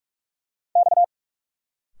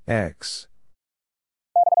X.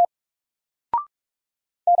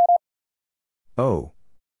 O.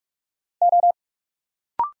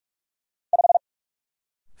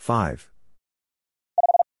 5.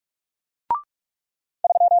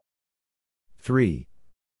 3.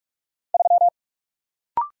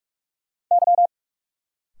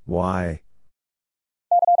 Y.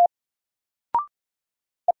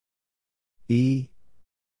 E.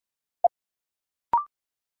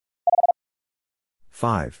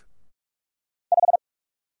 5.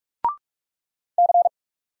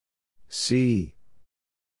 C.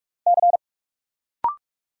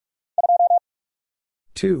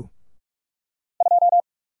 2.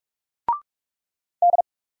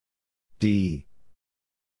 D.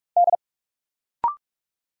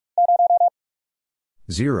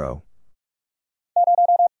 0.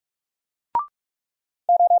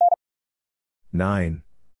 9.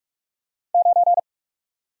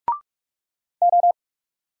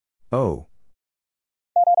 O.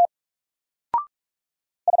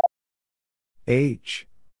 H.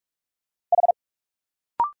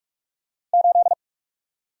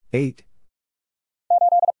 8.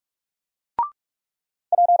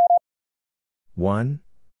 1.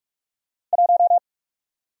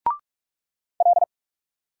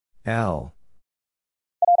 L.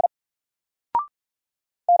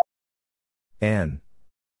 N.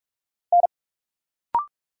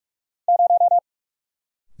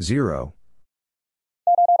 0.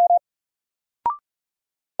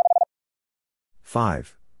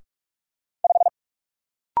 5.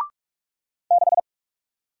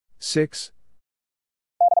 6.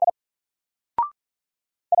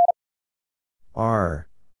 R.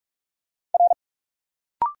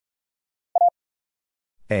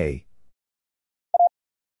 A.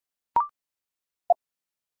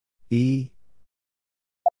 E.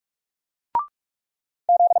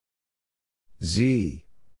 Z.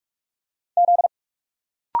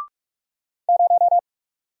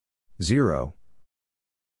 0.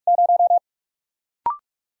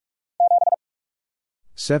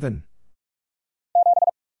 7.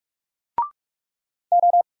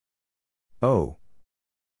 O.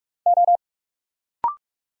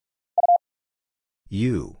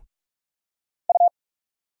 U.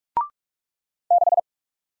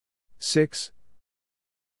 6.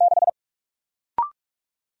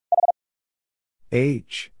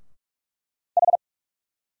 H.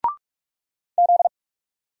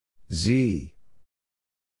 Z.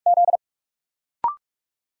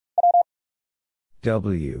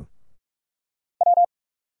 W.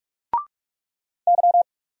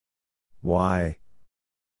 Y.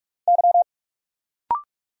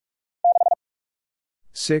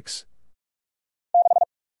 6.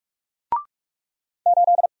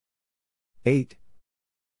 8.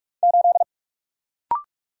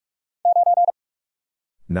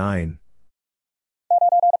 9.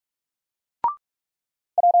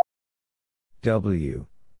 W.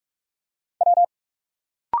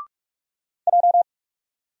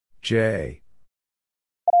 J.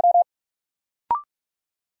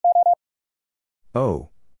 O.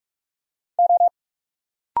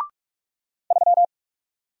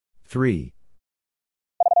 3.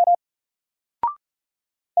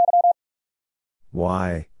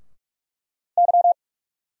 Y.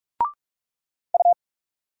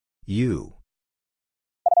 U.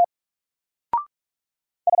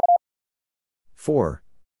 4.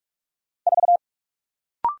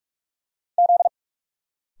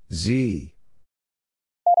 Z.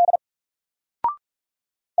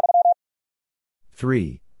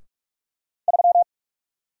 3.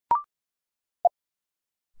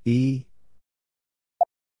 E.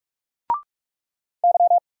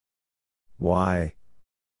 Y.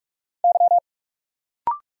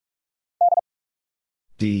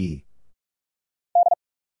 D.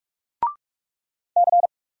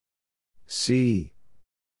 C.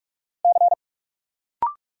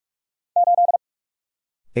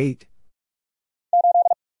 8.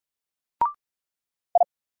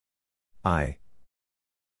 I.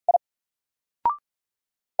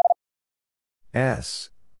 S.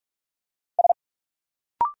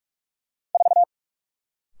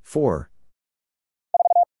 4.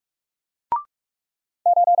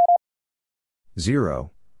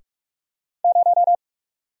 0.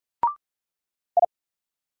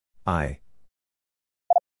 I.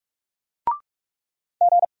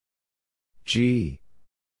 G.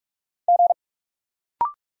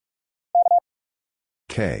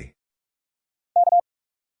 K.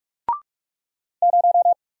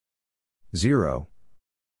 0.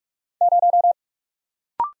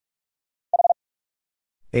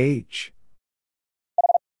 H.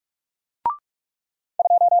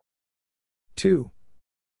 2.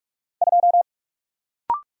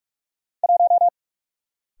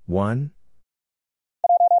 1,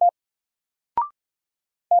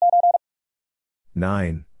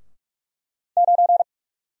 9,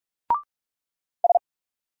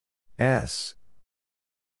 S,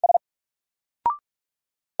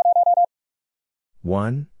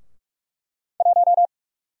 1,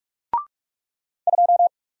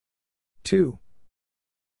 2,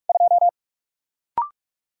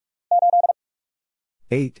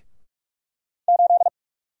 8,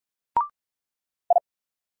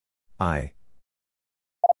 I,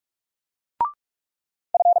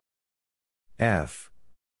 F,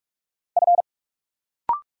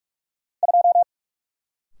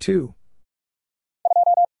 2,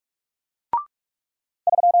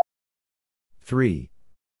 3,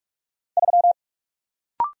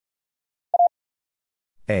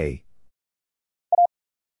 A,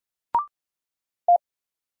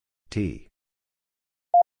 T,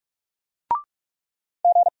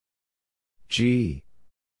 G,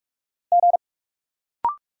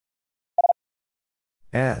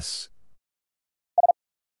 S,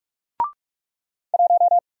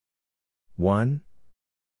 1,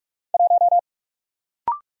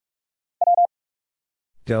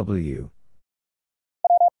 W,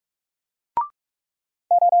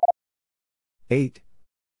 8,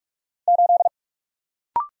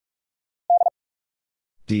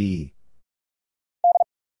 D,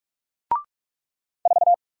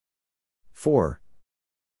 4,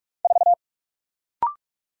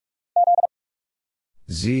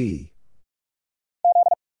 Z,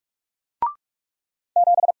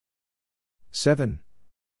 7,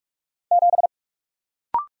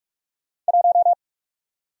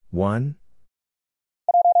 1,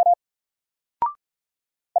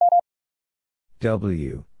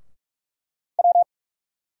 W,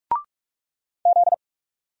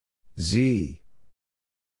 Z,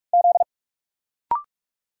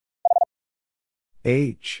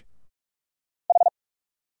 H,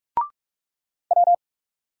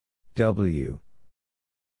 W,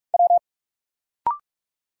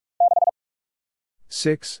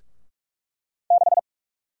 6,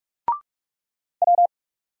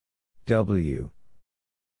 W,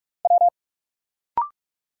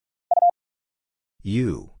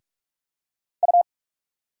 U,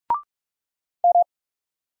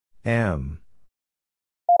 M,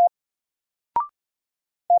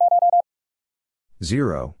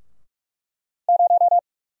 0,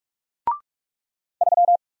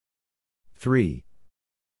 3,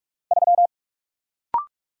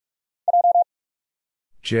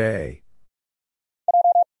 J,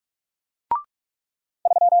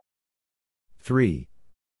 3,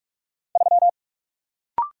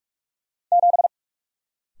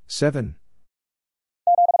 7,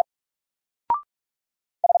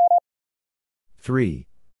 3,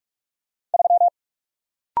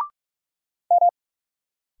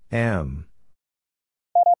 M,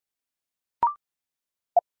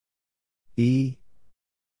 E,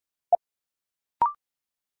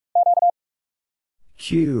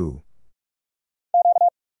 Q,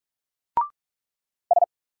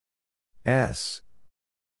 S,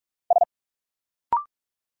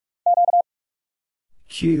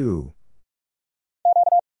 Q,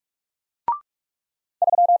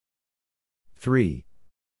 3,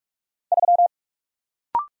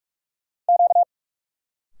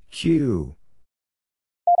 Q,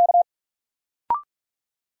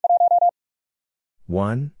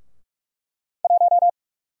 1,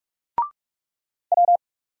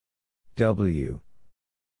 W,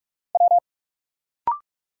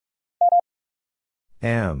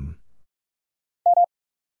 M,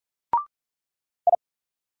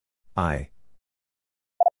 I,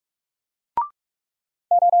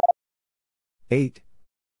 8,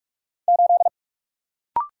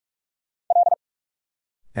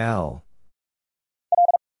 L,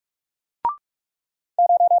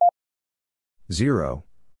 0,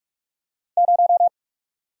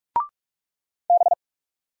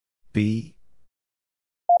 B,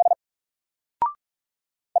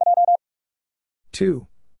 2,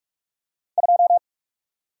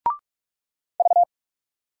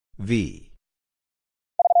 V,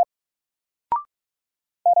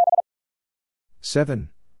 7,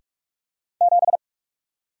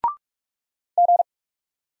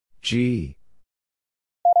 G,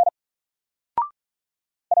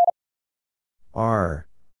 R,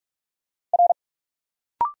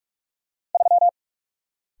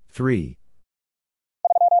 3,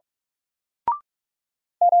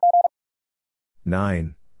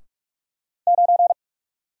 9,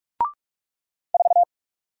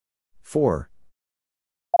 4,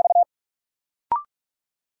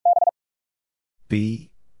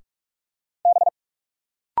 B,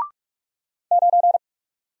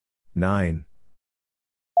 9.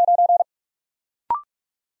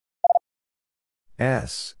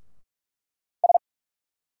 S.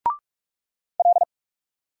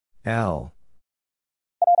 L.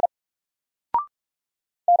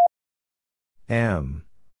 M.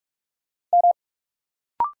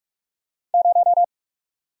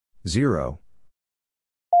 0.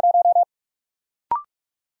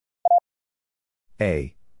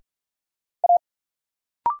 A.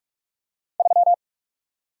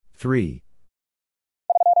 3.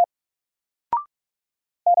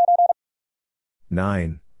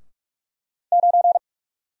 9.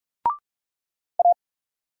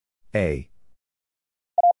 A.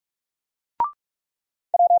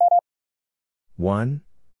 1.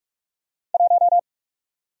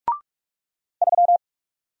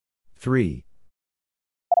 3.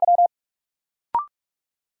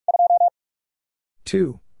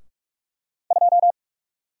 2.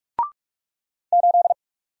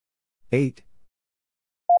 8.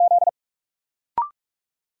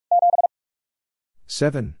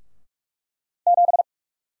 7.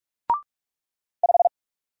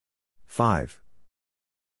 5.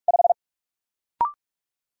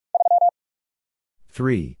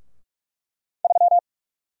 3.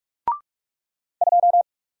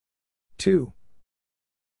 2.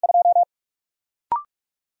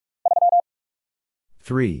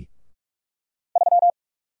 3.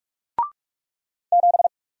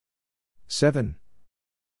 7.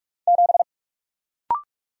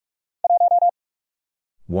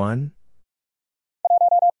 1.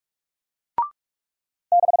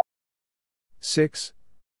 6.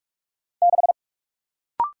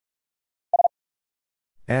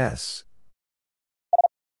 S.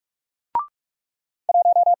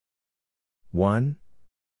 1.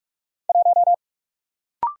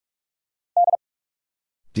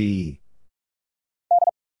 D.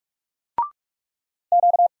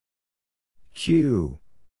 Q.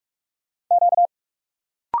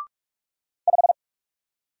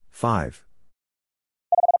 5.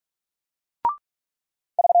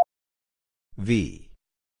 V.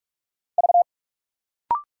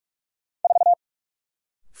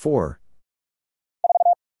 4.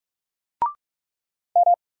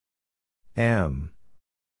 M.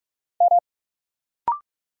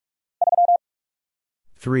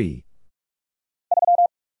 3.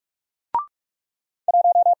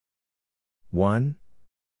 1.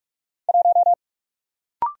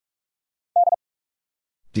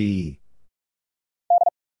 D.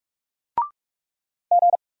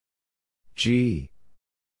 G.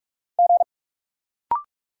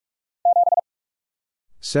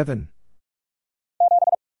 7.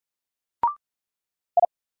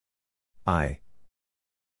 I.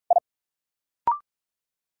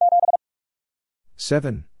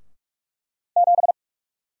 7.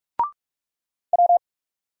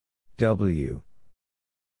 W.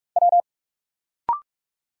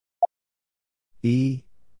 E.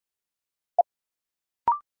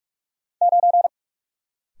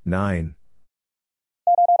 9.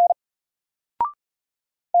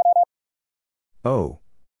 O.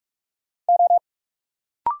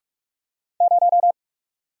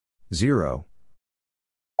 0.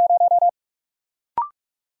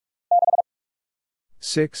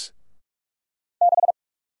 6.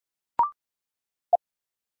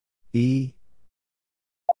 E.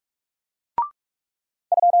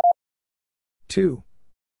 2.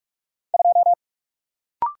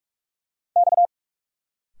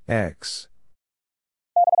 X.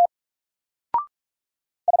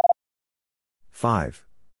 5.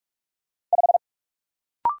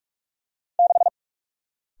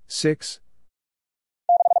 6.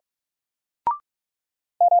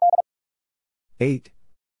 8.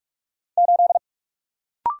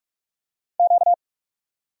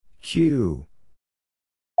 Q.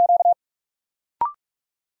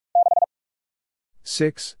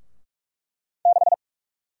 6.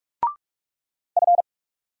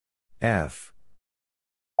 F.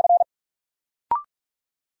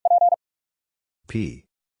 P.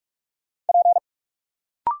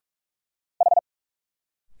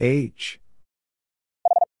 H.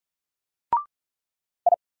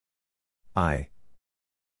 I.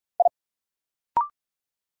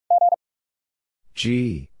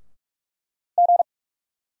 G.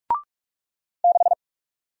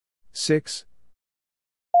 6.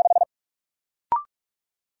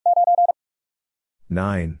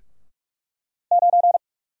 9.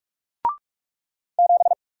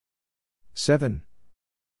 7.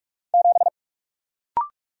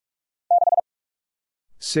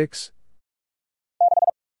 6.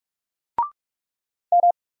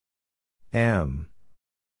 M.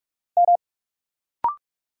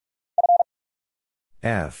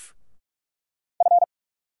 F.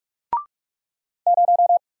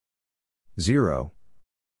 0.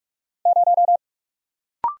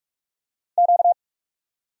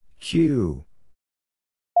 Q.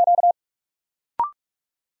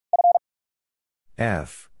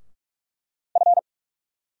 F.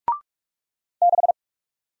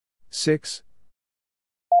 6.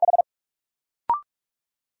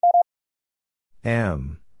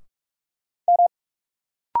 M.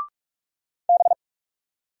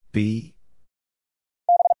 B.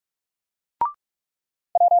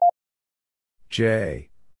 J.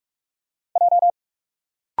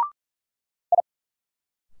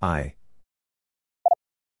 I.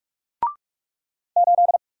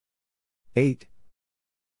 8.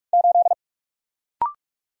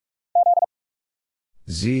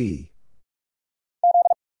 Z.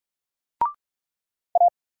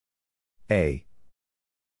 A.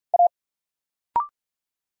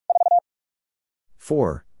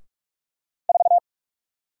 4.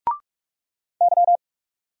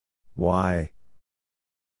 Y.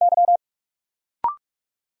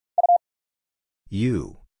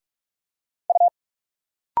 U.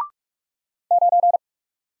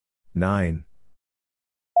 9.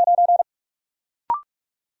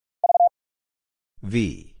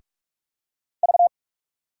 V.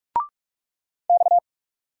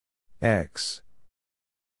 X.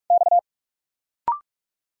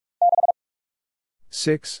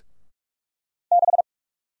 6.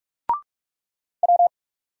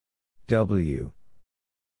 W.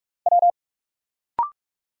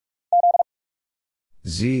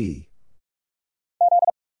 Z.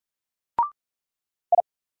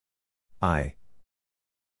 I.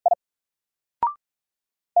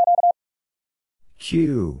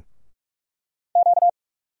 Q.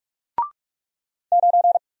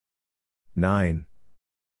 9.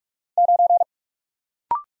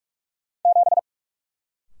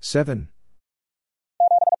 7.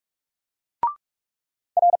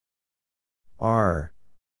 R.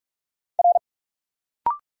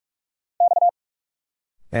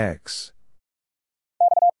 X.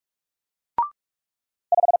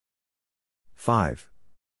 5.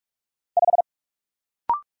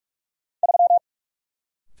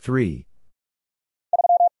 3.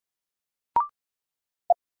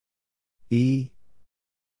 E.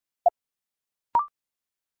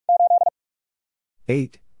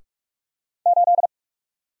 8.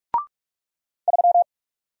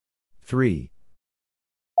 3.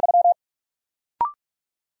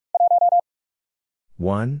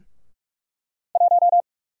 1.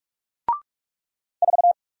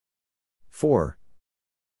 4.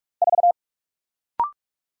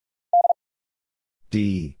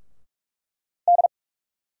 D.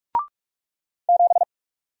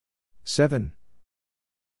 7.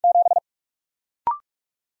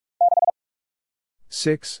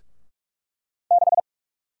 6.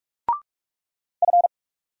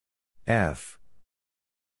 F.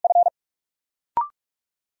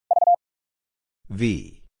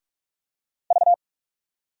 V.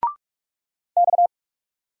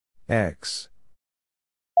 X.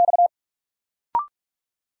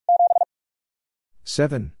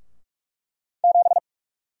 7.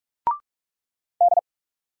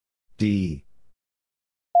 D.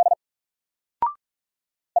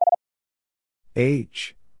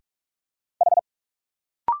 H.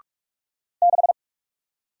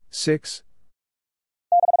 6.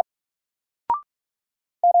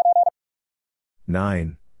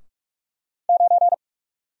 9.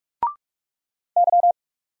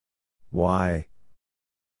 Y.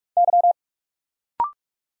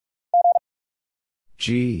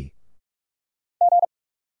 G.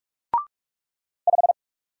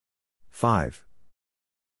 5.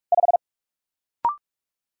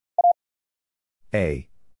 A.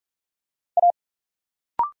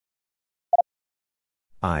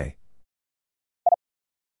 I.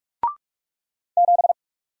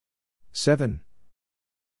 7.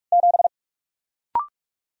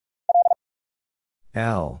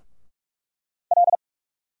 L.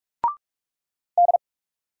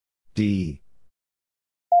 D.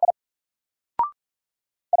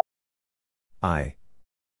 I.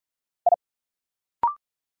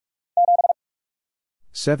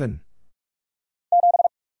 7.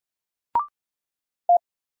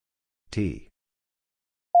 T.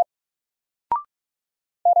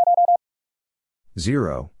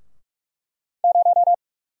 0.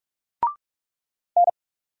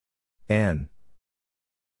 N.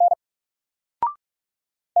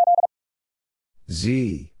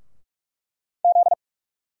 Z.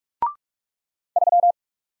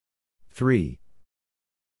 3.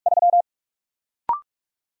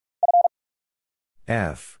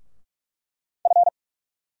 F.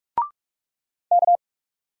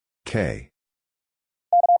 K.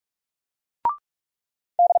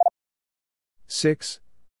 6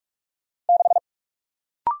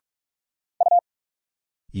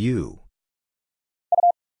 U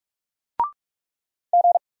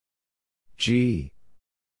G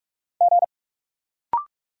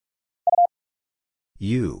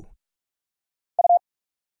U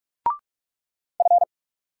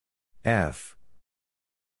F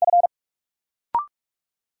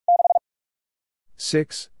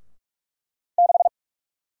 6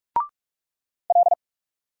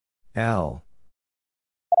 L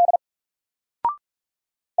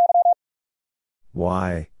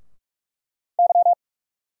Y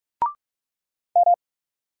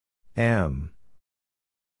M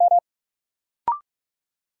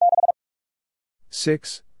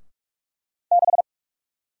 6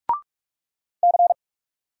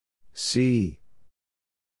 C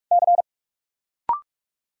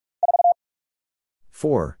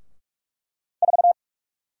 4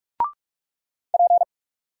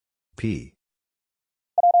 P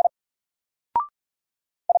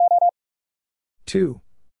 2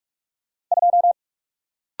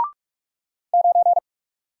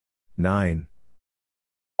 9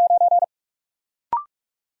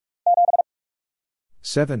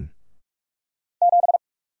 7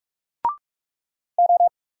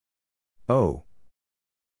 O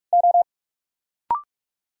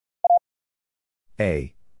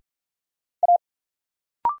A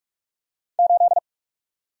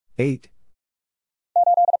 8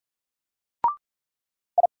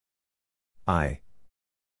 I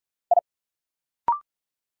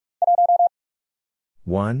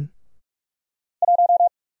 1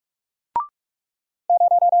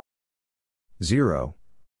 0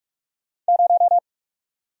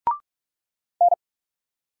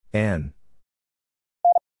 N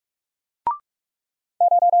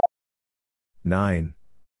 9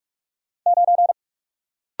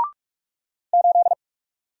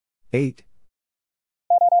 8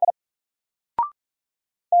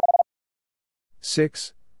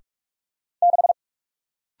 6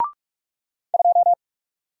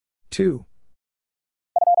 2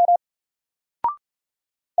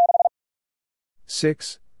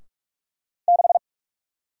 6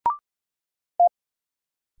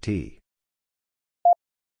 T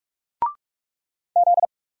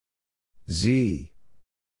Z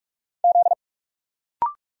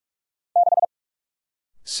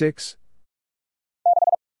 6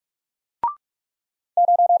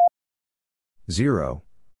 0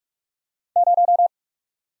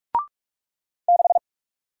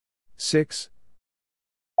 6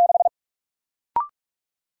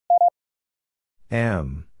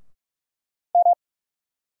 M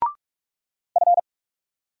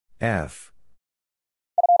F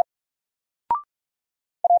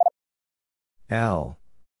L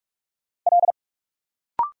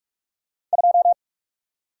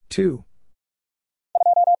 2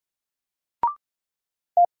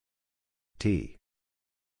 T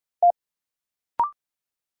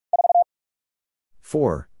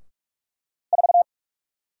 4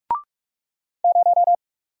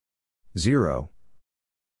 0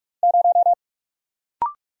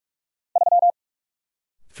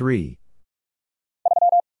 3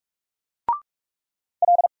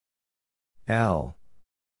 L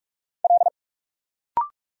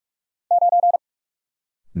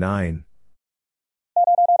 9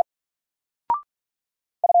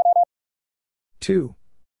 2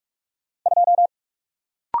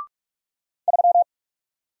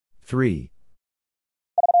 3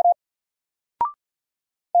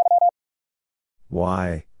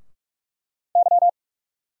 Y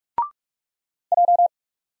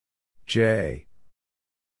J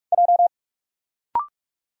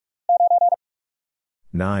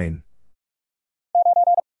 9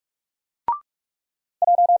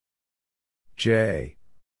 J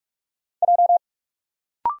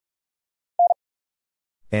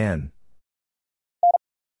N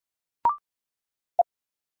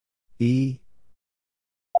E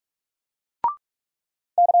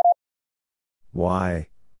Y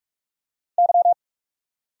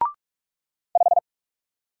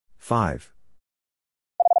 5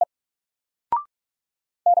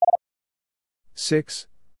 6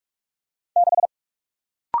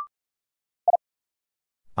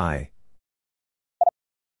 I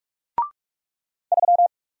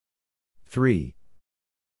 3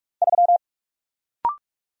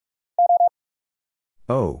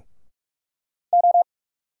 O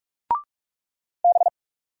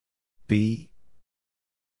B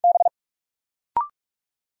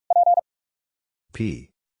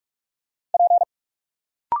P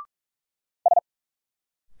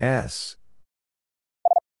S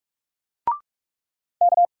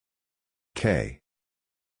K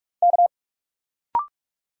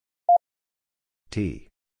T.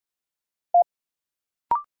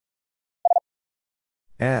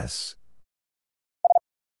 S.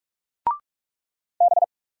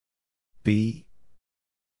 B.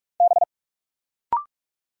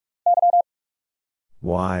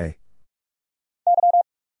 Y.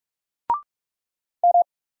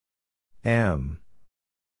 M.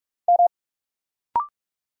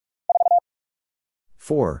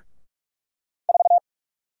 4.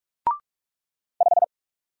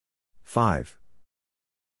 5.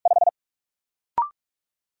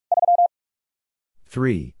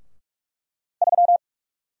 3.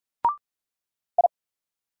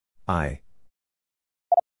 I.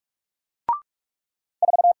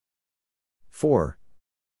 4.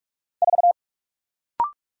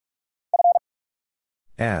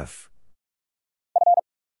 F.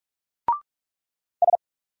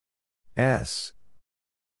 S.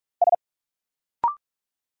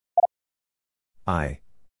 I.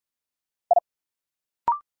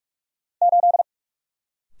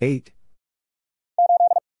 8.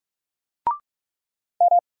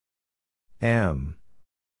 M.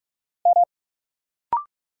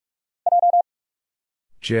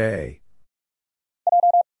 J.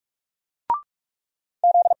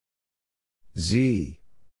 Z.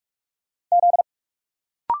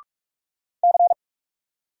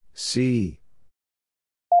 C.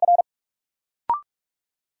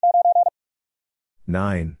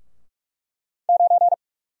 9.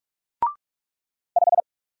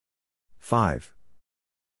 5.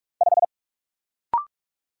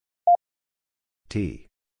 T.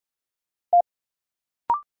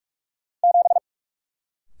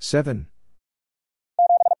 7.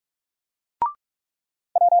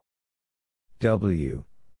 W.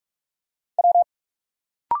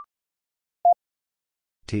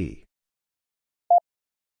 T.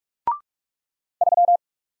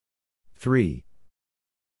 3.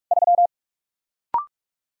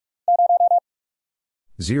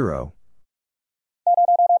 0.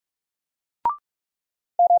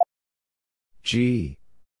 G.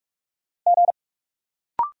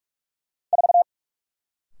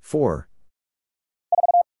 4.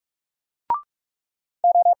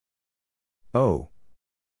 O.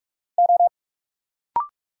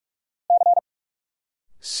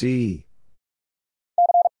 C.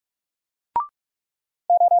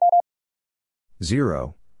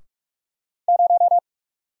 0.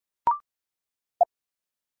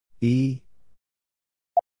 E.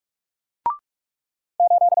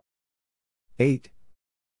 8.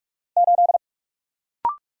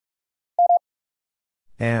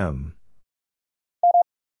 M.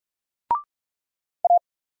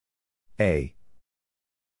 A.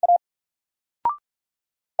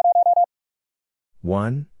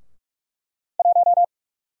 1.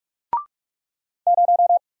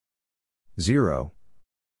 0.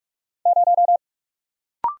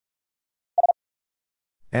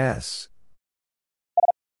 S.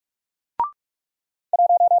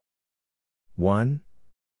 1.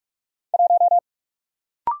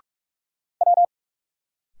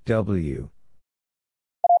 W.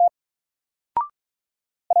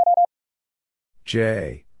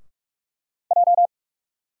 J.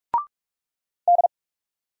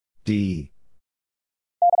 D.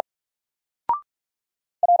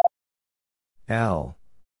 L.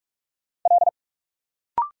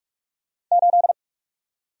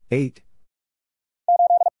 8.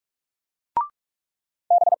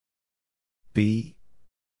 B.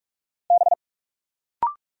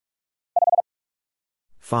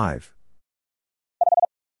 5.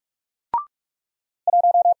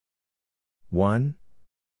 1.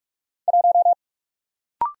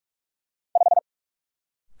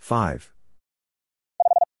 5.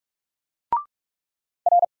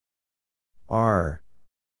 R.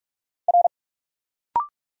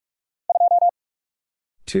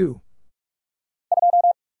 2.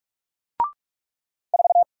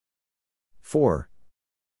 4.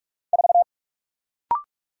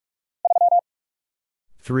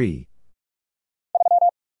 3.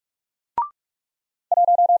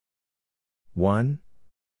 1.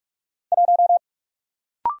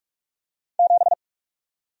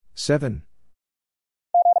 7.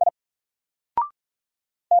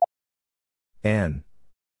 N.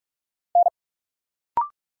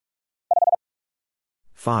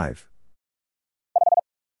 5.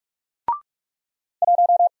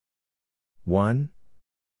 1.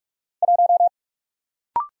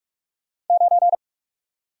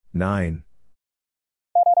 9.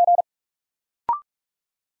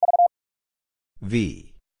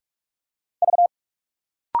 V.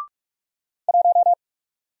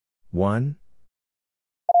 1.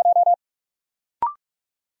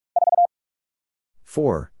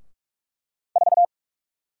 4.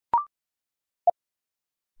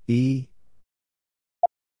 E.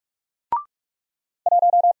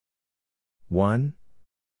 1.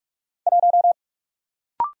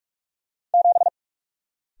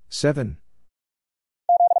 7.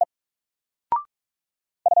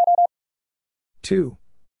 2.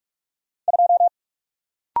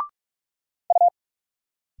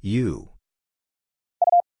 U.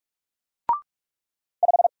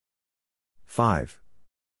 5.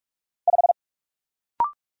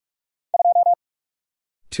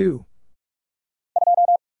 2.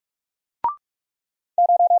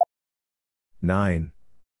 9.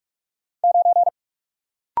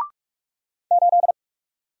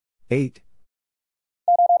 8.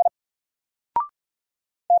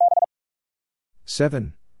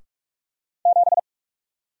 7.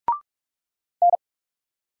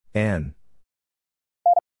 N.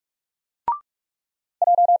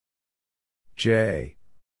 J.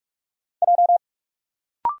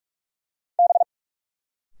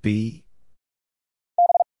 B.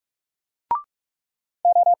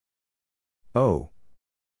 O.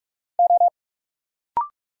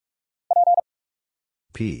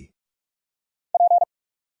 P.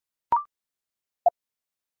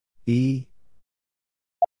 E.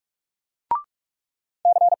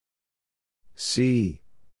 C.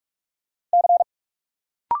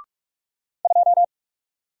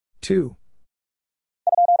 2.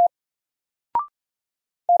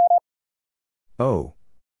 O.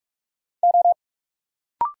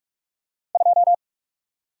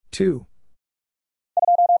 2.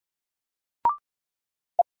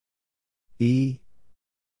 E.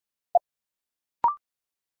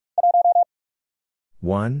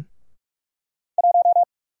 1.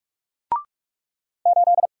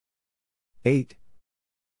 8.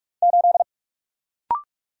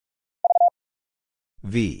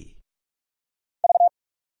 V.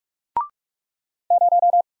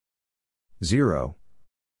 0.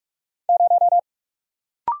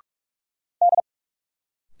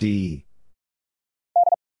 D.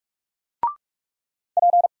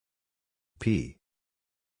 P.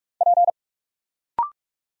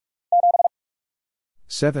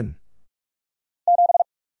 7.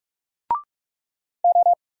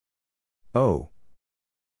 O.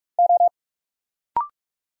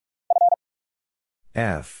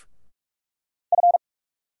 F.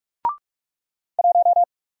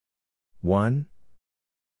 1.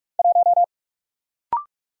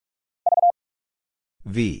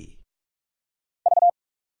 V.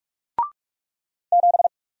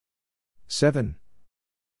 7.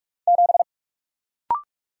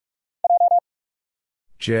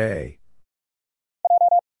 J.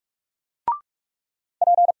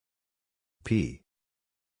 P.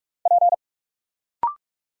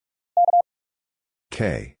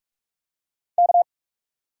 K.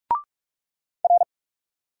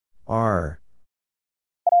 R.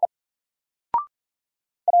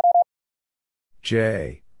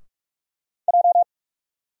 J.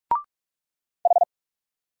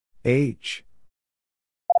 H.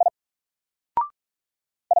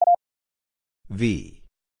 V.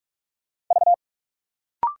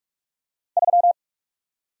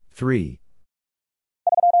 3.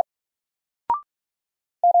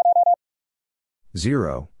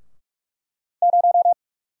 0.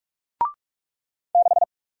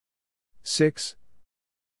 6.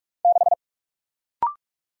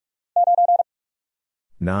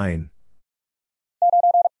 9.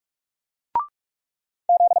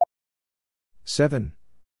 7.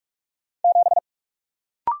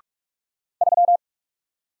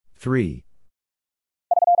 3.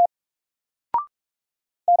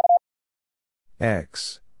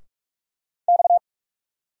 X.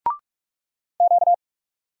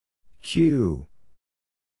 Q.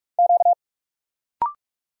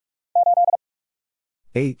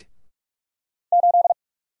 8.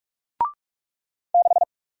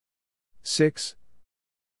 6.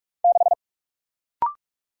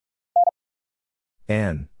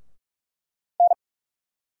 N.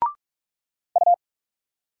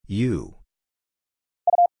 U.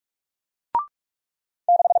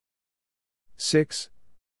 6.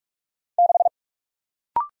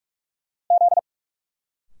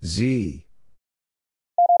 Z.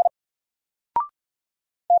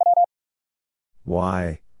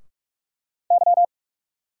 Y.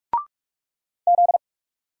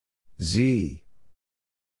 Z.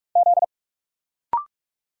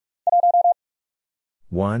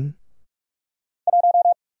 1.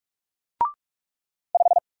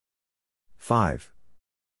 5.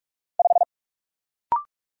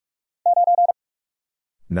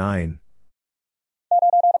 9.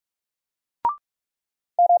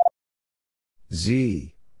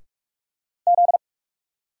 Z.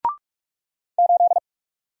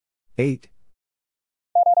 8.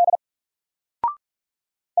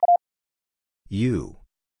 U.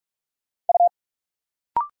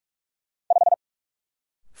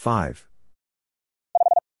 5.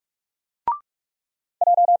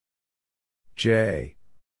 J.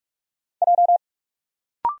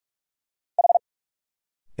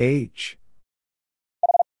 H.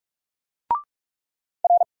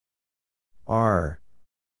 R.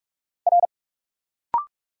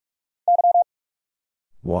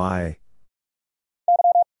 Y.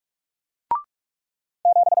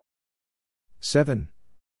 7.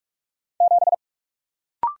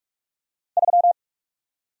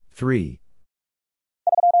 3.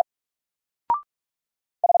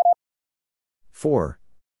 4.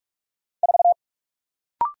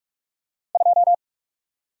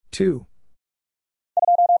 2.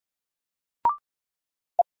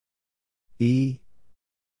 E.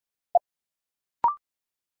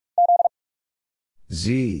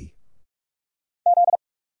 Z.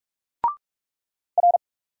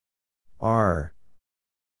 R.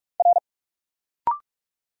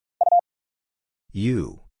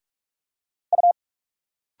 U.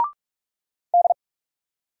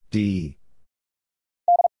 D.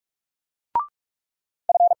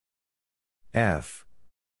 F.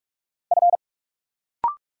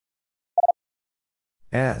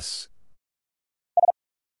 S.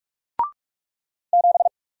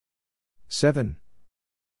 7.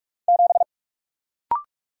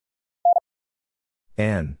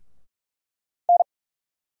 N.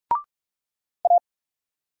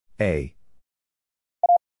 A.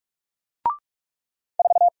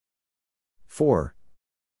 4.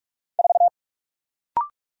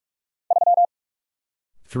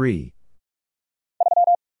 3.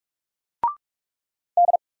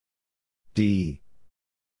 D.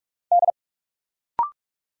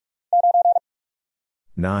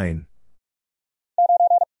 9.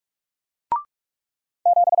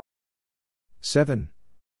 7.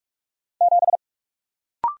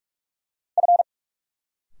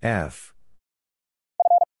 F.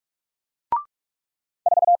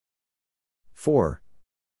 4.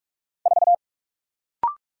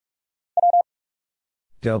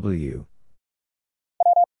 W.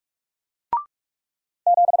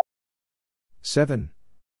 7.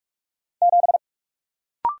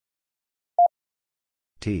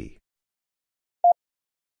 T.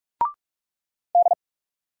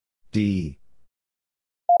 D.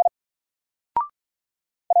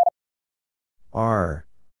 R.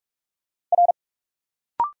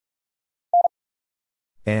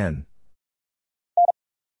 N.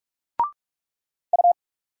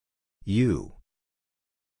 U.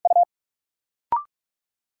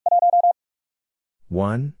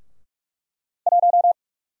 1.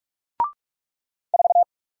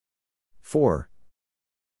 4.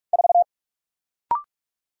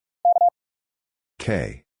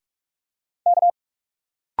 K.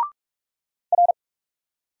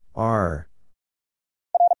 R.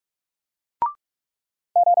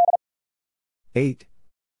 8.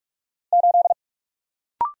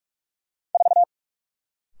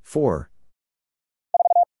 4.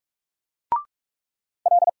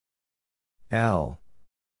 L.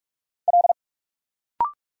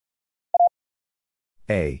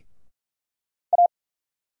 A.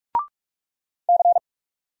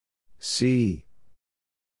 C.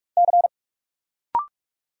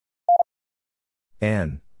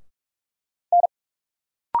 N.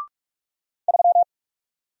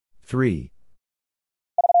 3.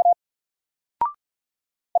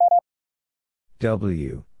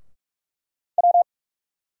 W.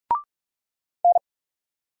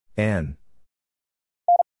 N.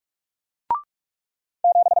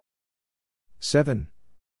 7.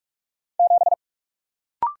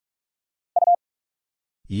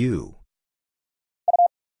 U.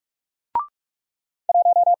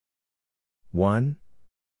 1.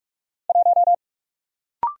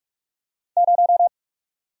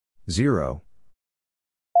 0.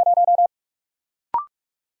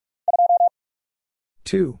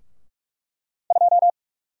 2.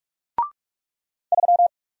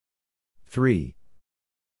 3.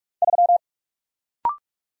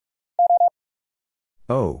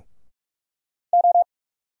 O.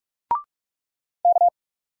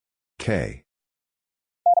 K.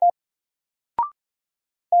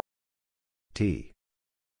 T.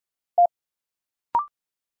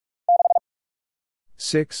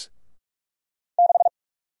 6.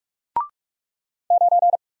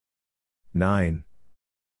 9.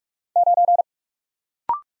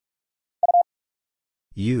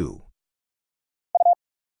 U.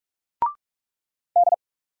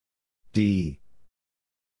 D.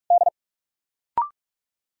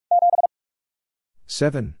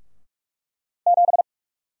 7.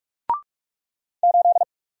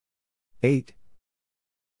 8.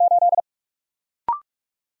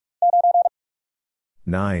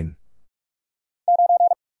 9.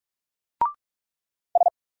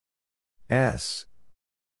 S.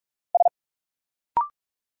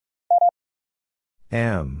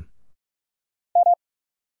 M.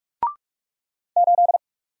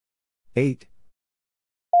 8.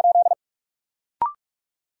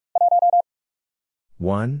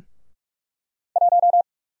 1.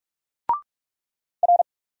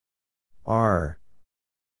 R.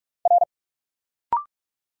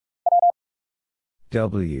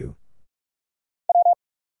 W.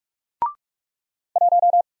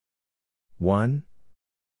 1.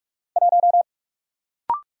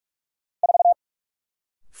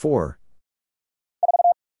 4.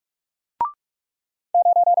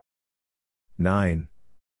 9.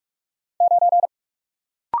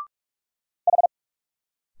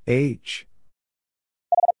 H.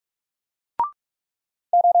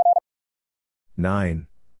 9.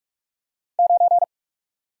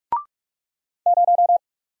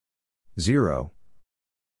 0.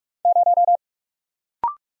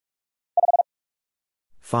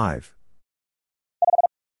 5.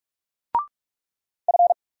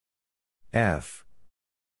 F.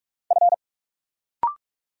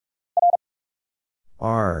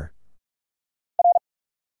 R.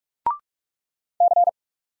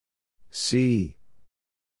 C.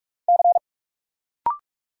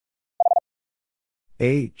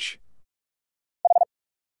 H.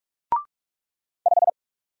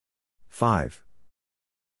 5.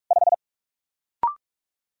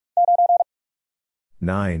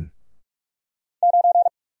 9.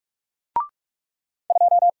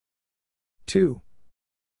 2.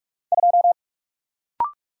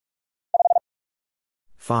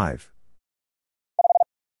 5.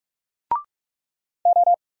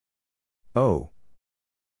 O.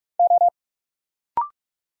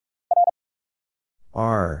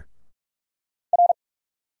 R.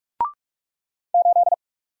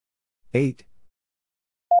 8.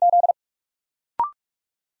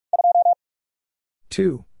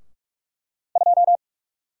 2.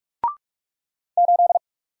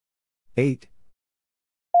 8.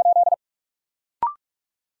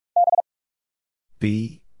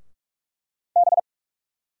 B.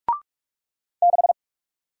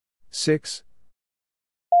 6.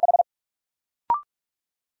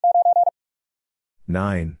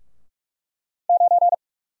 9.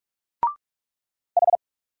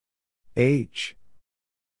 H.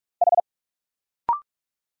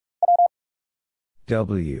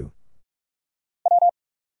 W.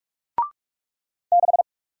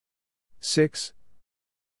 6.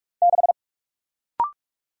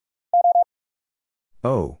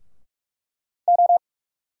 O.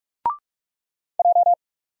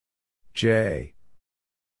 J.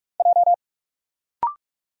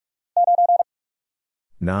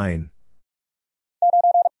 9.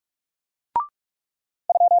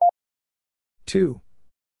 2.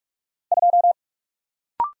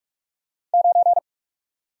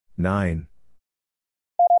 9.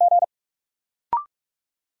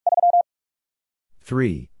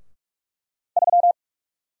 3.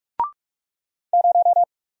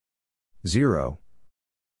 0.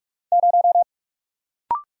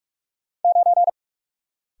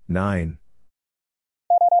 9.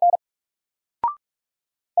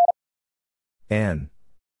 N.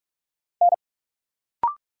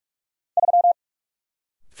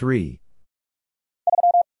 3.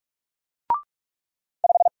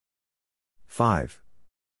 5.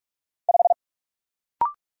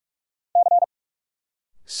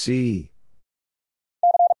 C.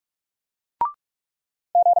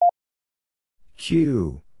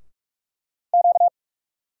 Q.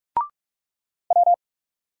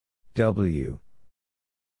 W.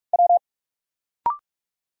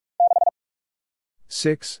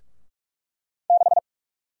 6.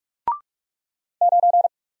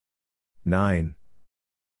 9.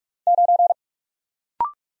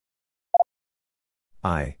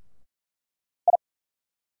 I.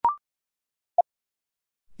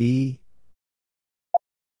 E.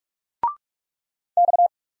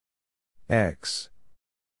 X.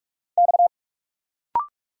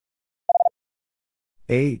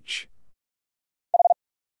 H.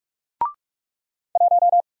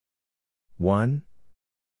 1.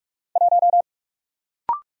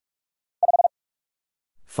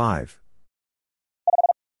 5.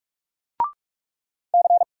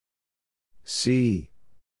 C.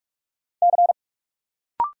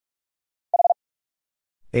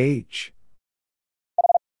 H.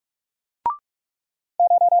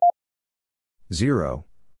 0.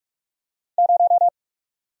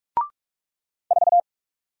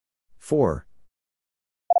 4.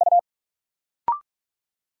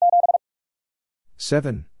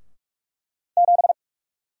 7.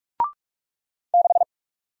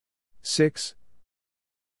 6.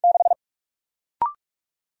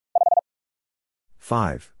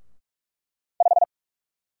 5.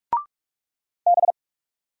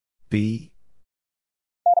 B.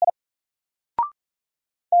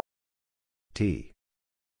 T.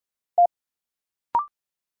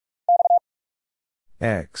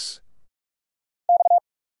 X.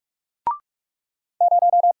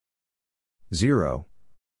 0.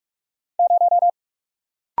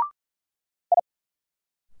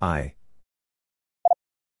 I.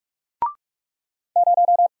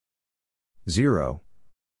 0.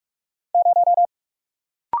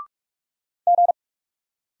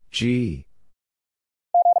 G.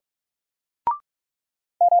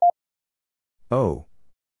 O.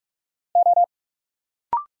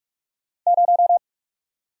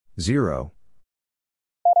 0.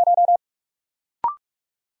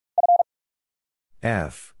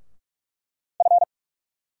 F.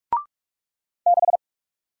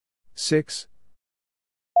 6.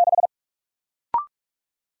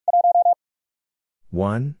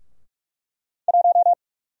 1.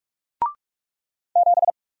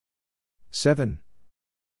 7.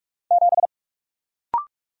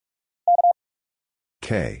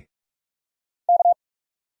 K.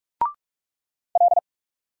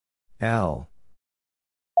 L.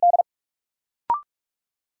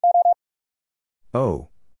 O.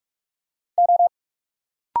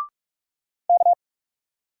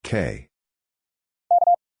 K.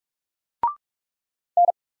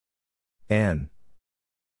 N.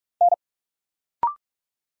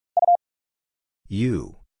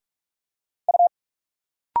 U.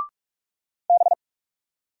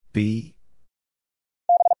 B.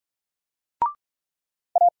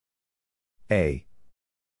 A.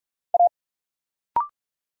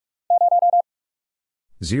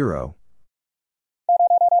 0.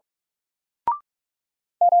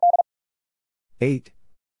 8.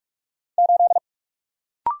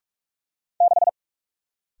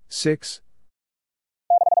 6.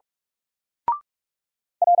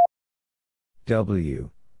 W.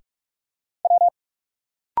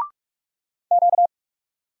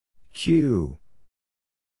 Q.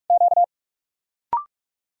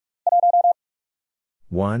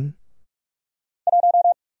 1.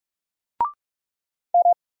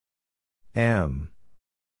 M.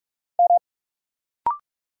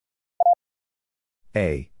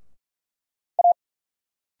 A.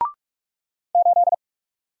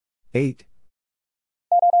 8.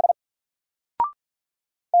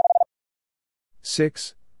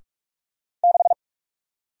 6.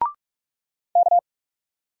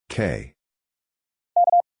 K.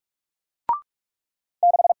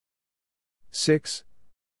 6.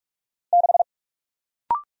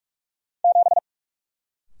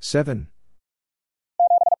 7.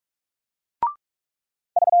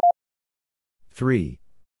 3.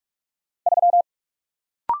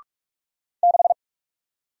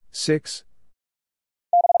 6.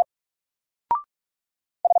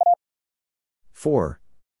 4.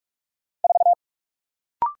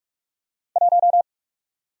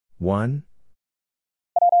 1.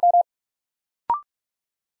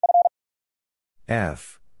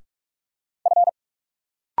 F.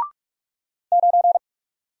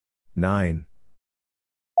 9.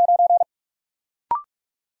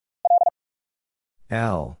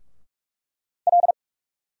 L.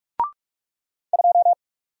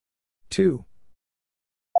 2.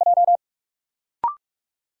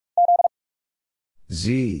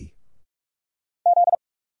 Z.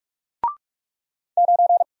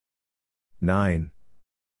 9.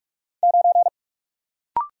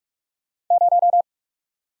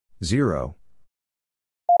 0.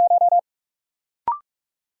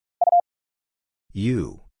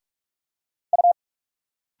 U.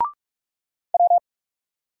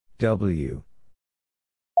 W.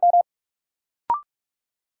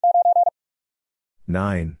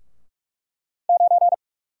 9.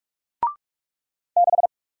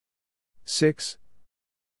 6.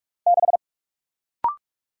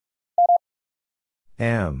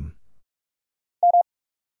 M.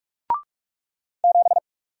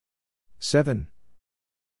 7.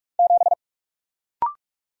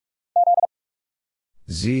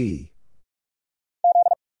 Z.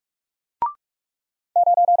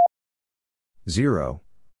 0.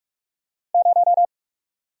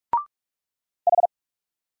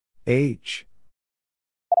 H.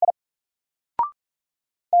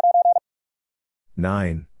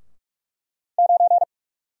 9.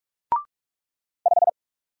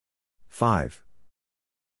 5.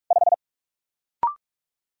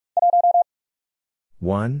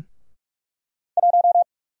 1.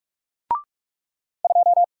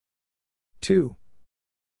 2.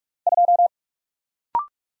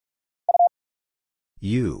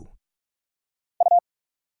 U.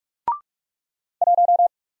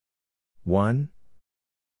 1.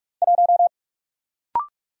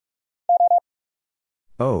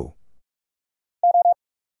 O.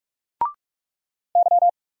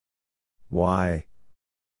 Y.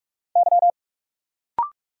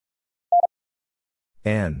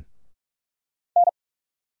 N.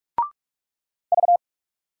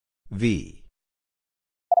 V.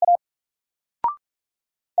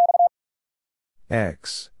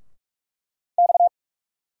 X.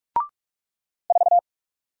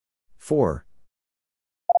 4.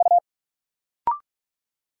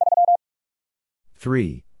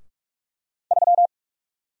 3.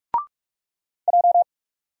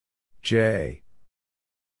 J.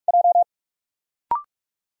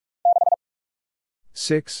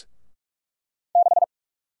 6.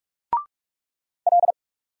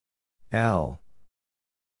 L.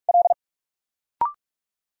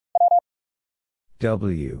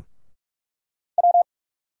 W.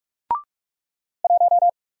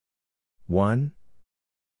 1.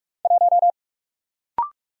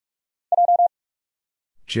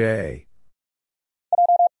 J.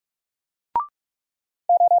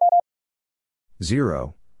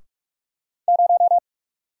 0.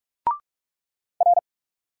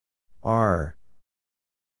 R.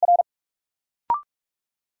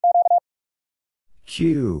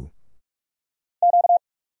 Q.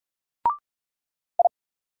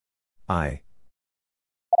 I.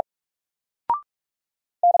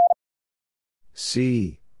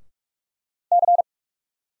 C.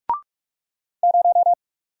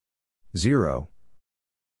 0.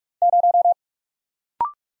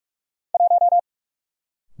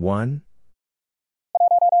 1.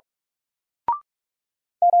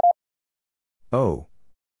 O.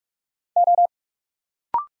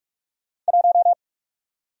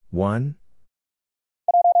 1.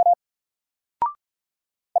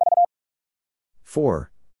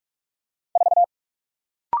 4.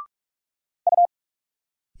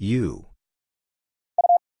 U.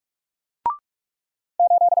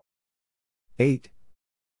 8.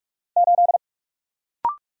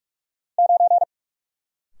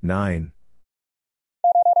 9.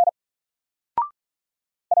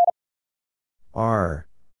 R.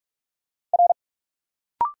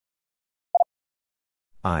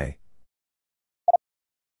 I.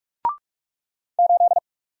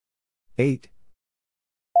 8.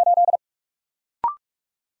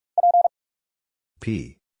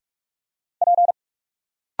 P.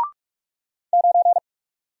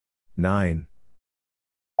 9.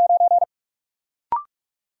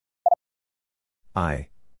 I.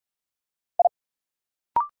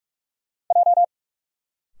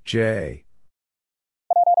 J.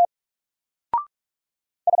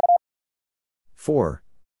 4.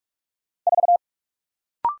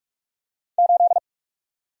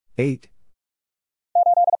 8.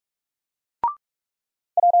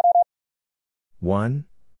 1.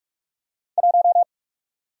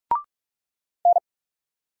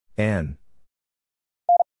 N.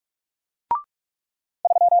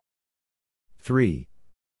 3.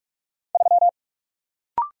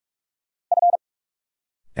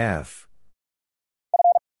 F.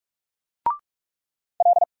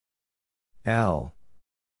 L.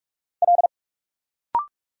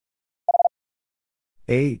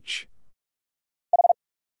 H.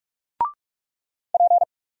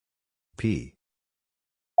 P.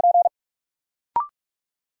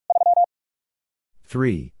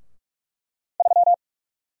 3.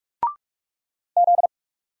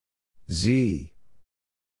 Z.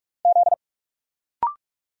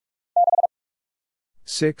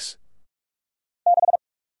 6.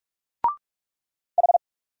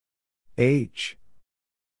 H.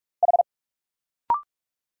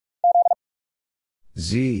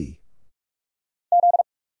 Z.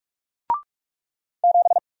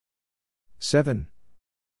 7.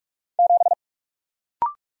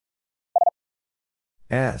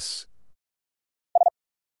 S.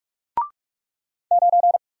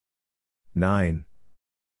 9.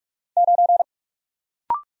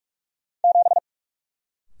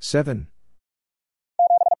 7.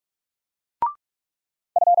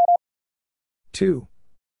 2.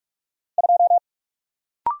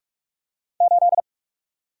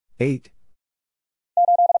 8.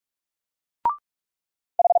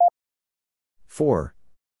 4.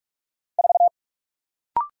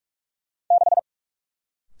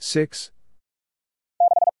 6.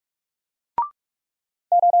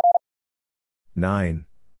 9.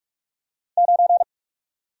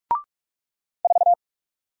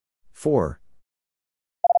 4.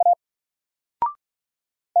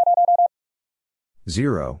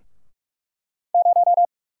 0.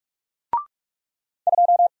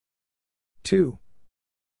 2.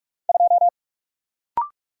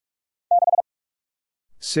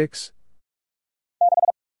 6.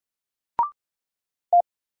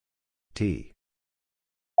 T.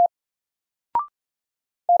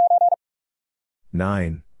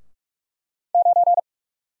 9.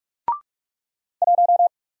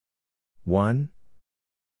 1.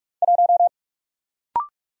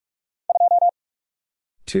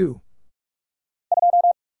 2.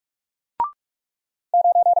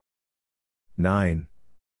 9.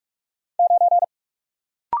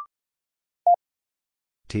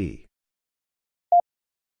 T.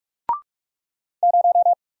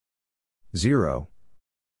 0.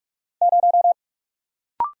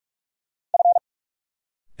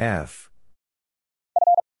 F.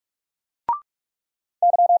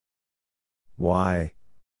 Y.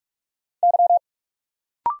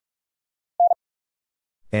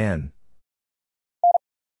 N.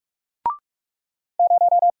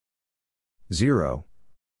 0.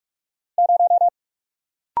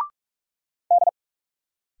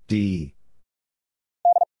 D.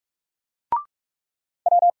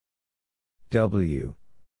 W.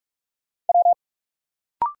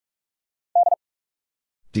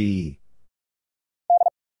 D.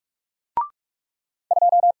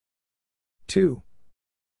 2.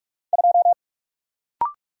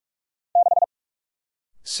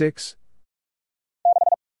 6.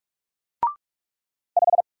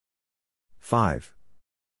 5.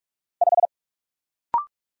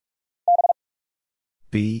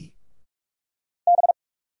 B.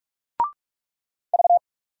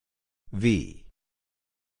 V.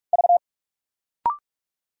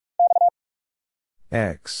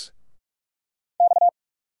 X.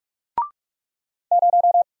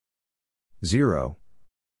 0.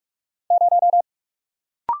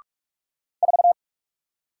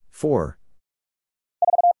 4.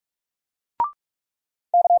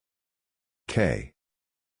 K.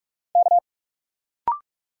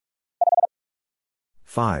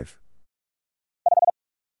 5.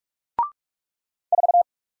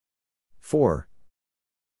 4.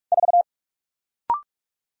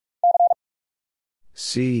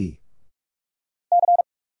 C.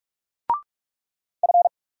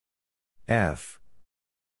 F.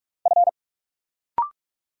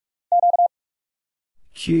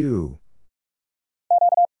 Q.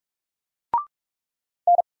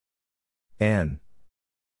 N.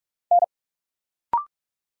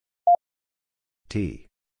 T.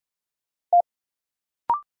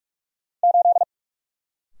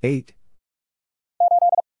 8.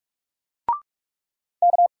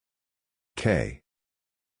 K.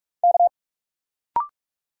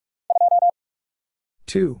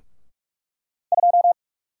 2.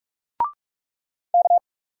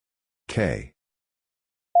 K.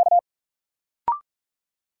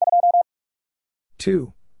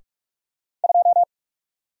 2.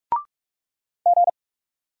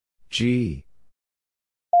 G.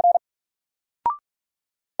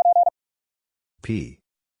 P.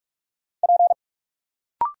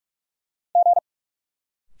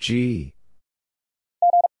 G.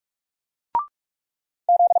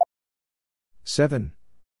 7.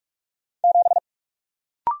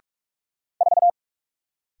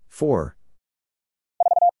 4.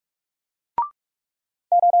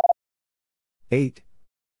 8.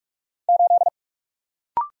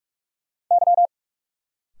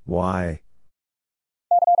 Y.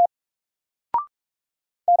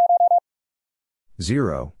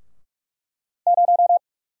 0.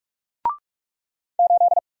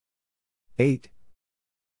 8.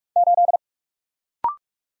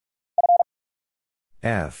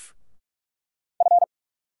 F.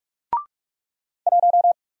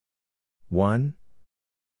 1.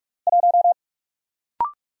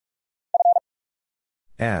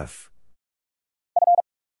 F.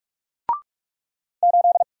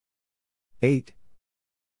 8.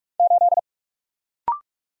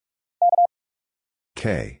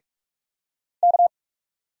 K.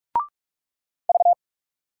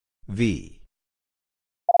 V.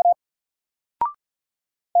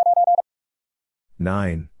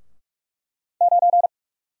 9.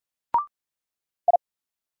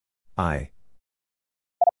 I.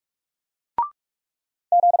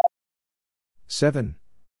 7.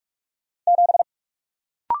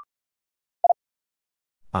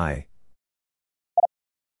 I.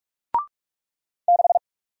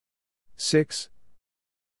 6.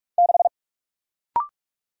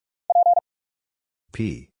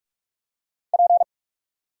 P.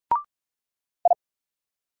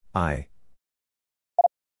 I.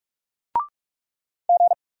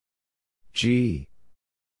 G.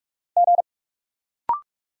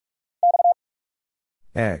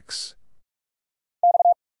 X.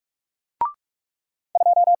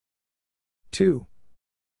 2.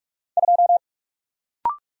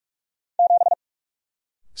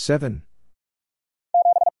 7.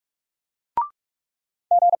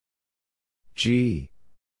 G.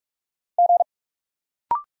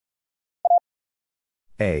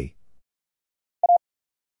 A.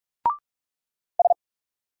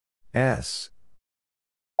 S.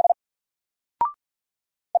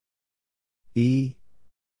 E.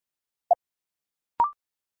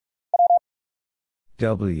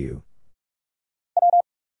 W.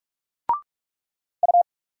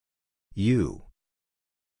 U.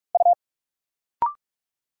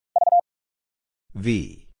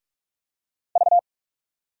 V.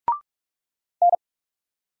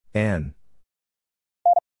 N.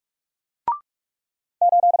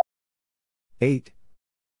 8.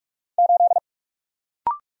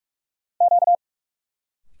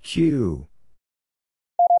 Q.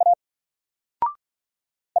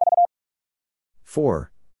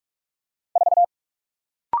 4.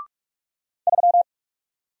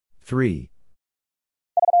 3.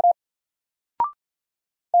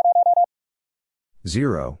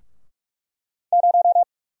 0.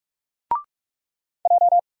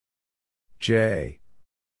 J.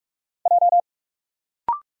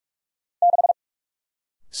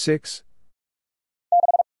 6.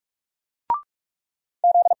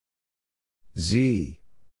 Z.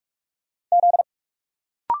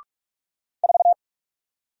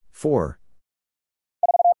 4.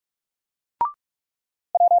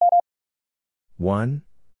 1.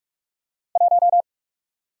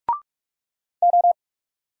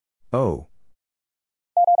 O.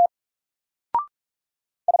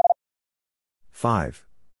 5.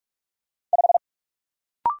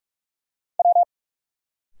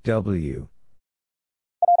 W.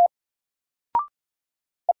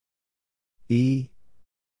 E.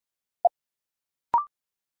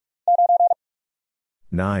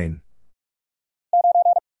 9.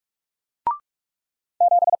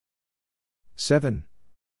 7.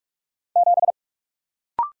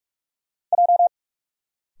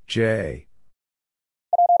 J.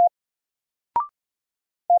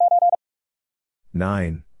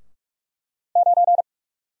 9.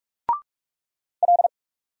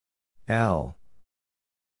 L.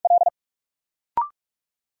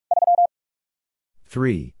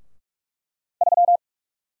 3.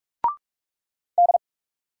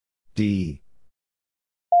 D.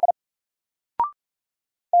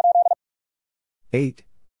 8.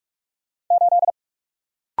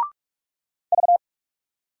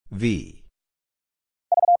 V.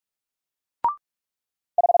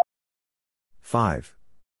 5.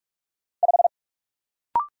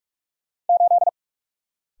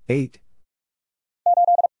 8.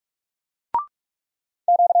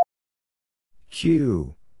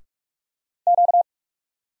 Q.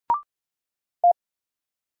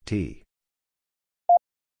 T.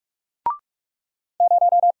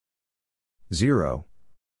 0.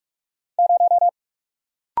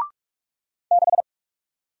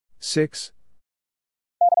 6.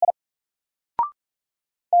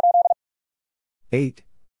 8.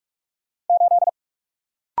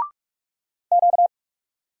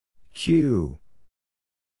 Q.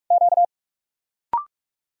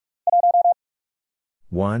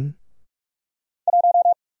 1.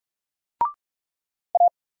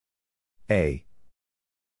 A.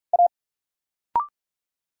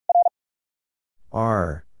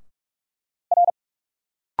 R.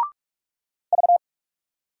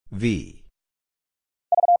 V.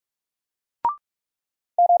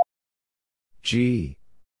 G.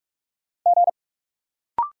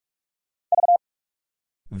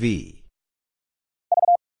 V.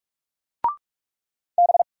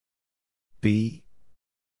 B.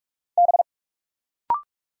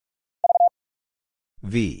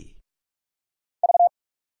 V.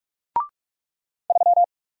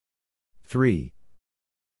 3.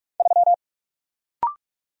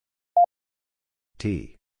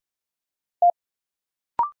 T.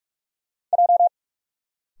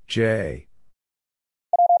 J.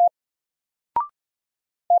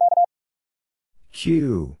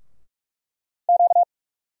 Q.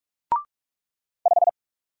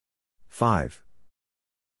 5.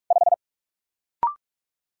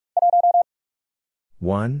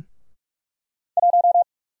 1.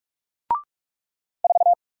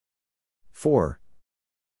 4.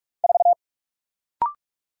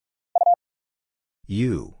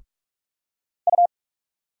 U.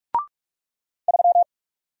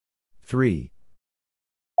 3.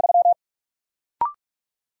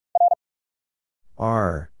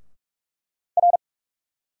 R.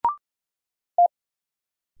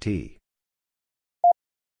 T.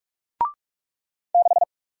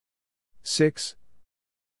 6.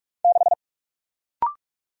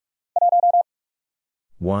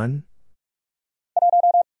 1.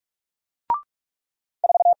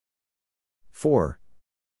 4.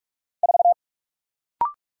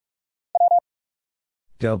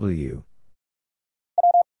 W.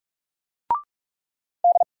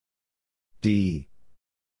 D.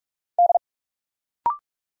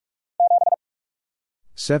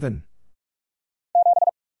 7.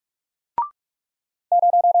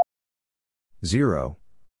 0.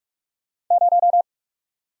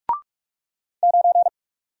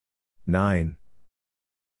 9.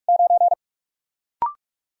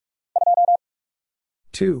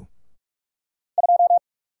 2.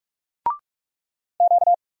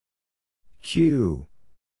 Q.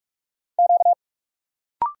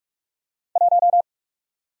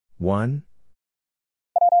 1.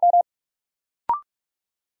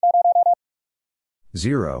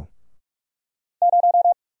 0.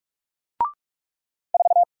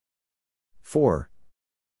 4.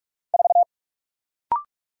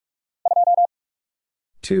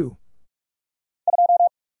 2.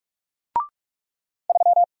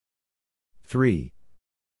 3.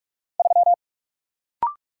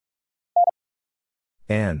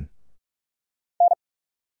 N.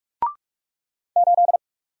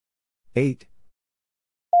 8.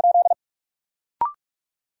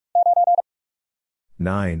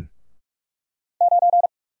 9.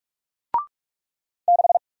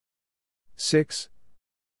 6.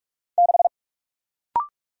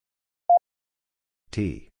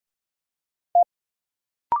 T.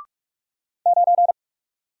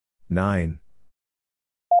 9.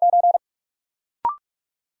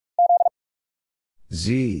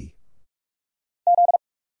 Z.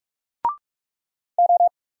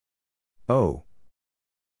 O.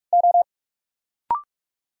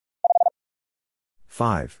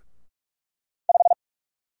 5.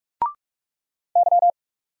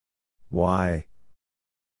 Y.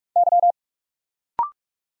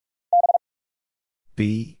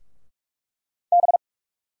 B.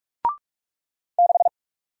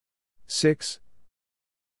 6.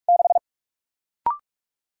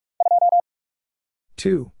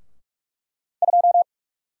 2.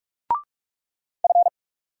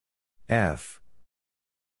 F.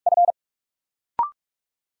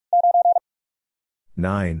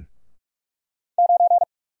 9.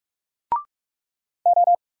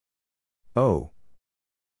 O.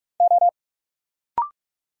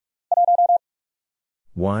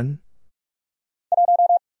 1.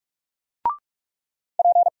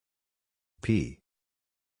 P.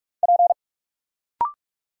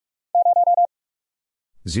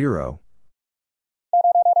 0.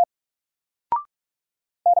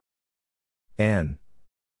 N.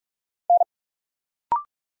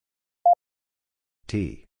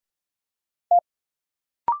 T.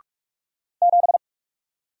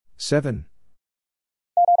 7.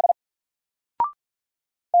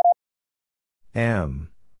 M.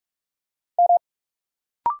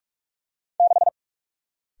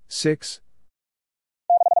 6.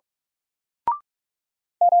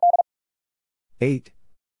 8.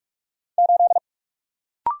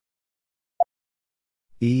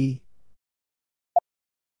 E.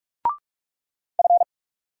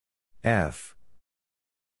 F.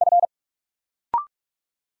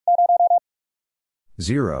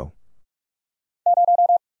 0.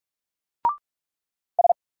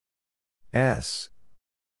 S.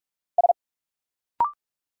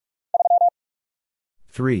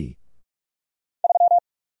 3.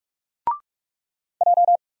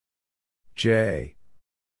 J.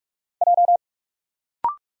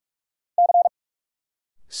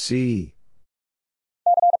 C.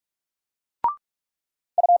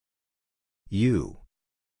 U.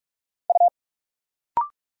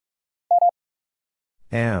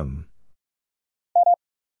 M.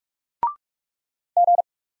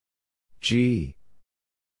 G.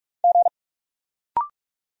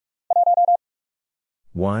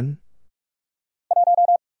 1.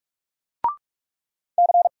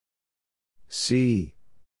 C.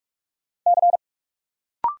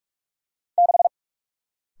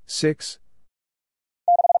 6.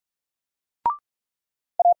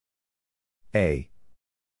 A.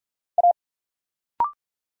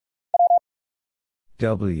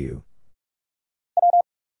 W.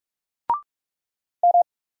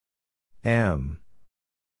 M.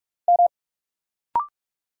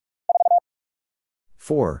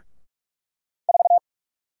 4.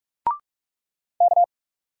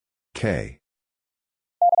 K.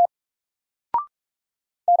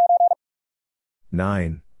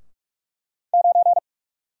 9.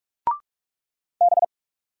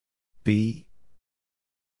 B.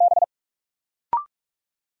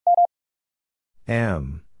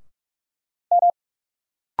 M.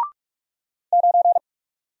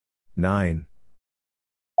 9.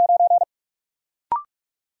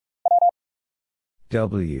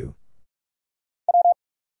 W.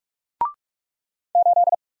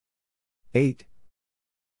 8.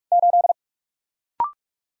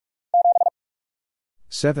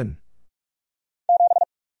 7.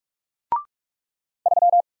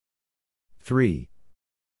 3.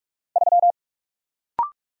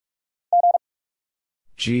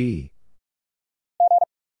 G.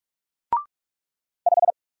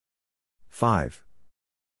 5.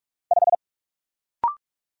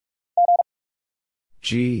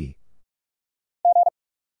 G.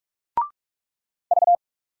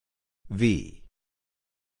 V.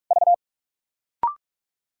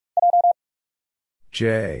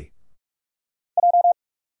 J.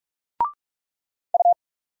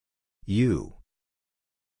 U.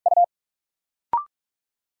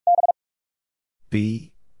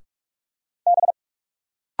 B.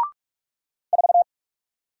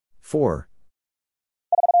 4.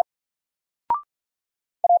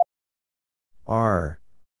 R.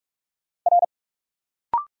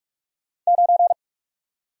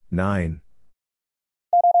 9.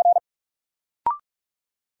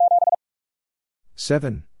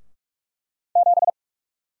 7.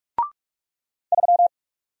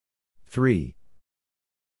 3.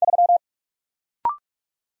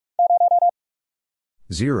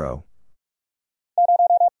 0.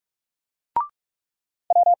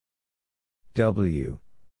 W.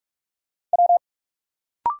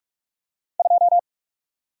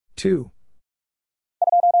 2.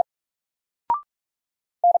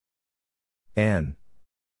 N.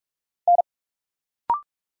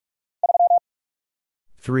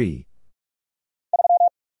 3.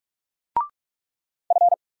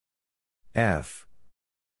 F.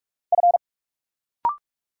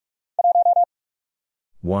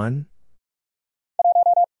 1.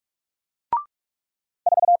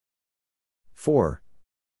 4.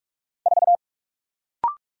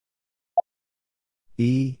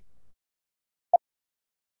 E.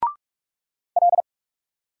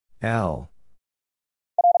 L.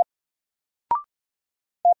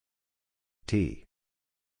 T.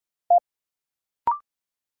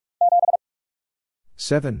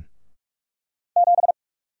 7.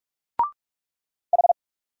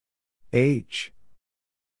 H.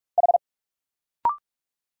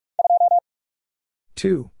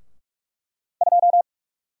 2.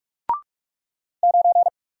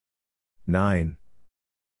 9.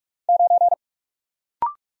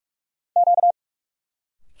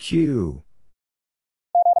 Q.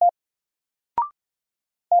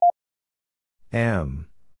 M.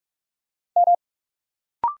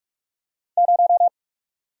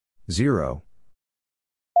 0.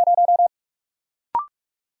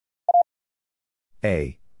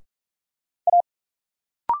 A.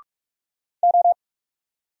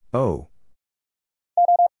 O.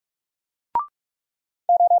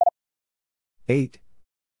 8.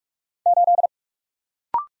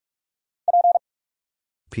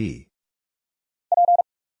 P.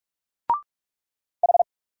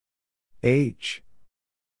 H.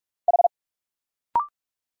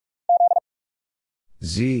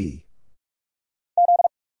 Z.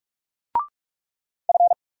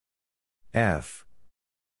 F.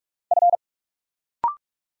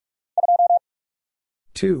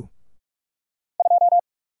 2.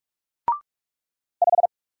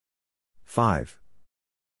 5.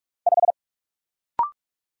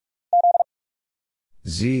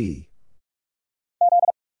 Z.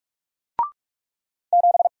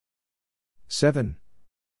 7.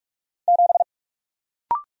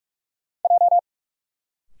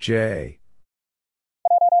 J.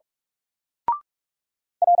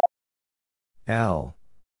 L.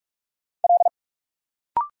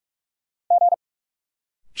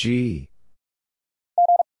 G.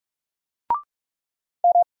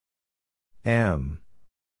 M.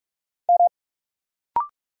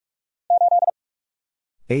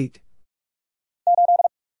 8.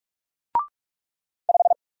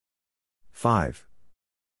 5.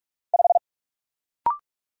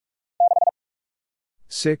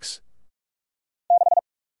 6.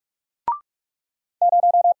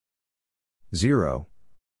 0.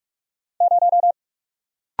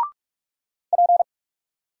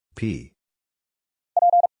 P.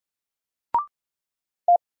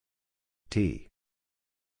 T.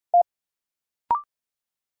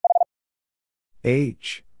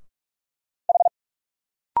 H.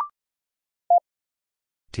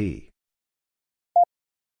 T.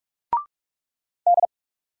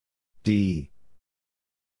 D.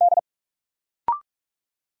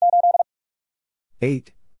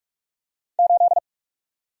 8.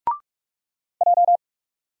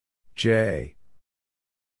 J.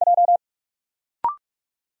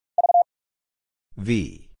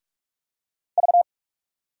 V.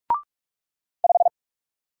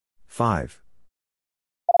 5.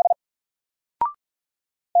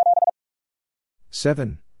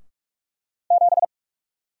 7.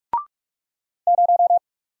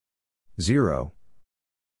 0.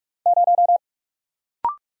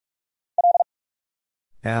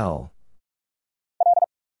 L.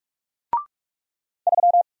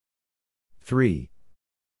 3.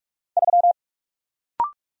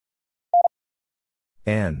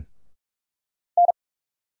 N.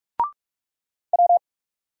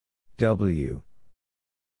 W.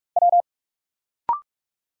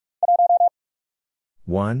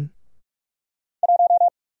 1.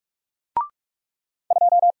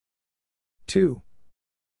 2.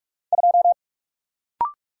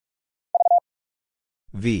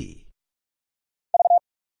 V.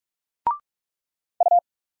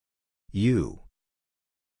 U.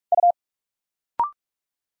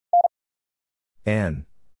 N.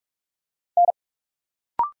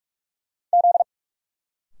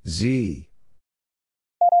 Z.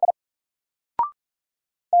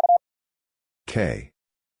 K.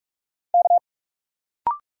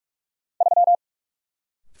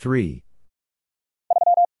 3.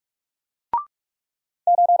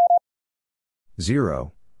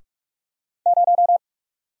 0.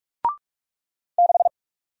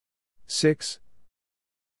 6.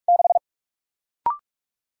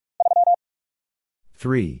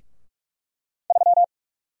 3.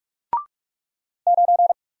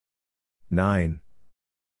 9.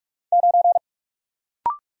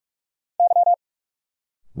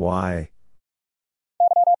 Y.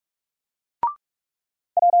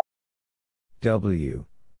 W.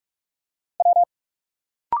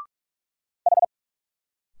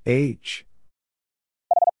 H.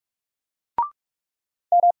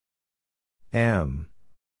 M.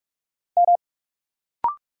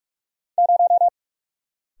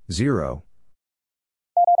 0.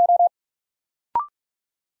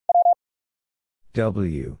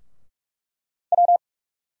 W.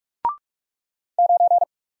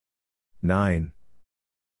 9.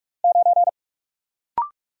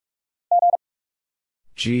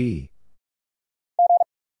 G.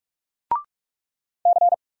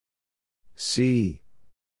 C.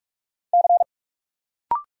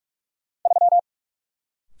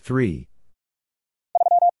 3.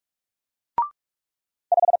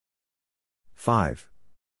 5.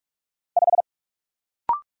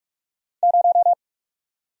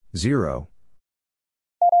 0.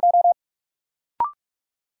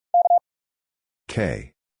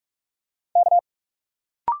 K.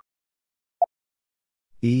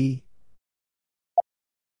 E.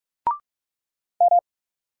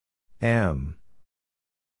 M.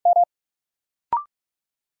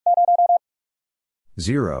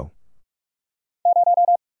 0.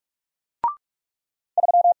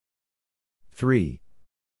 3.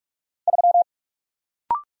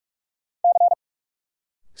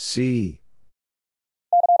 C.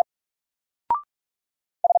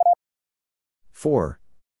 4.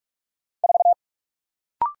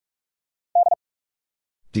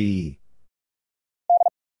 D.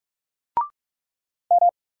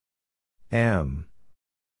 M.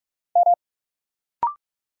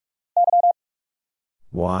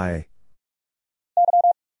 Y.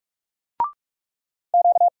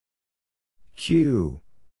 Q.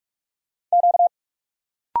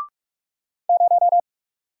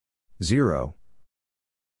 0.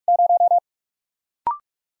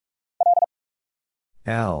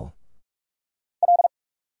 L.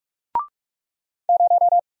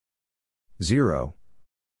 0.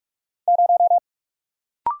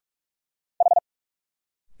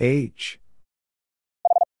 H.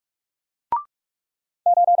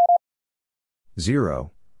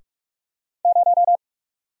 0.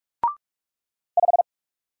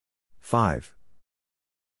 5.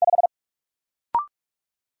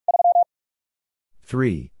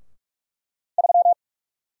 3.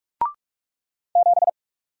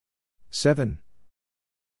 7.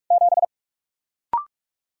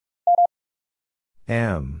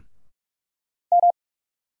 M.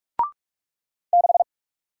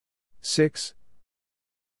 6.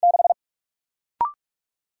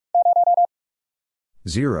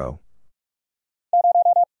 0.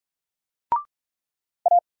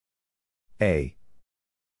 A.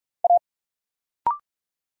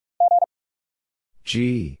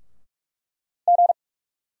 G.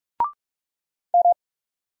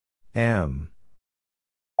 M.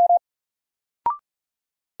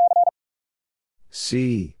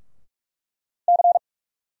 C.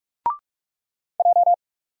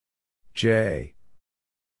 J.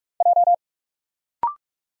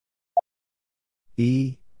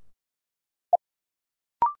 E.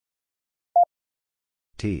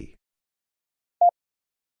 T.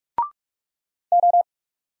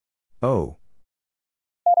 O.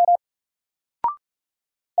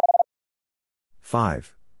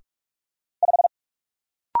 5.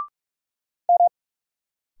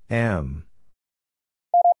 M.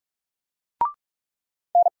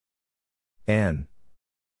 N.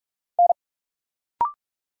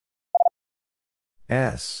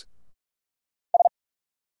 S.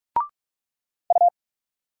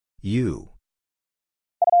 U.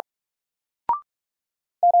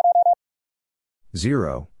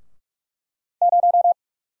 0.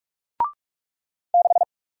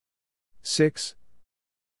 6.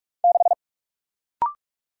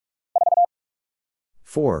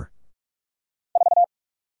 4.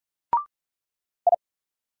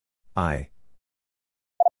 I.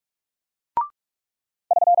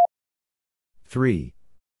 3.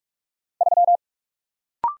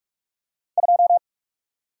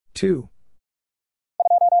 2.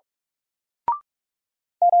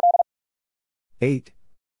 8.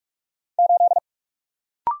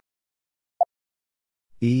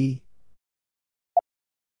 E.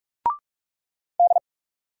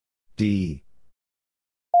 D.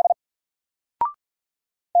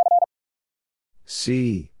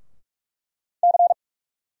 C.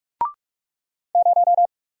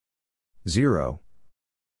 0.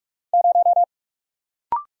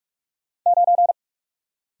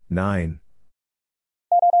 9.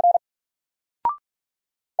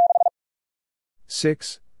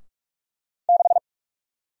 6.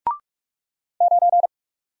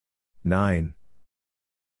 9.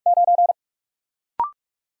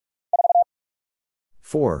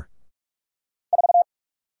 4.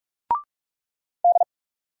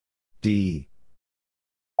 D.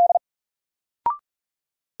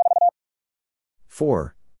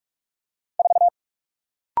 4.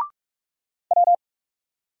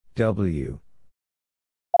 W.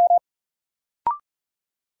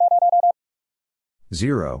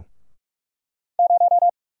 0.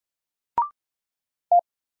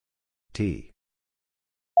 T.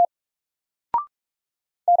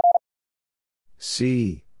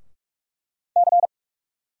 C.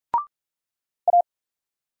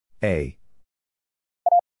 A.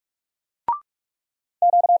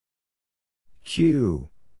 Q.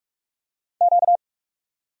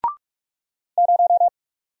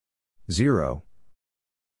 0.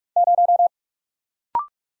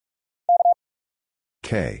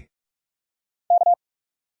 K.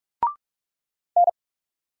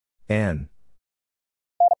 N.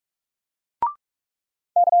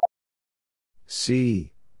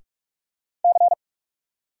 C.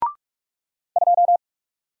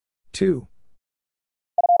 2.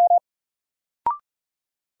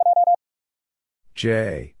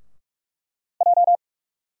 J.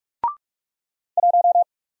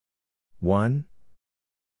 1.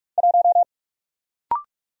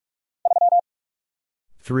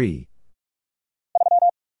 3.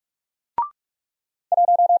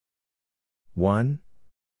 1.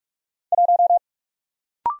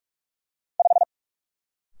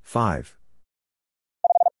 5.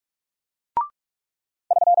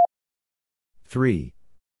 3.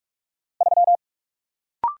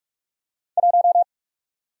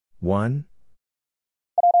 1.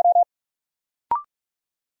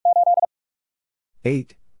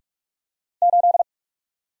 8.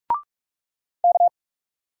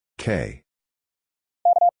 K.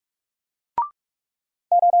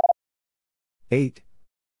 8.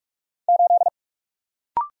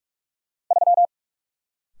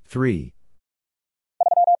 3.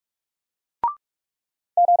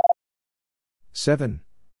 7.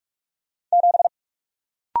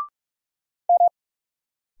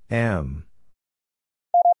 M.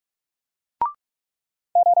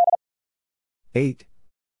 8.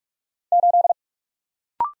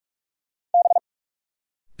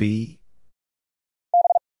 B.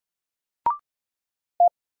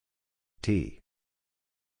 T.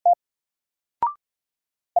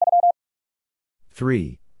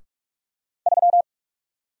 3.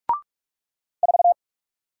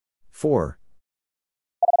 4.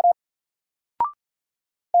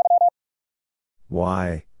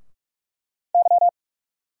 Y.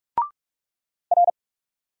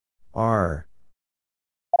 R.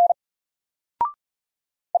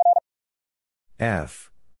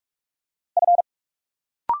 F.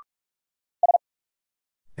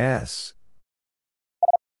 S.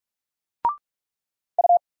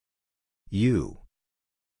 U.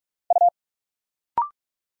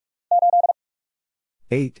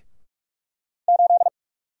 8.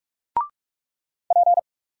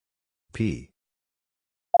 P.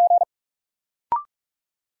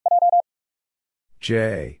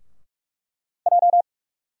 J.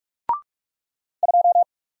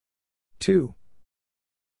 2.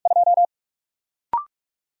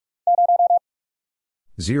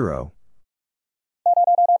 0.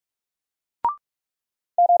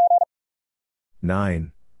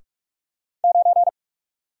 9.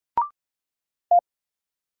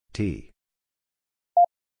 T.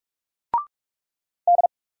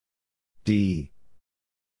 D.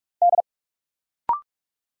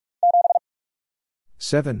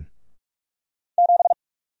 7.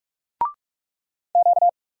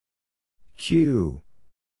 Q.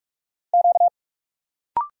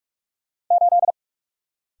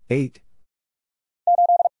 8.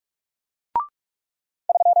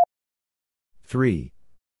 3.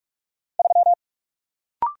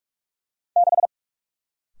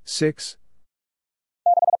 6.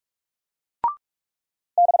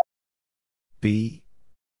 B.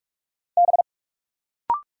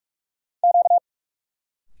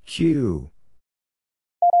 Q.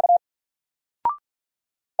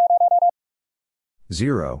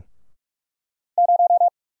 0.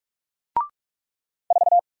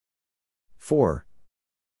 4.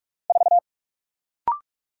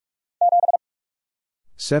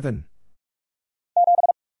 7.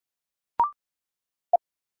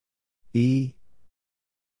 E.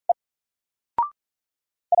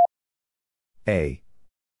 A.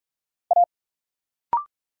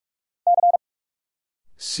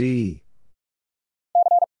 C.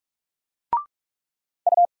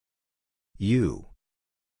 U.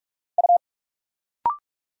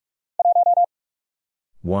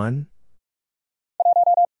 1.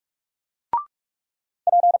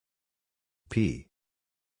 P.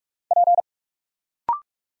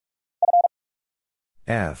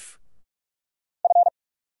 F.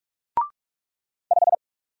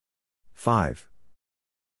 5.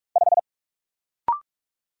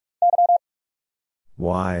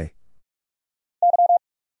 Y.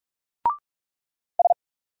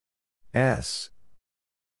 S.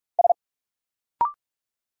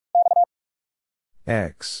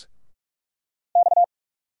 X.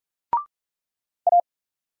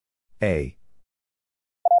 A.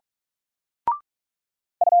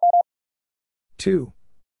 2.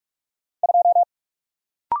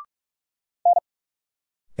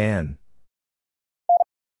 N.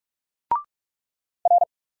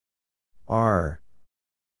 R.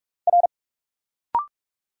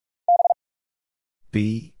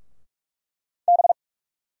 B.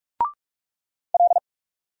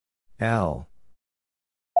 L.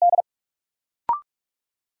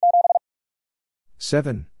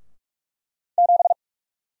 7.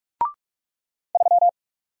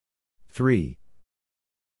 3.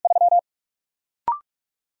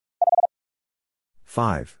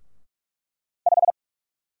 5.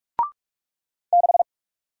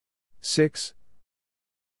 6.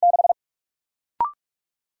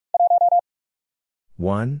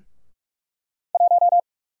 1.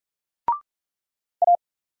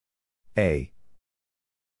 A.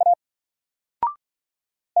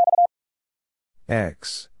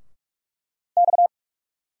 X.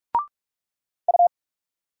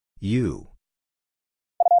 U.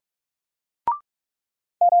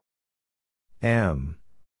 M.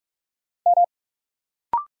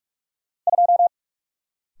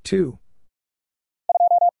 2.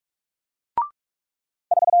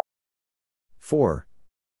 4.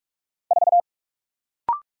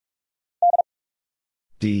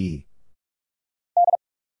 D.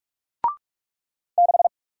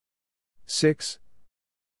 6.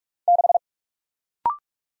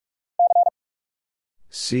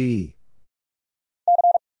 C.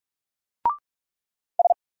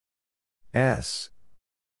 S.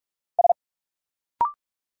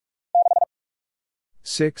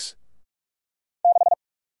 6.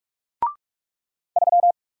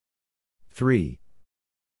 3.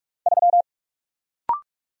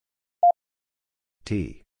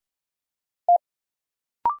 T.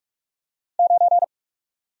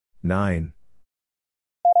 9.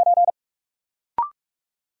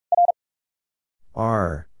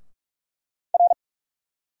 R.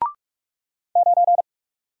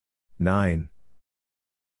 9.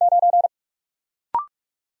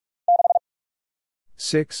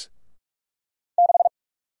 6.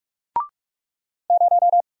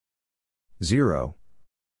 0.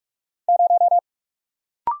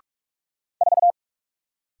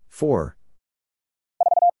 4.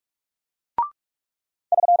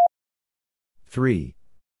 3.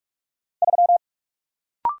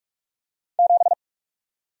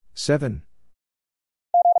 7.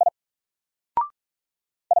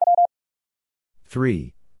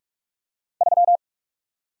 3.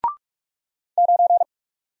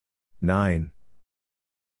 9.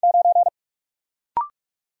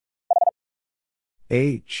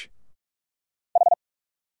 H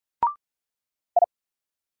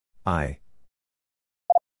I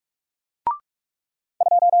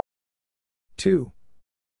 2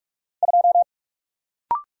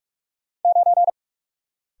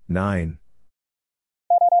 9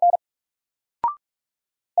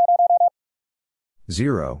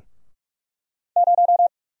 0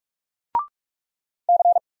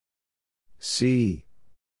 C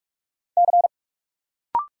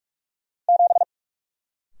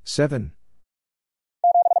 7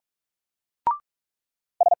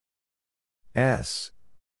 S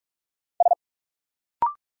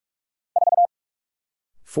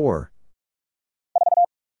 4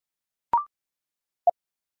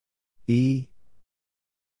 E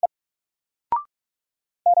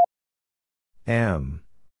M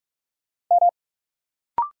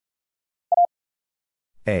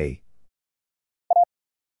A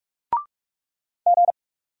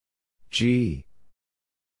G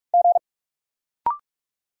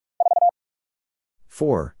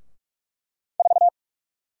 4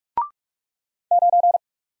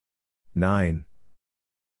 9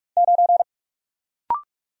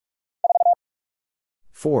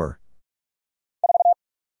 4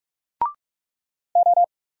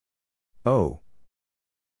 O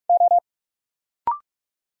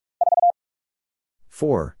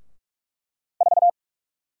 4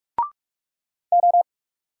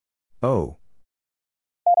 O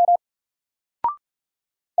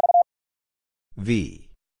V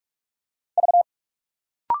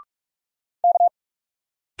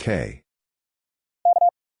K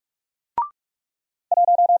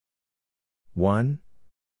 1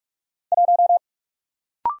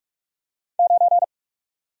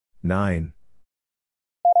 9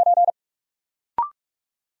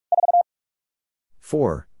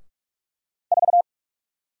 4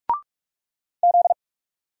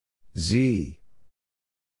 Z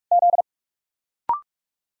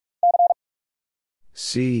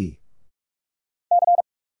C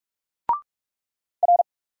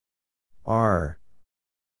R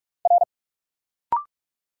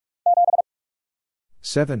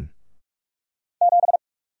 7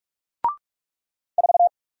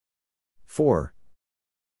 4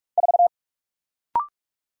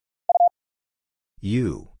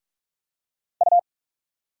 U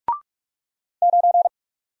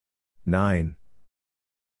 9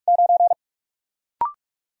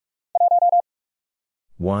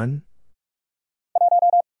 1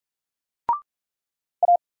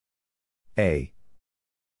 A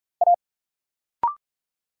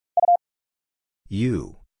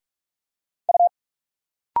U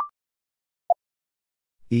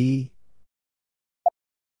E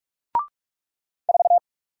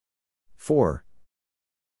 4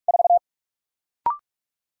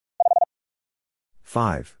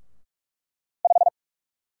 5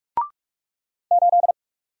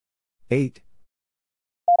 8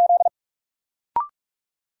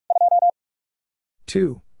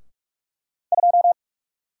 2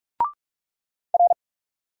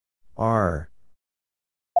 R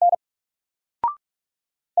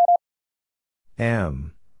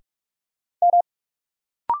M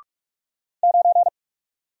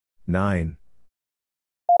 9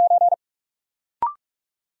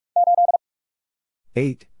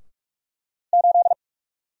 8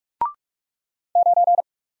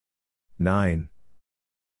 9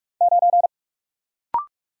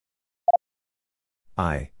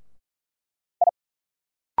 I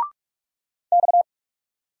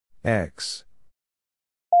X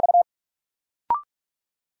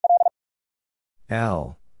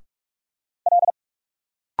L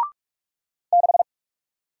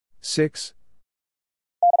 6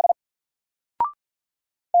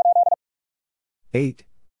 8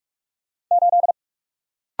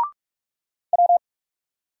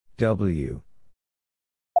 W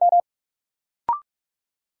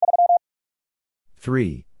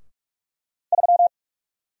 3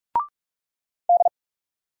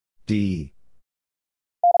 D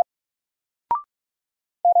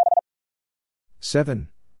 7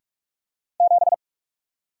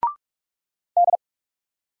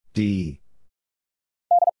 D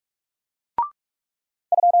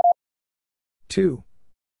 2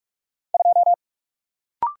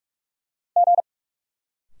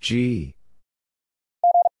 G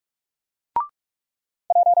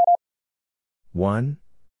 1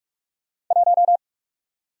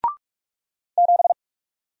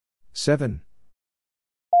 7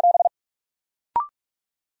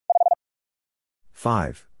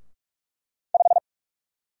 5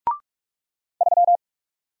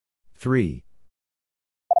 3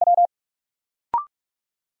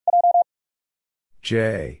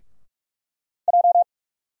 J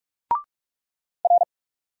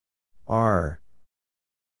R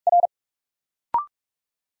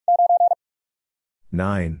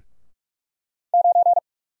 9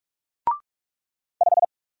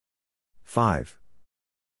 5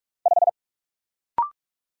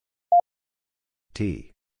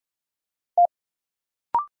 T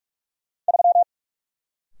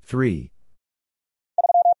 3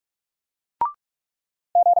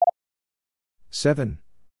 7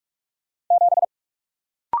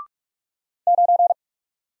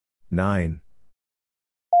 9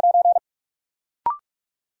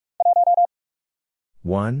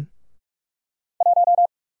 1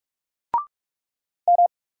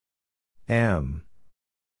 M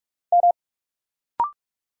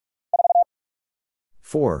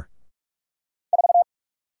 4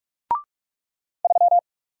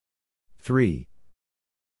 3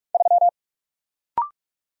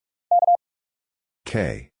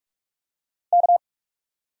 K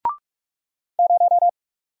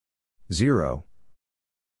 0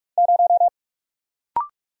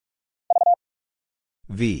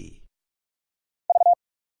 V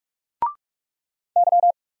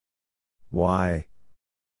Y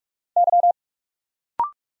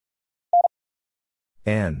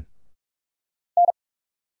N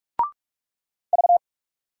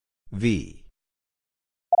V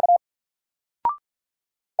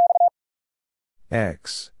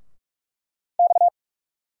X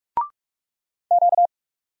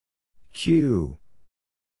Q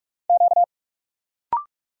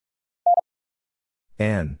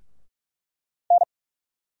N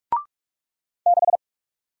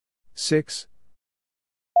 6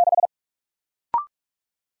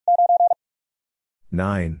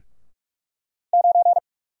 9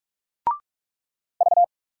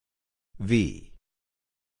 V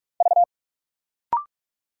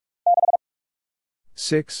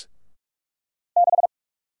 6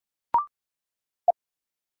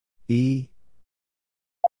 E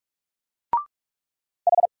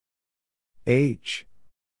H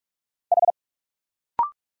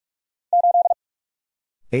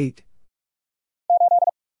 8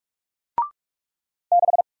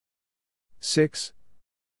 6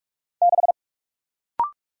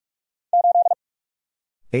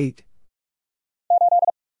 8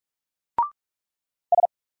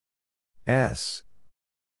 S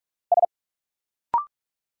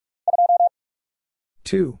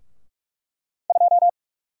 2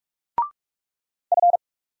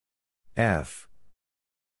 F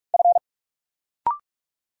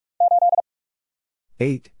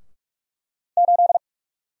 8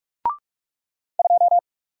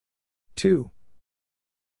 2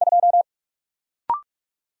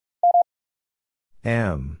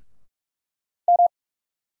 M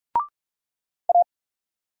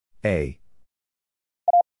A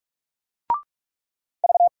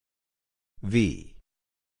V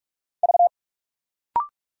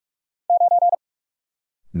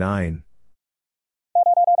 9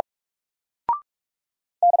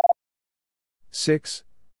 6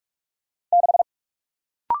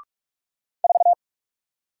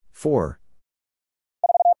 4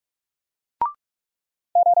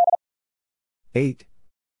 8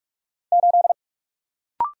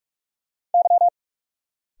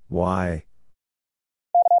 Y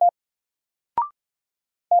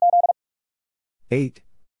 8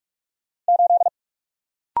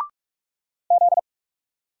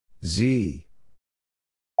 Z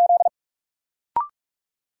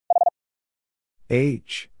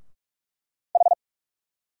H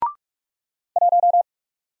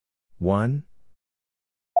 1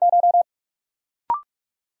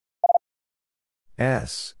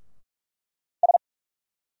 S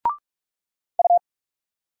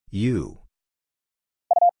U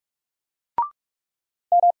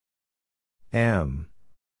M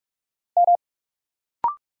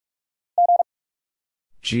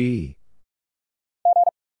G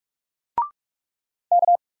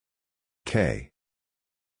K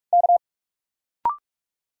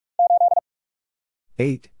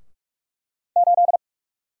 8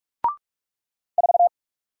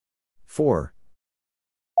 4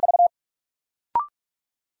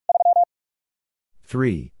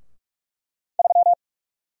 3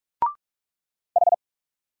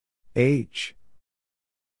 H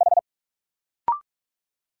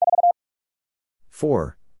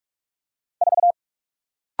 4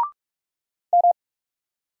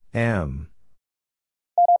 M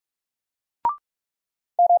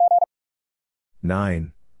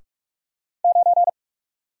 9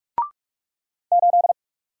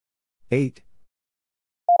 8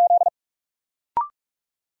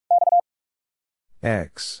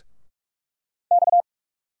 X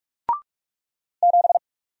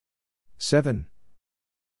 7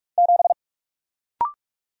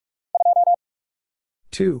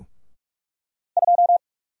 2.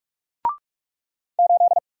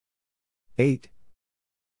 8.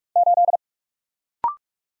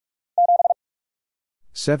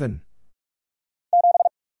 7.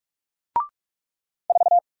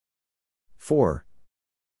 4.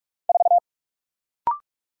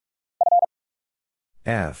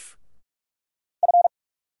 F.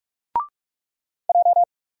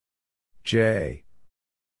 J.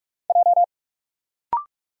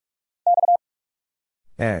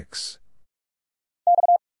 X.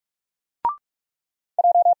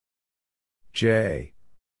 J.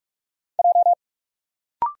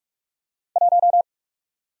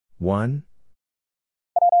 1.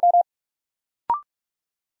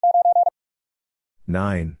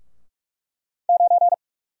 9.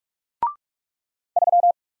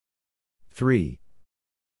 3.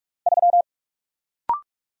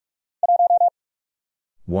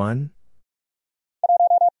 1.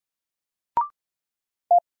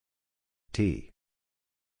 T.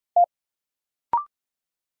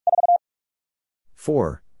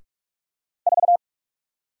 4.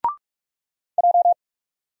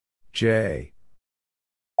 J.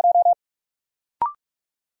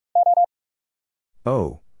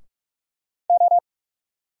 O.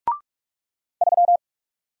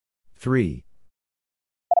 3.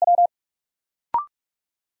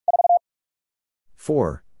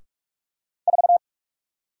 4.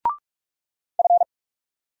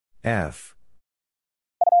 F.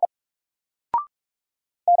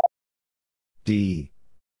 D.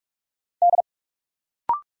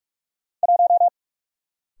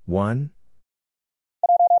 1.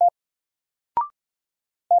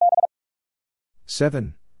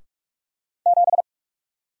 7.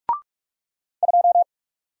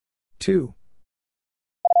 2.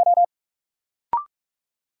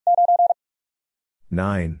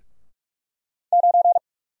 9.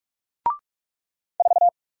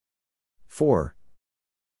 4.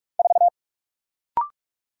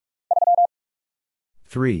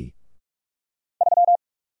 3.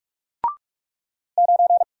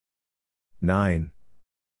 9.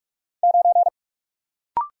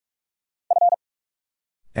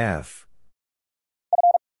 F.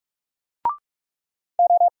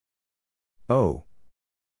 O.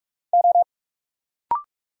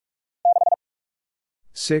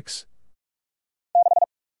 6.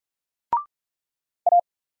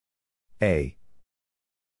 A.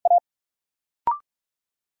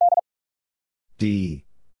 D.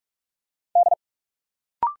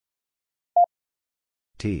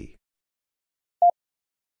 T.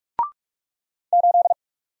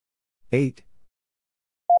 8.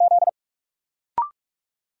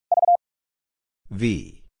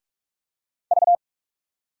 V.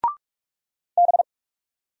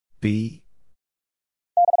 B.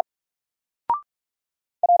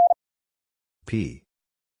 P.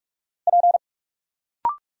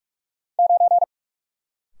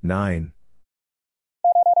 9.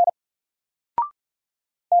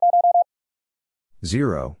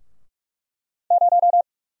 0.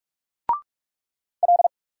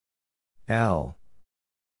 L.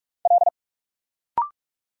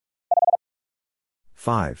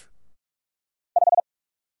 5.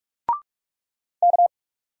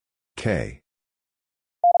 K.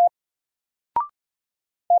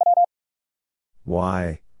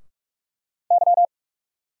 Y.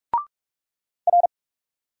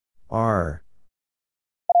 R.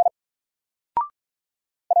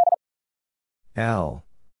 L.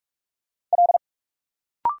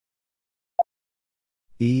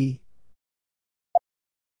 E.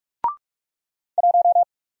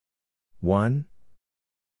 1.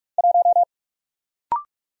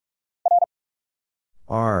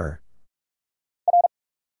 R.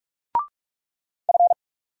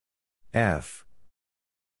 F.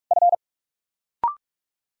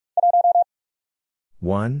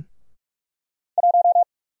 1.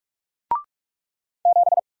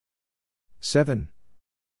 7.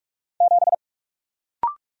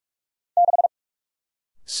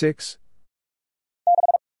 6.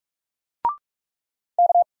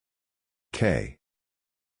 K.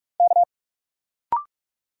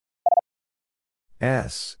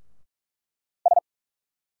 S.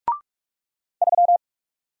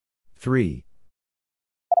 3.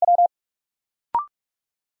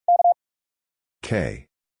 K.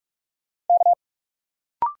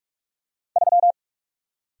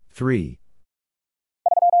 3.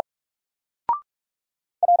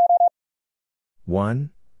 1.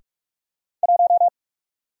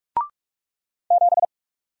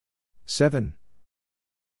 7.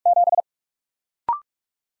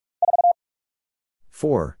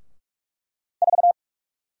 4.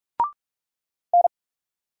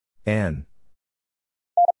 N.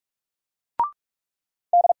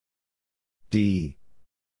 D.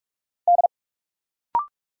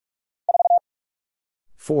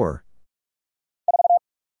 4.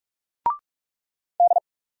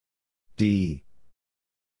 D.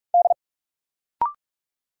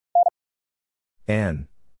 N.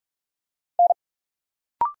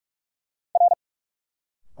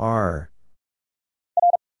 R.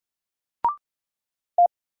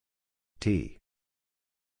 T.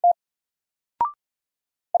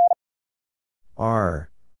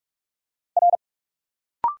 R.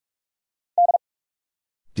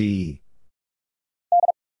 D.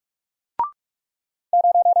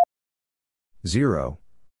 0.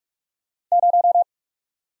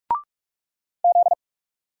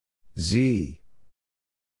 Z.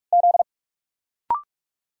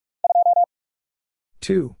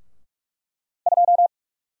 2.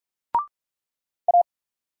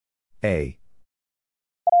 A.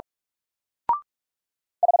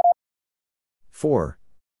 4.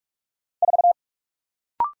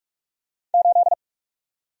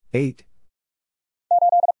 8.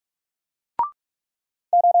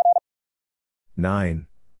 9.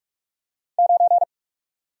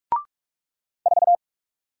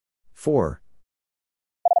 4.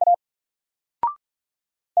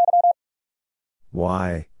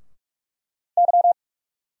 Y.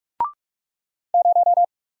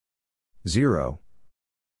 0.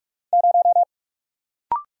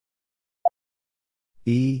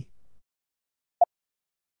 E.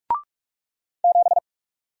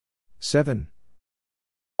 7.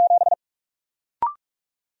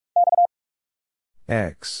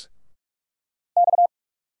 X.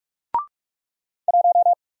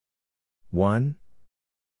 1.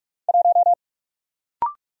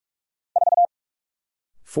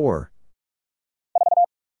 4.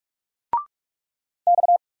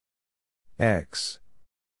 X.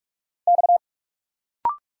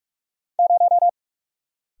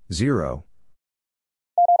 0.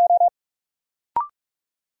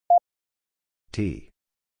 T.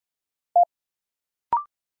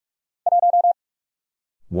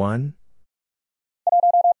 1.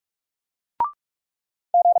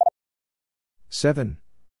 7.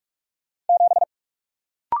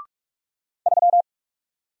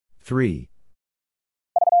 3.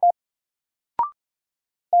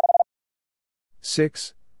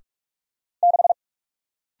 6.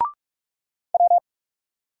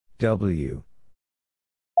 W.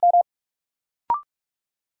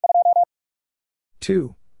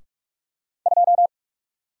 2.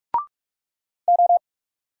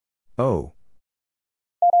 O.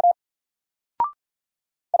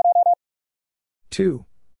 2.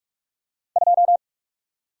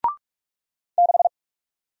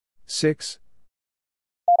 6.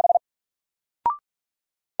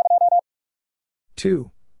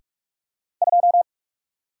 2.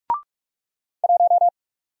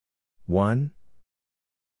 1.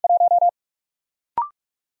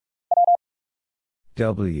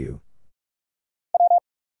 W.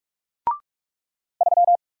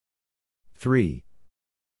 3.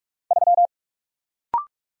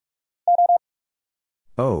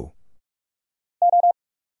 O.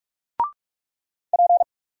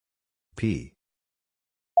 P.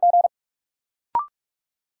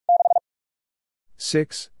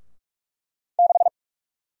 6.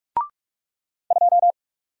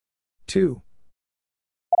 2.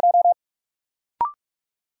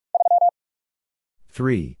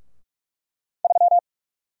 3.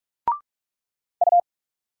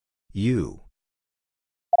 U.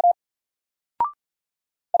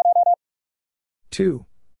 2.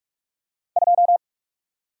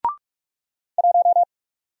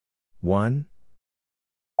 1.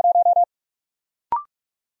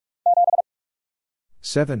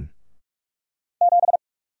 7.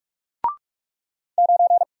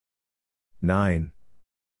 9.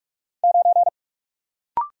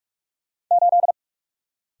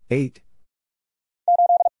 8.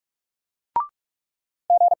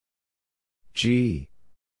 G.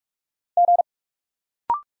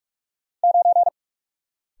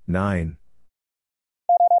 9.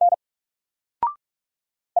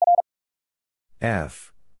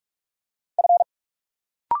 F.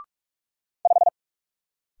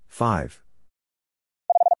 5.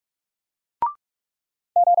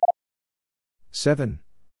 7.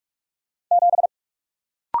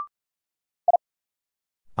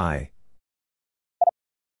 I.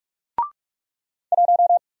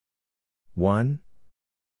 1.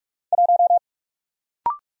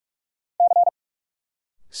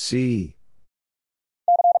 C.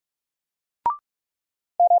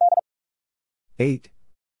 8.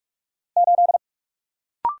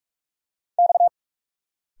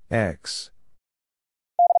 X.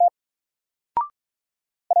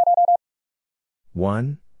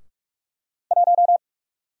 1.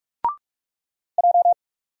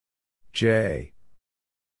 J.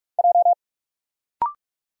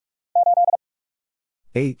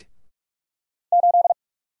 8.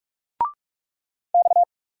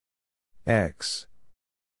 X.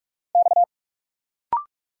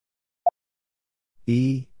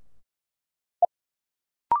 E.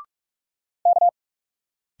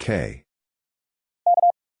 K.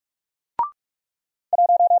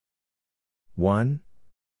 1.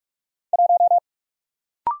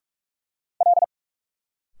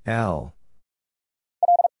 L.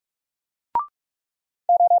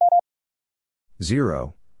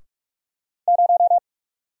 0.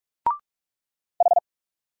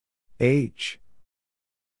 H.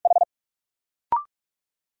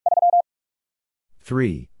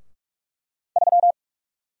 3.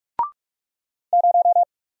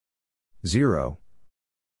 0.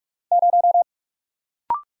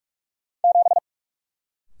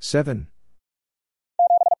 7.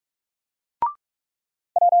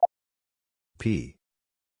 P.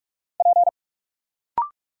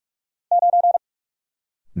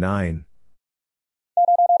 9.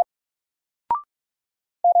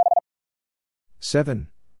 7.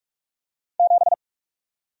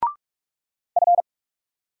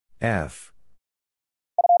 F.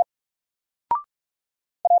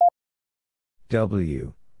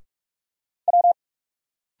 W.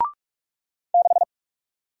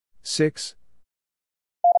 6.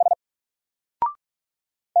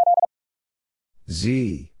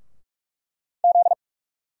 Z.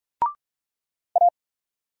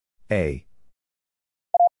 A.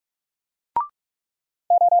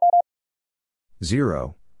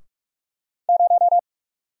 0.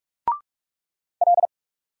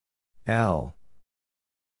 L.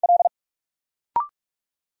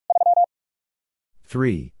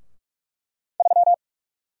 3.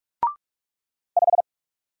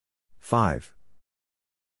 5.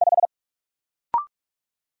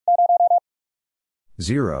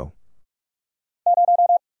 0.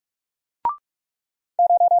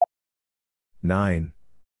 9.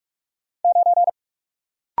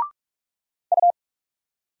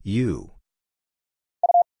 U.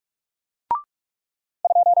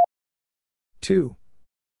 2.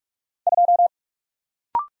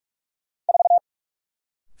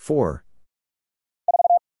 4.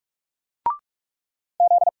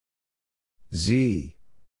 Z.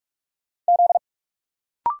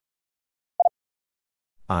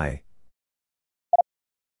 I.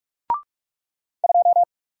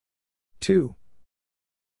 2.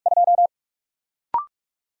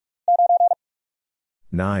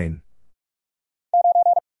 9.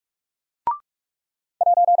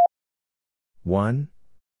 1.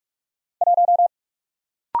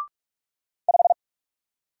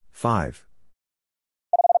 5.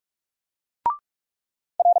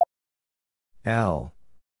 L.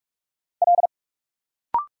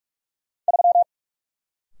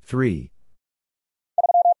 3.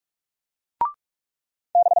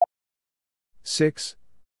 6.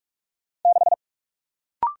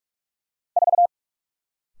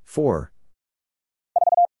 4.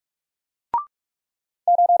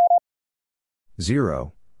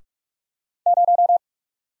 0.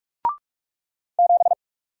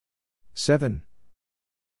 7.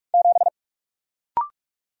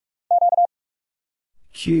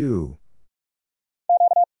 Q.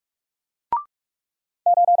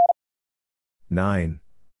 9.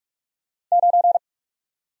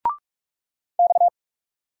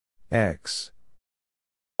 X.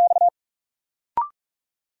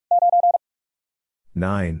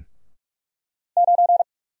 9.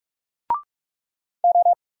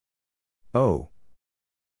 O.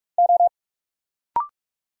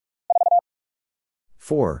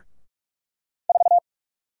 4.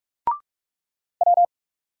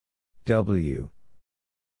 W.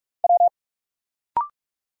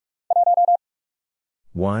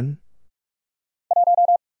 1.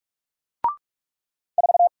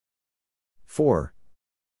 4.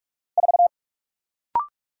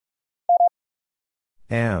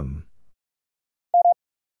 M.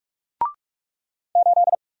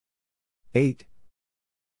 8.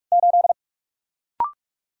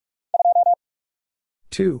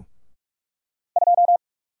 2.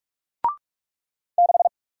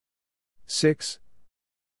 6.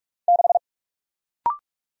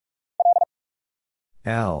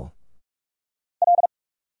 L.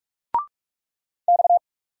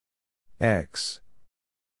 X.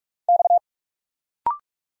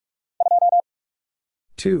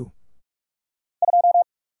 2.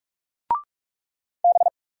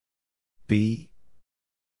 B.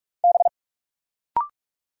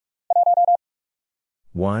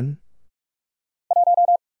 1.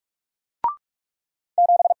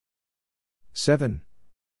 7.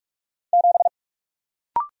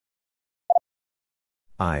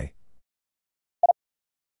 I.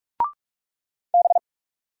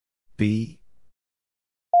 B.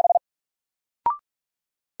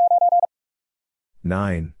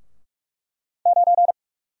 9.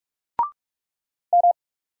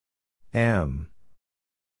 M.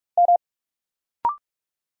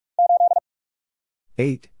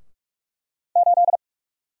 8.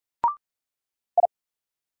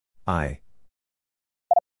 I.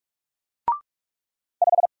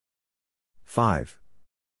 5.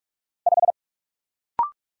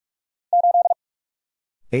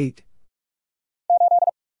 8.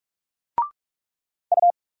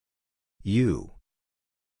 U.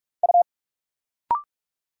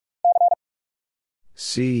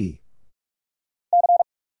 C.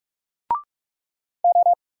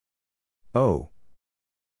 O.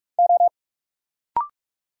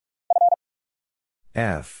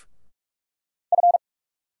 F.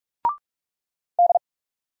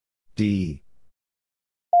 D.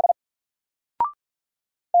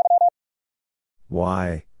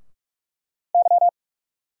 Y.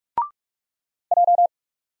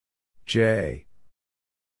 J.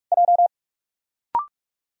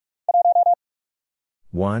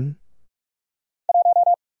 1.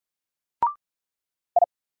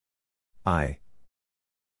 I.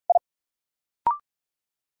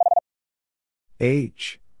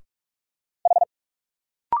 H.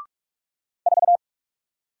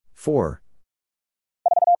 4.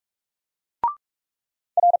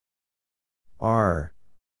 R.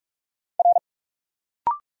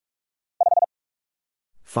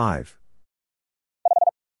 5.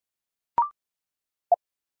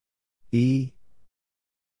 E.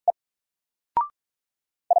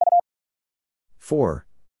 4.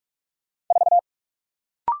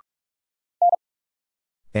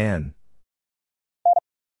 N.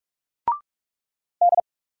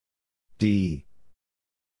 D.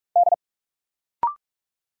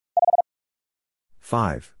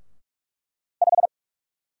 5.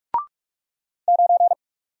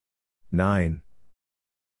 9.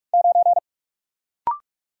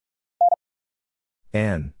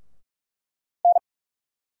 N.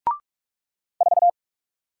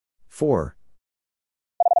 4.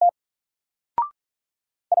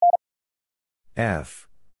 F.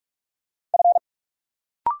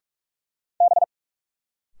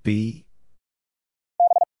 B.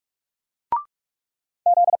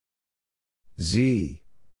 Z.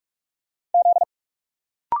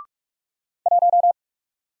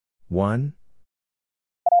 1.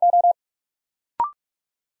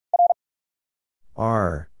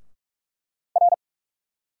 R.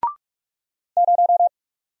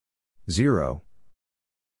 0.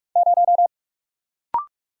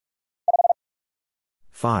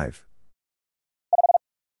 5.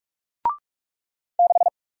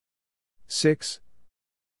 6.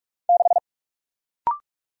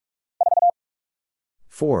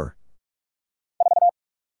 4.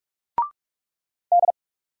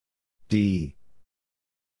 D.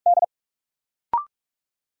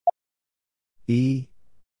 E.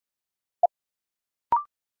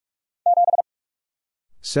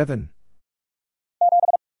 7.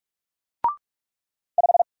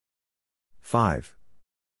 5.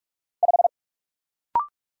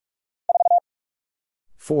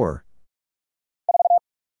 4.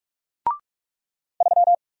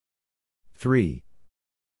 3.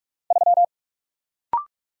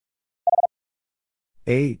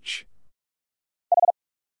 H.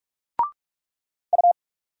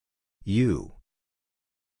 U.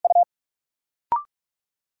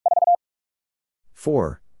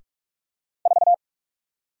 4.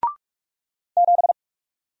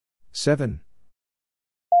 7.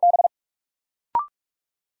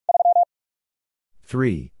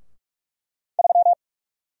 3.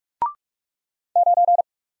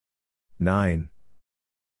 9.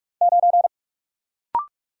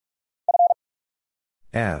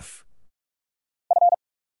 F.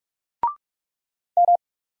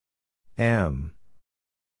 M.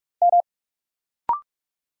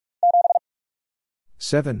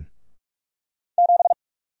 7.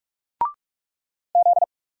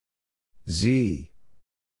 Z.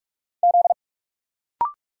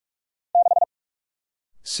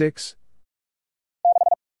 6.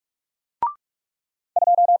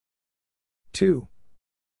 2.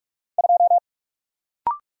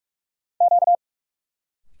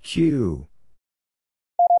 Q.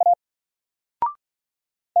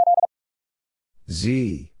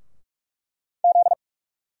 Z.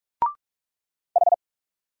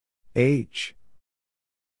 H.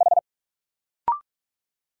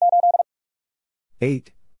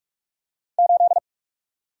 8.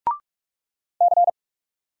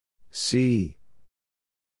 C.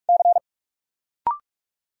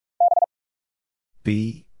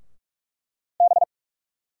 B.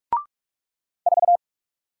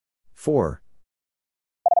 4.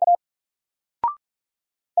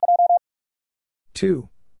 2.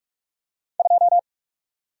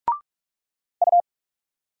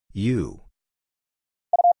 U.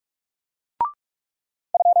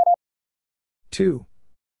 2.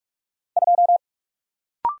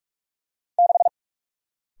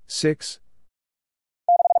 6.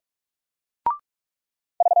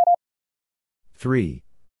 3.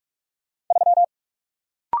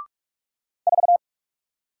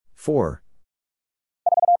 4.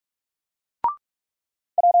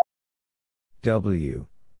 W.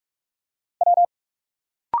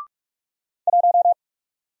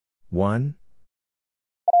 1.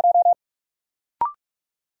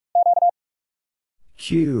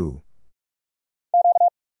 Q.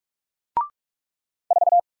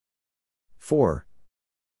 4.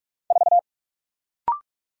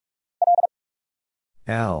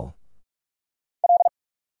 L.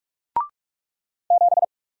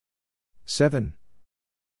 7.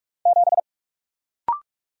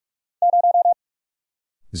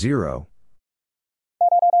 0.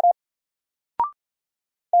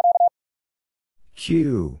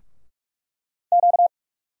 Q.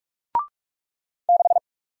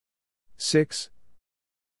 6.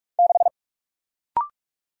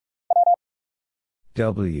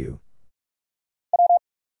 W.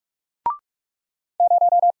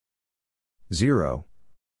 0.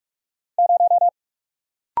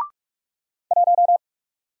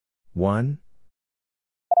 1.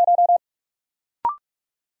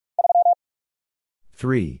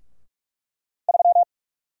 3.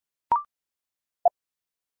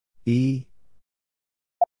 E.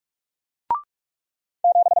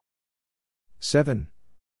 7.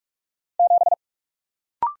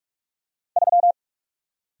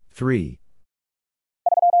 3.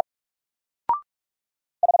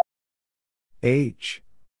 H.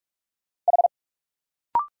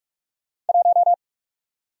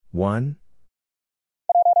 1.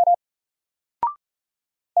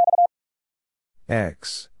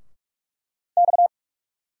 X.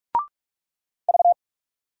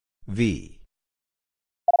 V.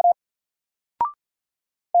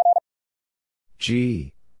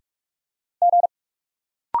 G.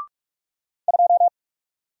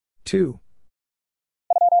 2.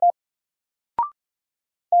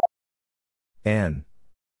 N.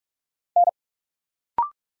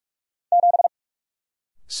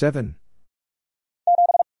 7.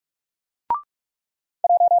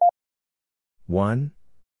 1.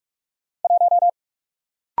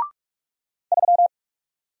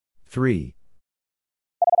 3.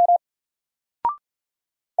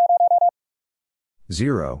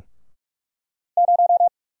 0.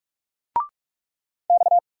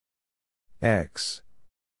 X.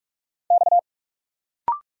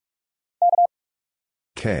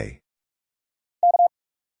 K.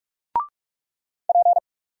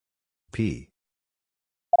 P.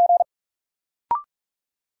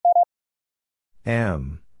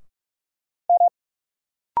 M.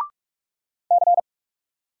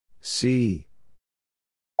 C.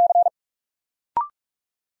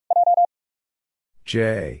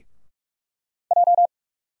 J.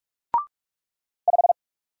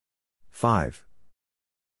 5.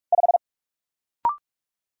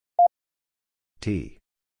 T.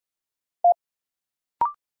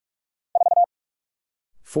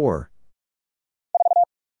 4.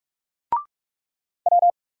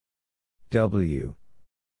 W.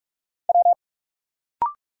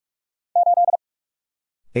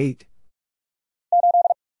 8.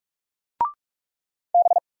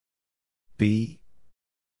 B.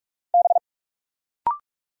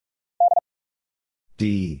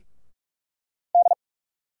 D.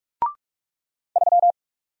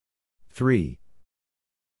 3.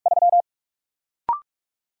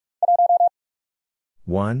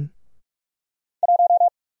 1.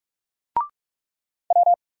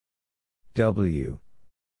 W.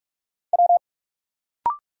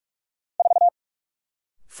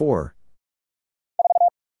 4.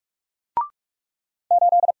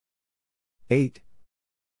 8.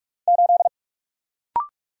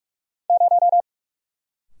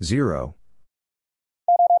 0.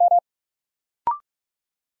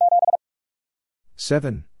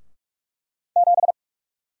 7.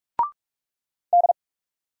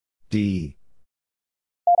 D.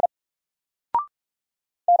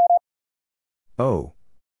 O.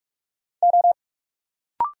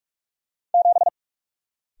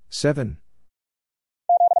 7.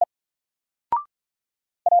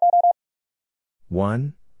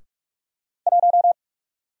 1.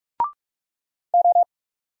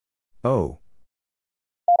 O.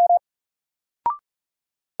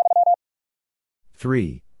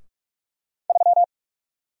 3.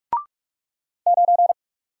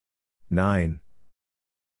 9.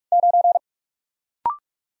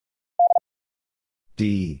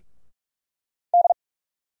 D.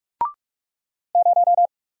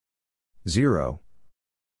 0.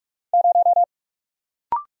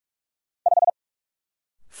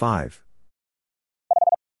 5.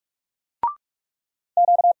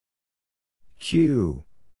 Q.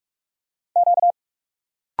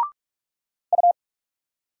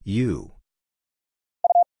 U.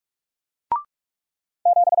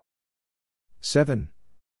 7.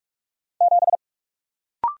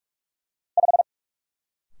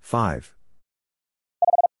 5.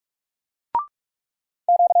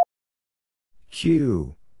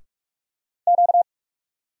 Q.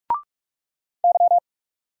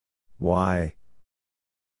 Y.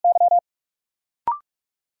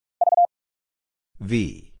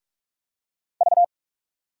 V.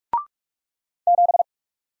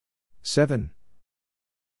 7.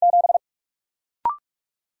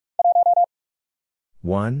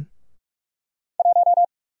 1.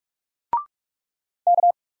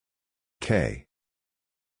 K.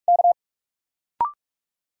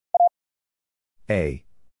 A.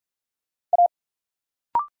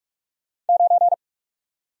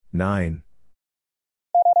 9.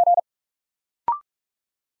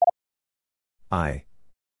 I.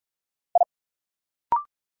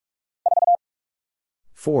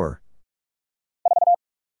 4.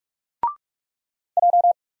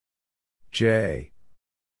 J.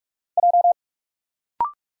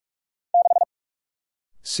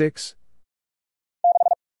 6.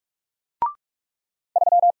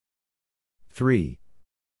 3.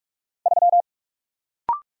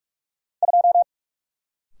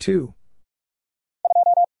 2.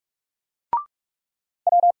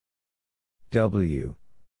 W.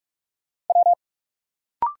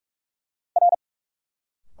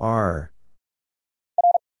 R.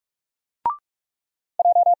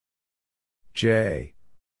 J.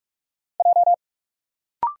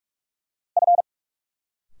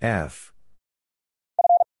 F.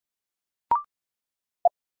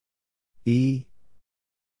 E.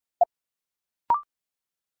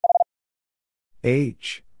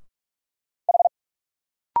 H.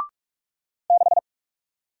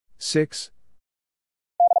 6.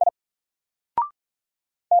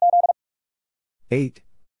 8.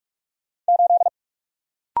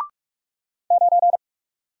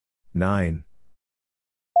 9.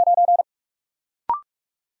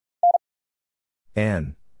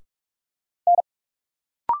 N.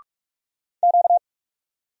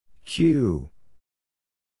 Q.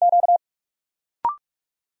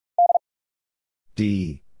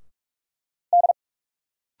 D.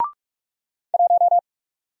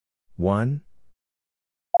 1.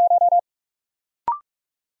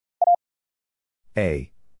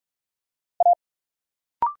 A.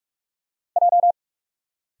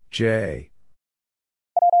 J.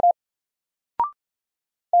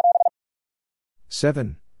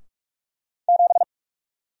 7.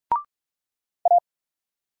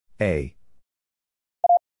 A.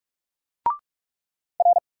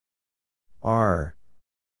 R.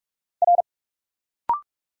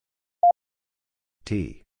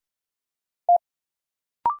 T.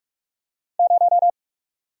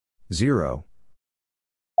 0.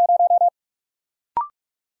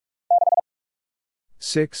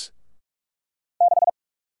 6.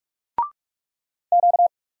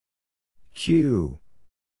 Q.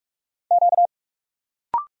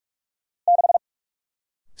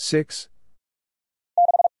 6.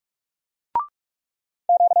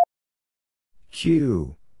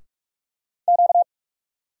 Q.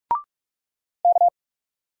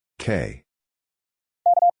 K.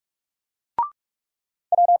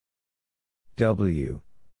 W.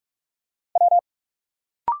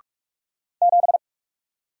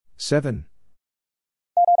 7.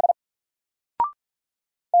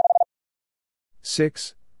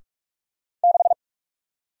 6.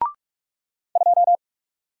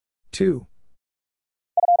 2.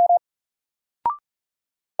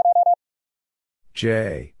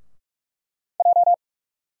 J.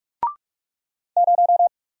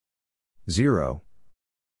 0.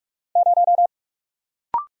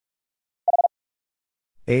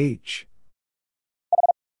 H.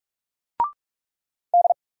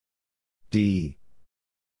 D.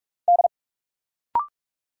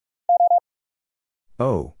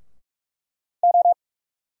 O.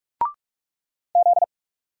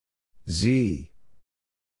 Z.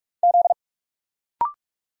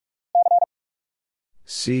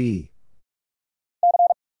 C.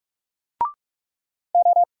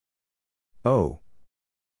 O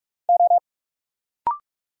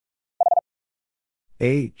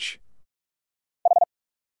H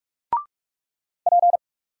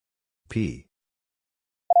P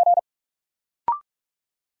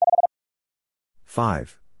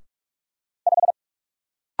 5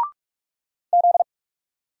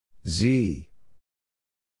 Z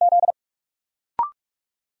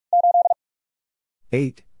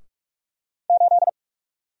 8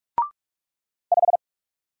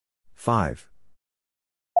 5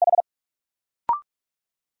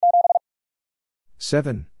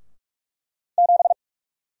 7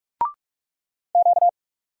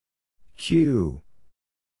 Q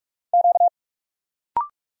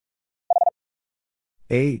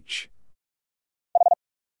H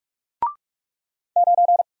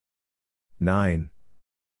 9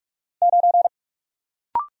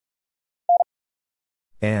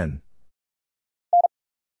 N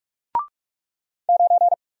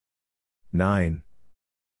 9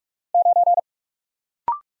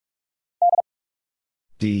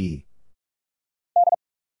 D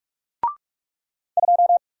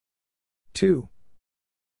 2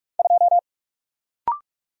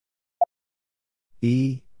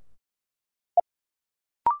 E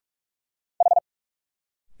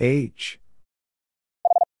H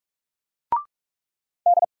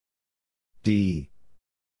D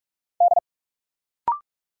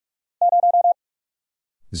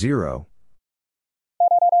 0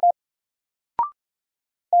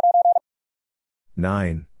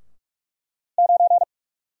 9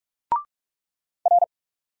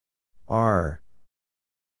 R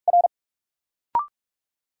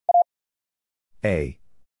A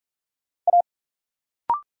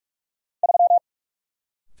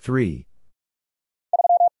 3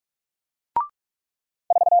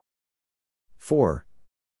 4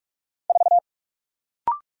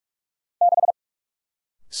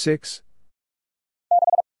 6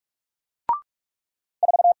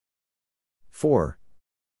 4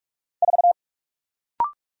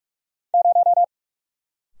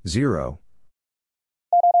 0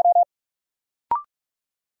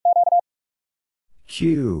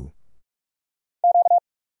 Q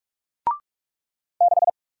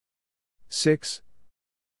 6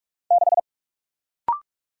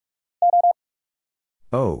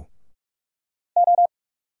 O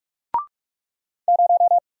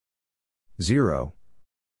 0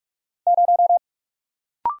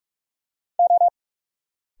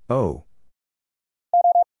 O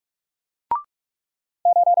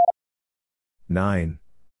 9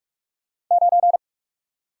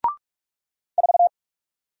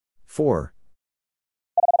 4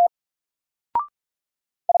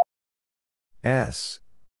 S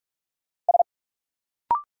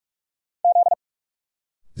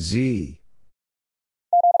Z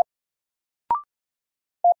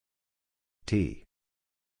T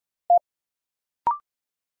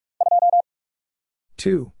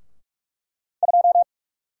 2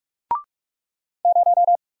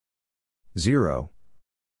 0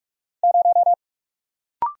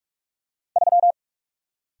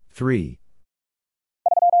 3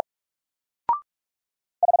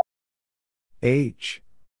 H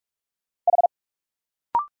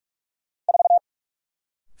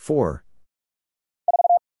 4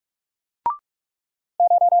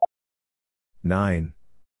 9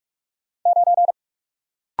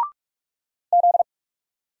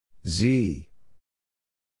 Z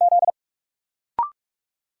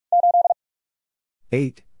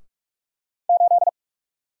 8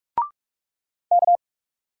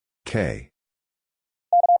 K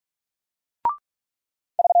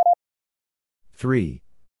 3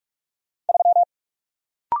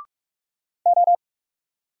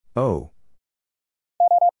 O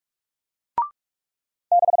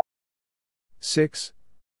 6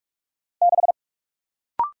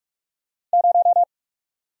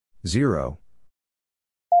 0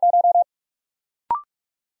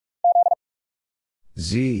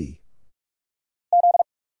 Z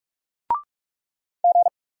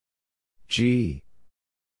G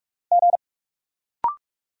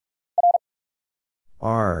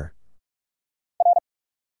R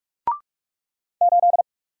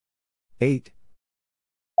 8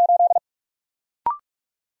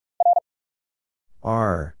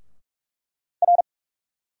 R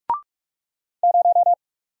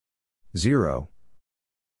 0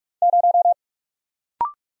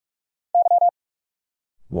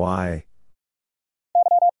 Y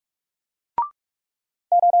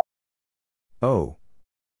O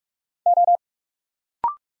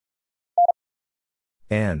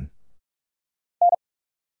N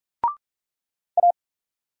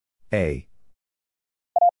A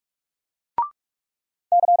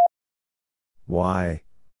Y.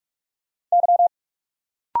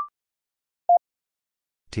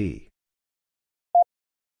 T.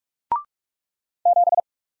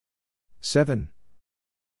 7.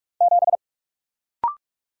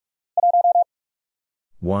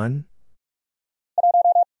 1.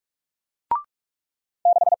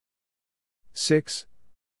 6.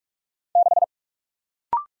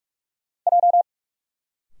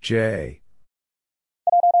 J.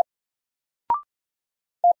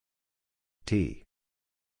 T.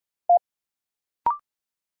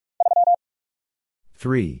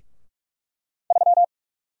 3.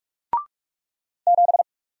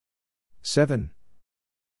 7.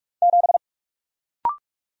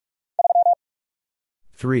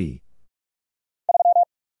 3.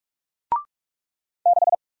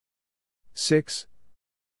 6.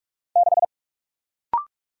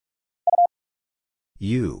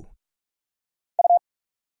 U.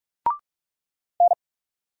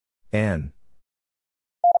 N.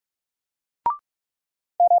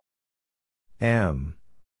 M.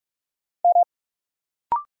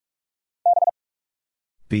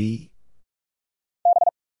 B.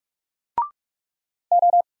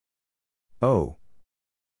 O.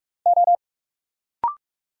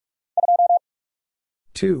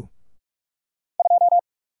 2.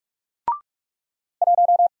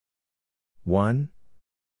 1.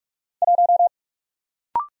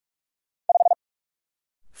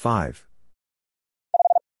 5.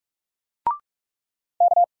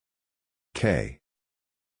 K.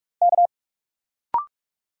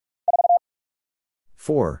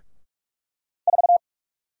 4.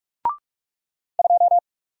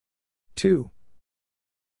 2.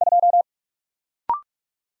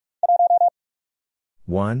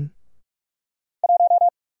 1.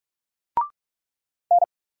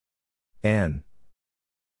 N.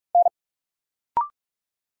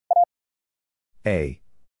 A.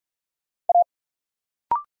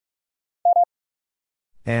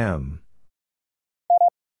 M.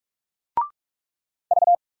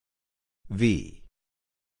 V.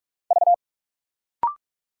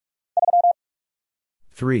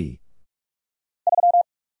 3.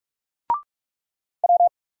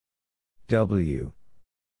 W.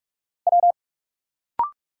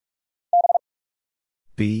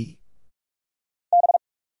 B.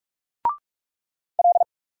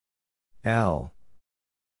 L.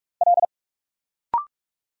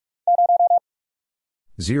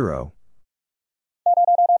 0.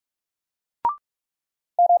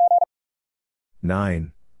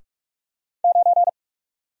 9.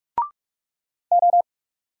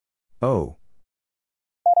 O.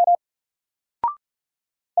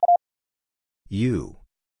 U.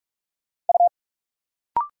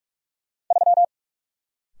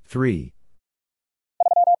 3.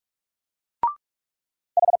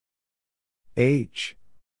 H.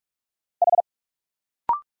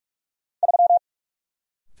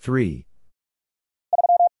 3.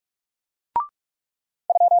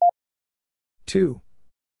 2.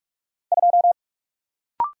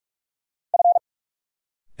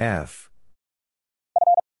 F.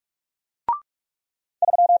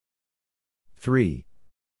 3.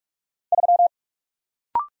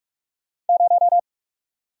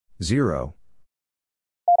 0.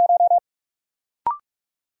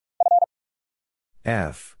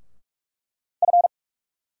 F.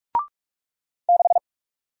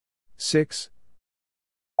 6.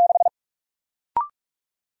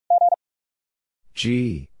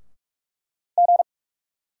 G.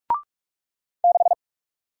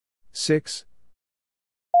 6.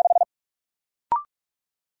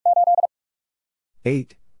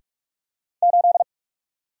 8.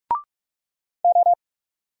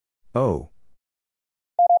 O.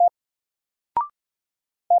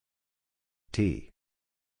 T.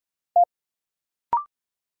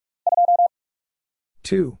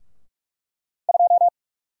 2.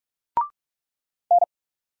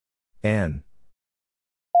 N.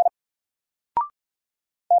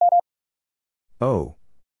 O.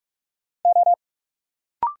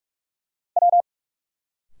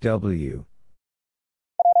 W.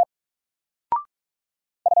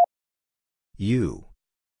 U.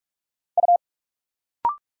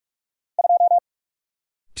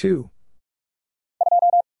 2.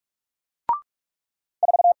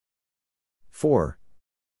 4.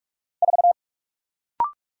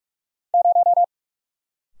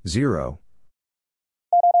 0.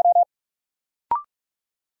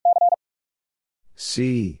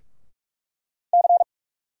 C.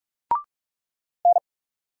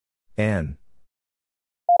 N.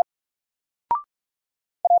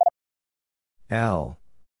 L.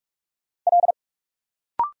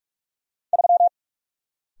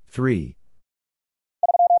 3.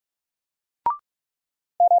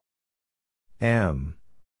 M.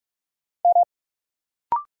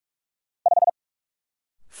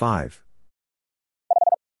 5.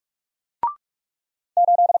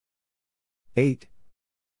 8.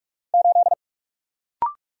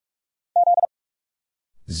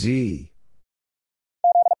 Z.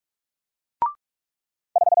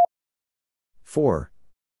 4.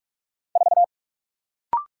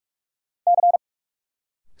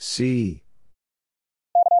 C.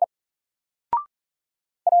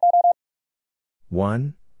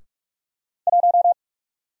 1.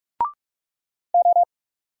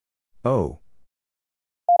 O.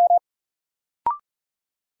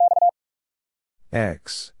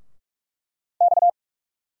 X.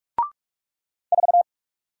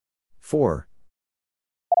 4.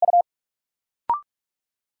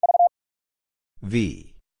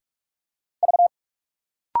 V.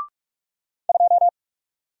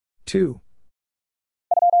 2.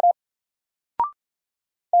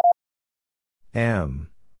 M.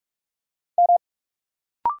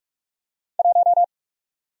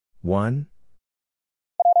 1.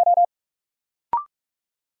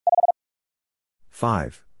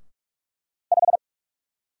 5.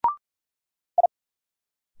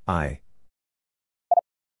 I.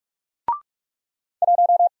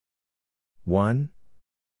 1.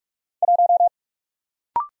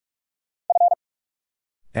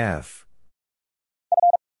 F.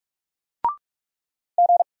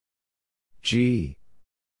 G.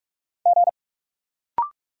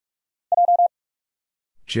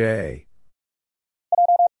 J.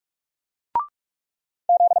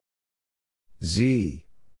 Z.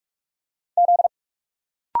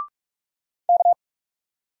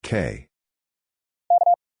 K.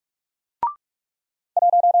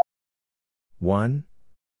 1.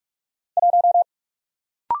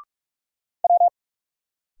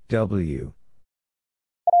 W.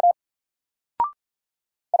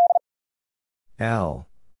 L.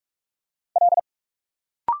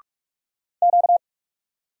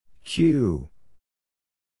 Q.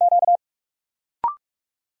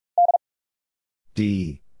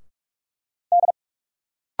 D.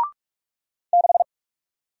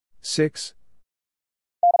 6.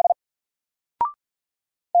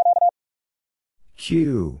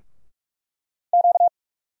 Q.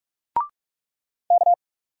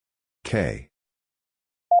 K.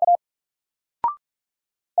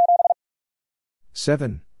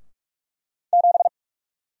 7.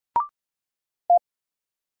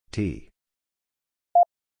 T.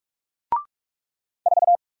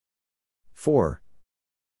 4.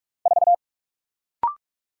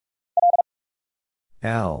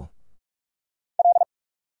 L.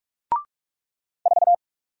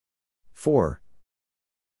 4.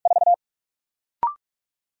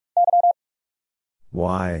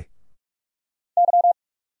 Y.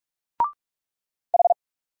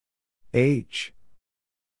 H.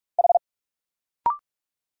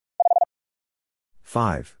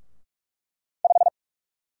 5.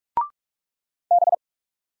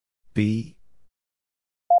 B.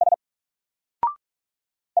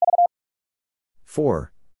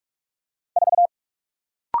 4.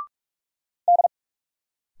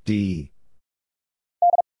 D.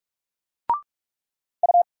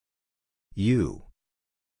 U.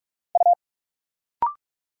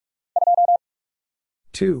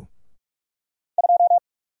 2.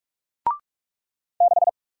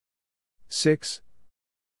 6.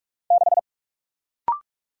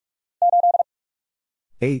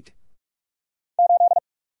 8.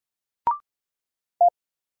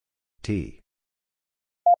 T.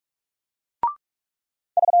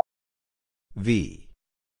 V.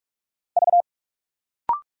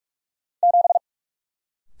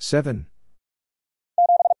 7.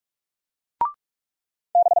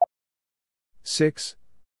 6.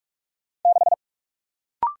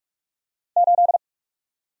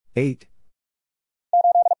 8.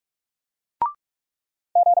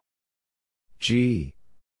 G.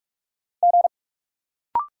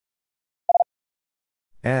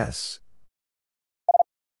 S.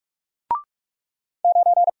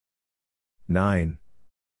 9.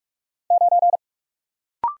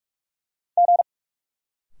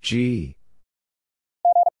 G.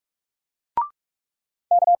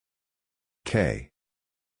 K.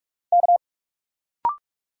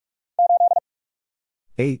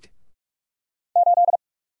 8.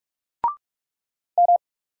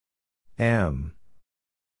 M.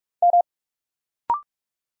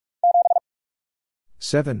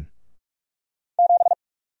 7.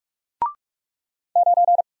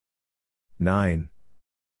 9.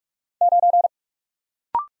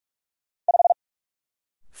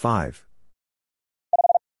 5.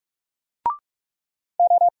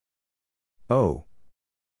 O.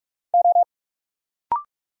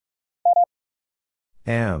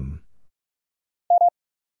 M.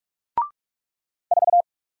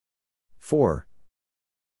 4.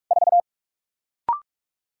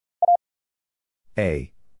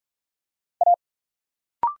 A.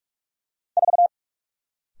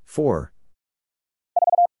 4.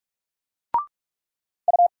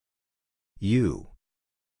 U.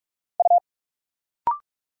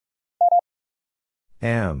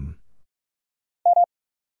 M.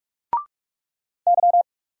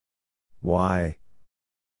 Y.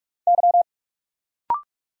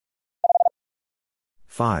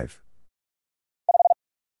 5.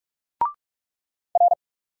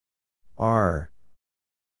 R.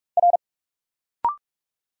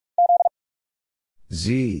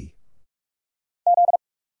 Z.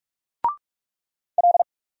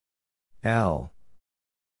 L.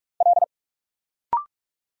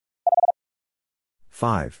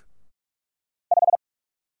 5.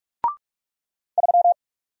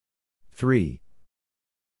 3.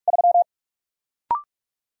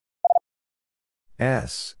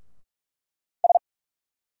 S.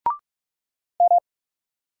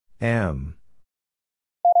 M.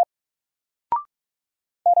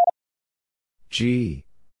 G.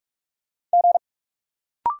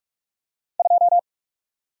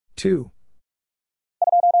 2.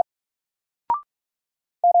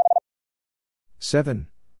 7.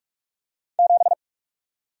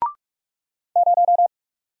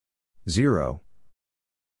 0.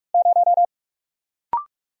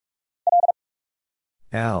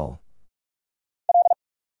 L.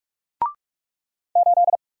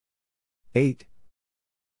 8.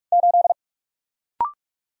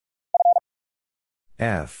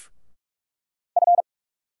 F.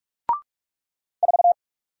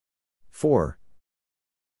 4.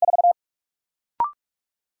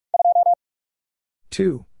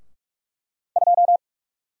 2.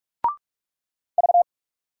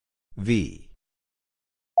 V.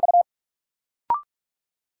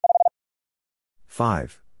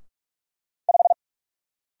 5.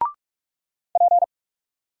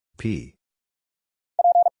 P.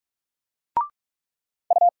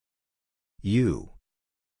 U.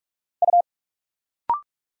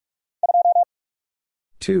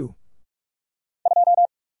 2.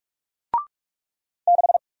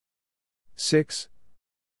 6.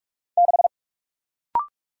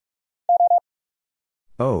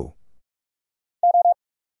 O.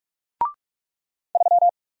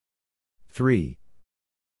 3.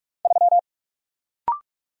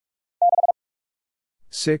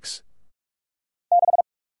 6.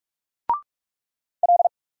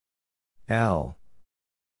 L.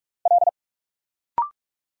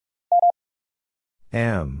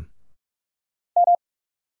 M.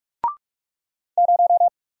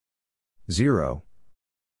 0.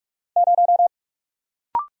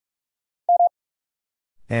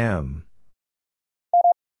 M.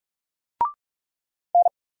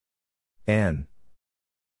 N.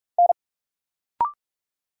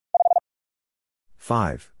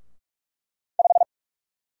 5.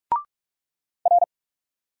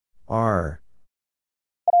 R.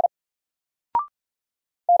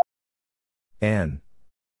 N.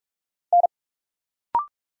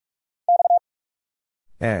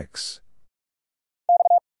 X.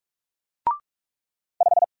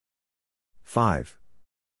 5.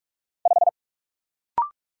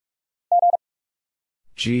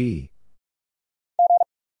 G.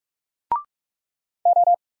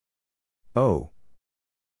 O.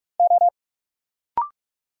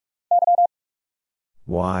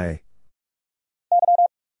 Y.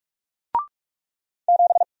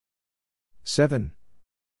 7.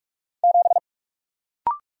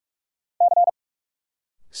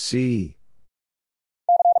 C.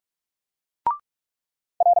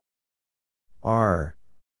 R.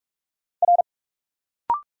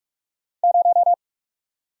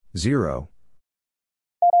 0.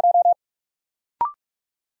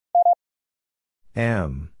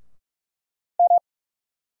 M.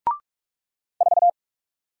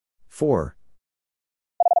 4.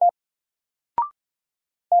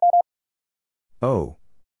 O.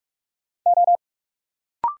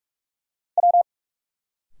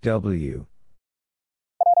 W.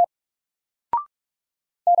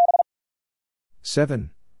 7.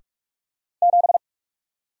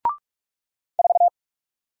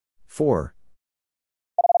 4.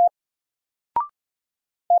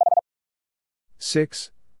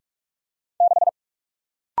 6.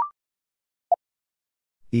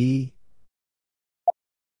 E.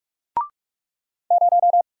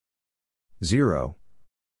 0.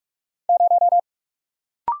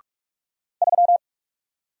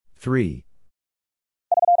 3.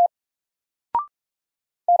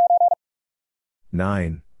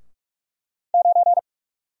 9.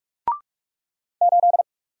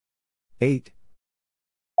 8.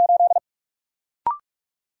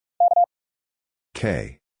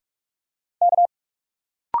 K.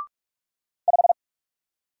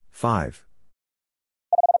 5.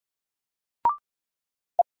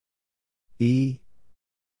 E.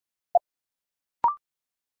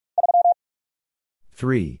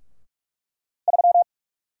 3.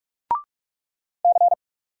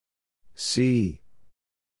 C.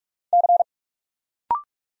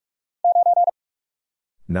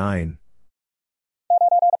 9.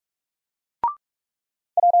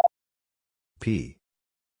 P.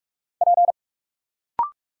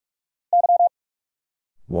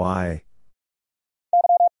 Y.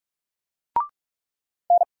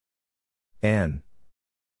 N.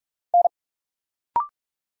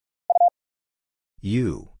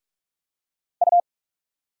 U.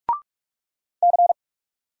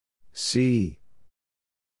 C.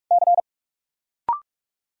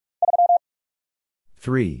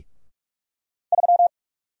 3.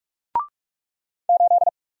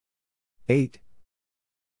 8.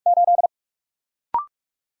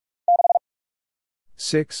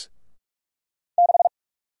 6.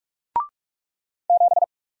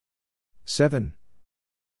 7.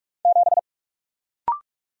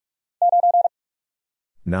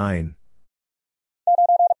 9.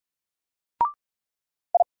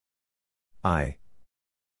 I.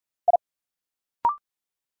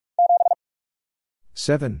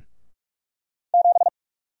 7.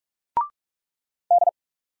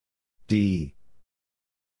 D.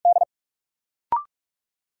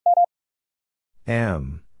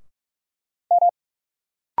 M.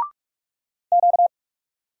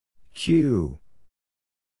 Q.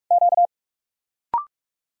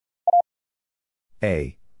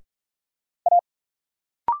 A.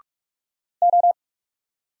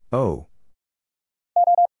 O.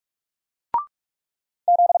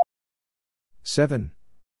 7.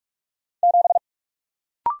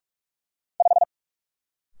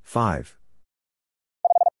 5.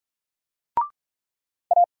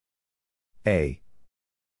 A.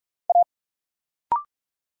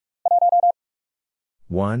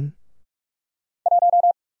 1.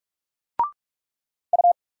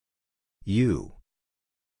 U.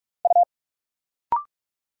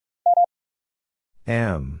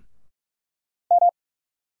 M.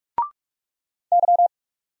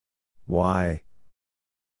 Y.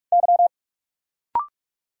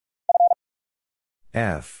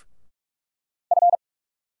 F.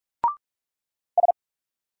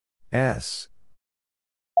 S.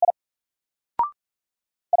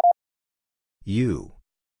 U.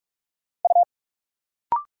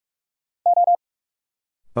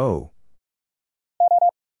 O.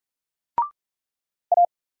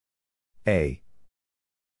 A.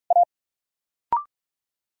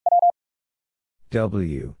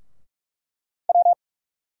 W.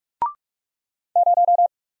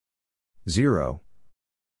 0.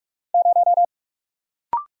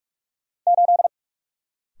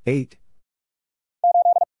 8.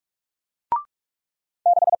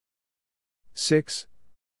 6.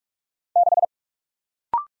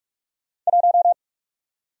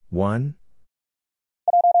 1.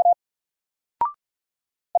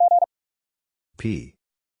 P.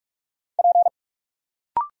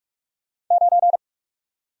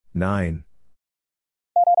 9.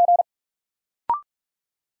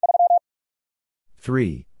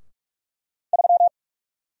 3.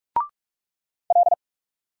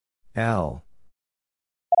 L.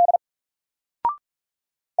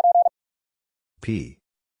 P.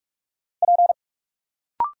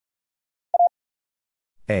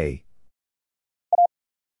 A.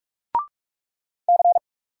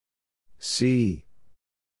 C.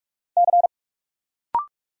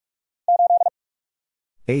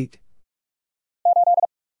 8.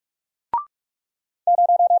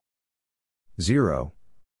 0.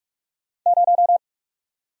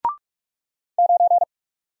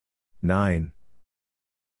 9.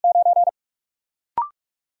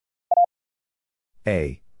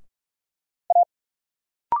 A.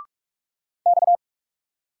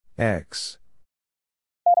 X.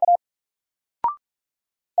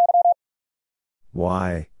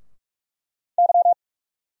 Y.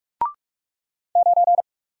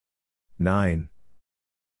 9.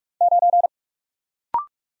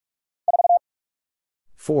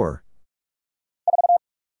 4.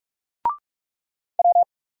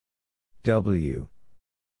 W.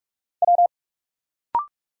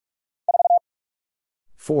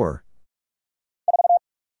 4.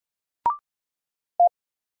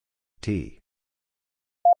 T.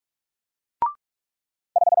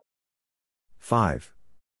 5.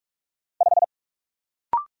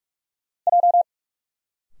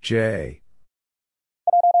 J.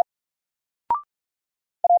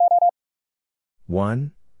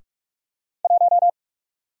 1.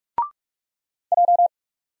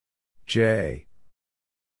 J.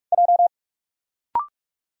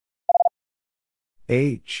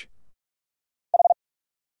 H.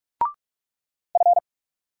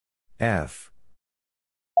 F.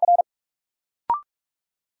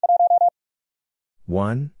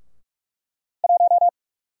 1.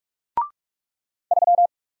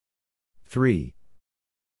 3.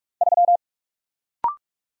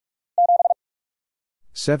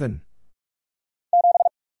 7.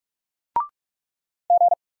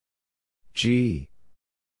 G.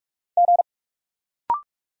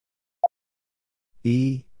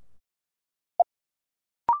 E.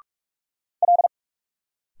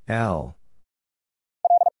 L.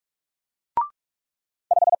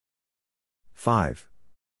 5.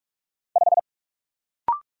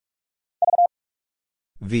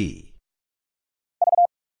 V.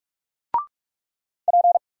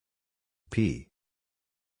 P.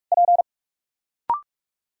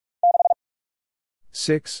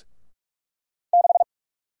 6.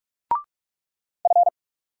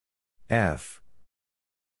 F.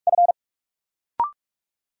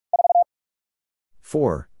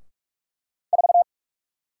 4.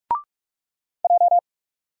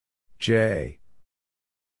 J.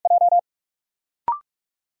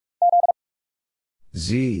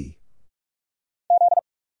 Z.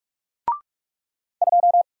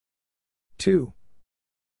 2.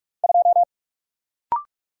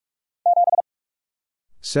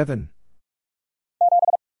 7.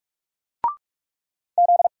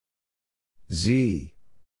 Z.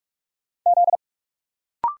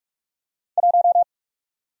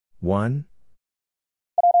 1.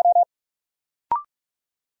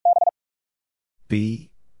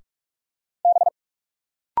 B.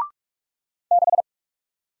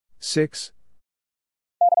 6.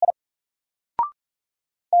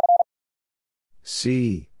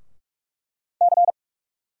 C.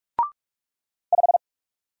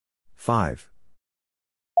 5.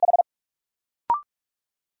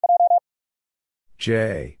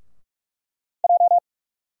 J.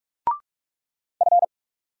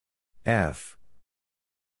 F.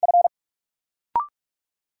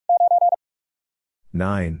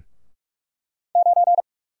 9.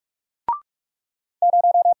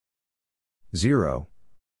 0.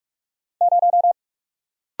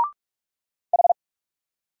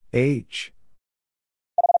 H.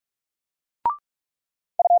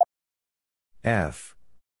 F.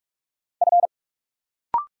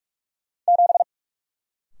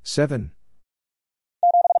 7.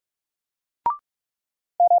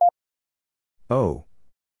 O.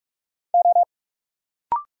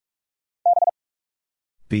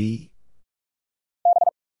 B.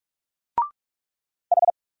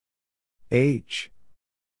 H.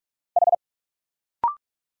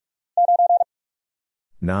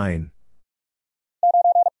 9.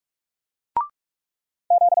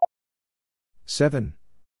 7.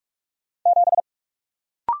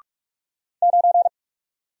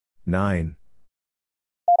 9.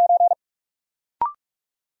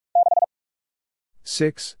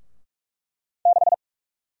 6.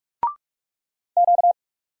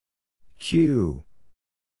 Q.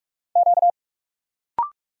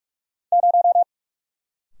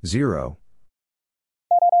 0.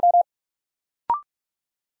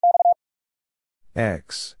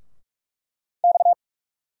 X.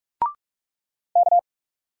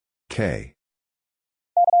 K.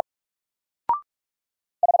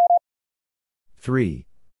 3.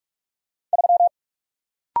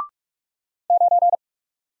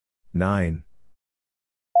 9.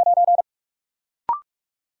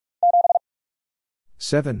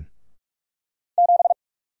 7.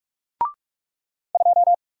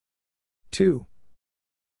 2.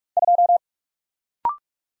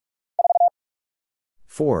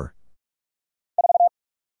 4.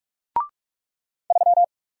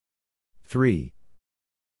 3.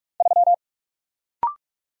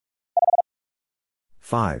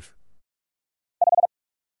 5.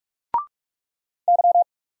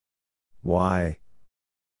 Y.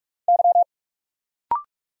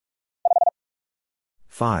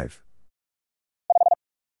 5.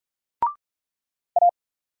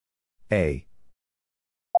 A.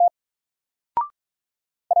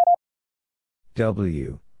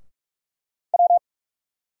 W.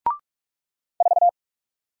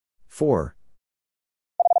 4.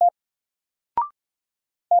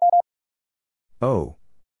 O.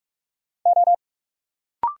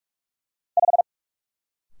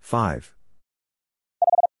 5.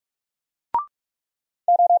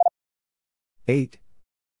 8.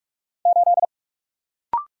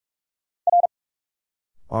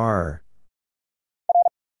 R.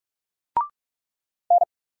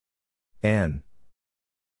 N.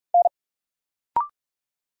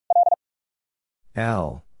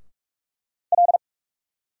 L.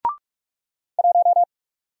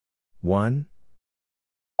 1.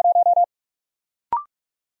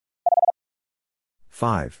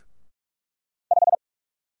 5.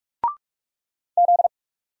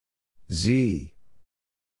 Z.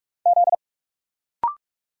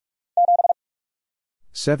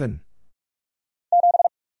 7.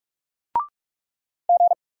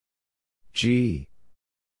 G.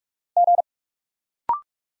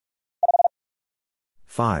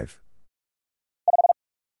 5.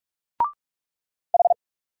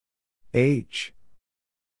 H.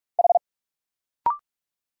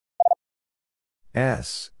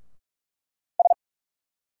 S.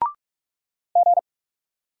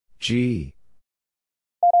 G.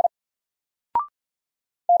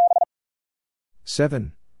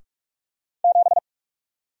 7.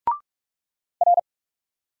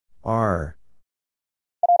 R.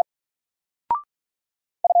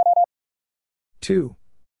 2.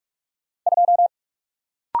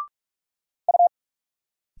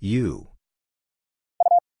 U.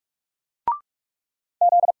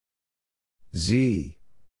 Z.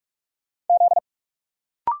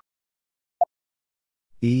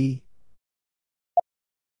 E.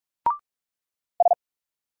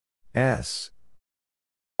 S.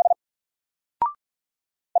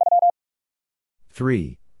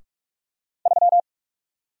 3.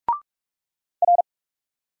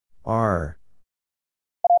 R.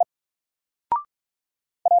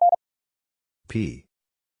 P.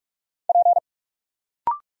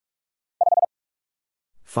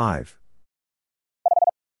 5.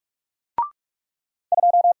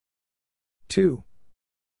 2.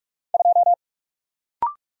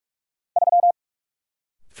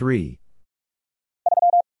 3.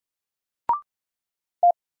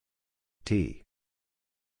 T.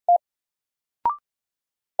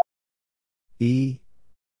 E.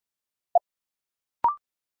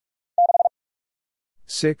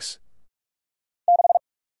 6.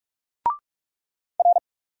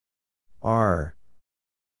 R.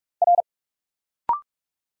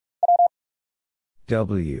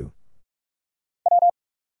 W.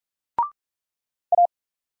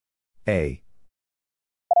 A.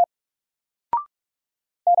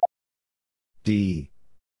 D.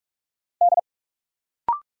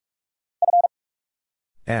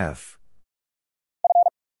 F.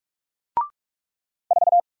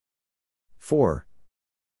 4.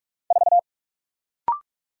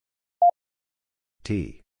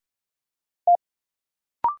 T.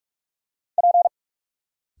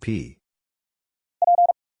 P.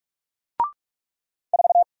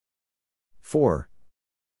 4.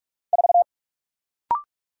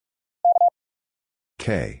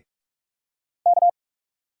 K.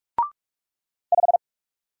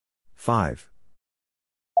 5.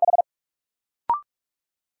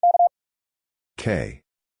 K.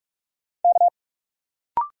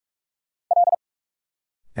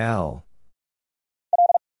 L.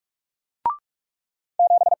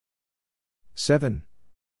 7.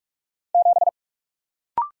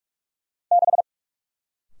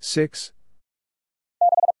 6.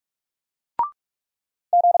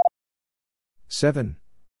 7.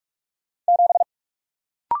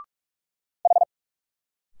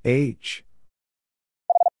 H.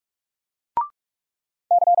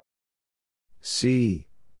 C.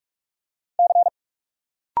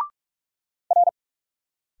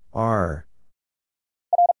 R.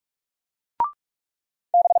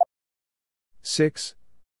 6.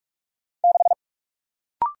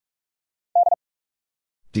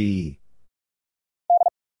 D.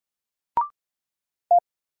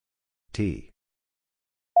 T.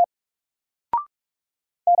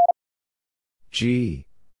 G.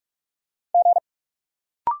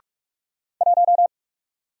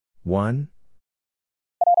 1.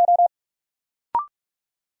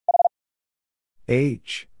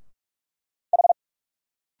 H.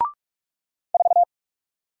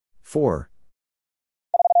 4.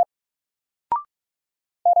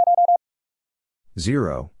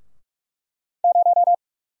 0.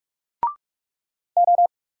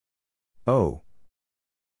 O.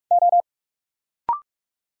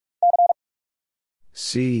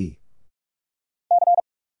 C.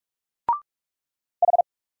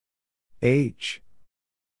 H.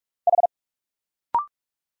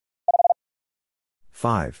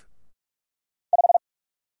 5.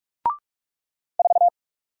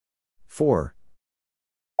 4.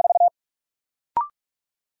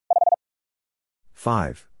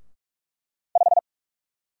 5.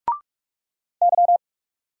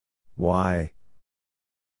 Y.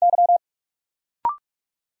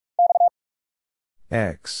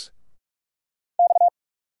 X.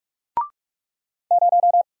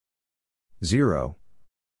 0.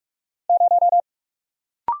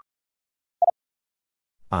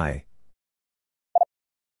 I.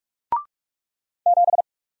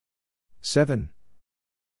 7.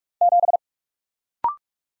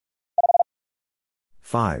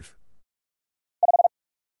 5.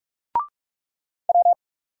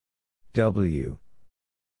 W.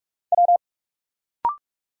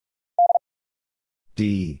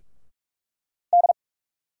 D.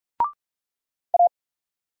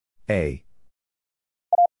 A.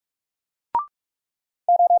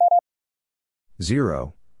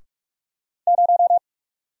 0.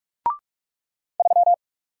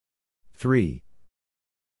 3.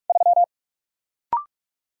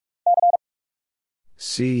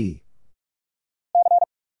 C.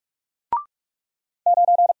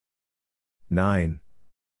 9.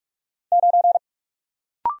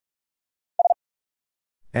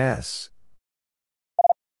 S.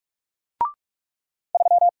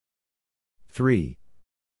 3.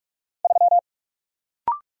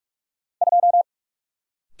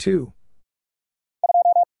 2.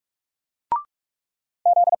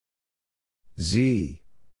 Z.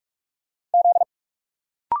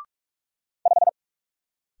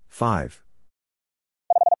 5.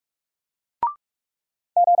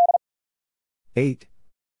 8.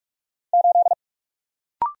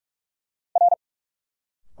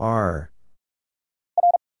 R.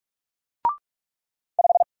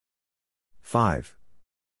 5.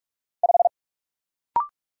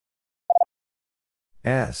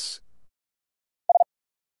 S.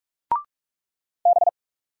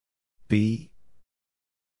 B.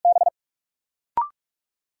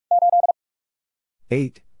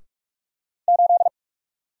 8.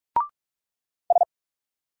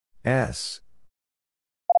 S.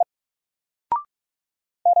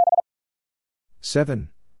 7.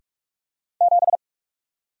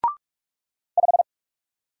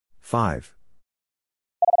 5.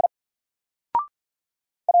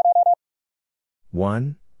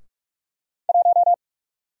 1.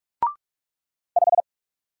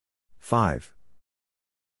 5.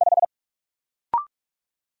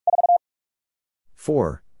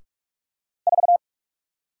 4.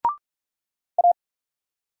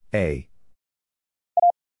 A.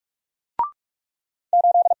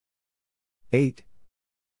 8.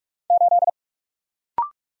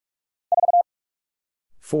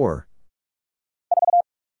 4.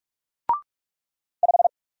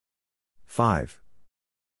 5.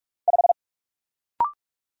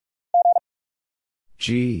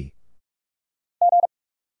 G.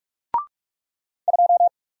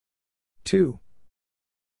 2.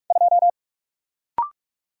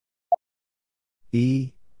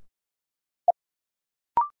 E.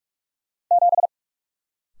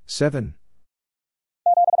 7.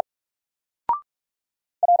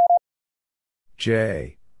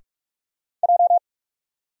 J.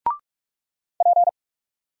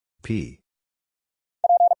 P.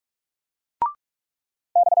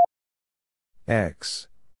 X.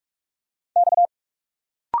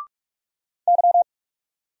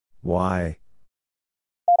 Y.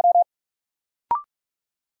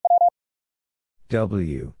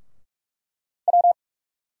 W.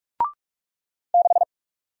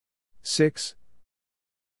 6.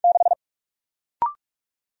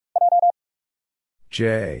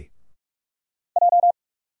 J.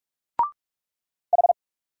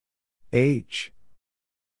 H.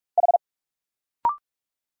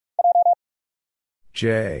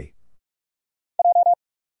 J.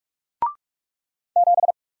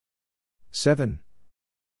 7.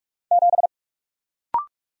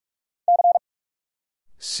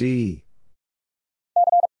 C.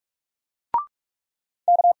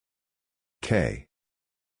 K.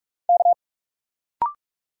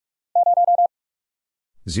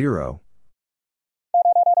 0.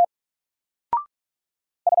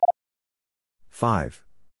 5.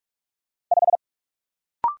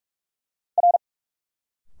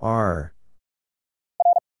 R.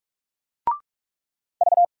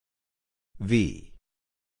 V.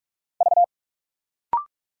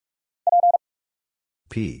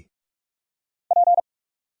 P.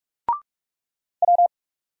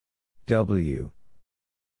 W.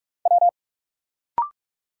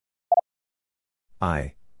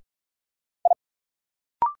 I.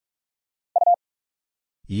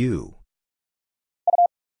 U.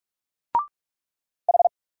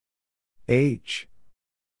 H.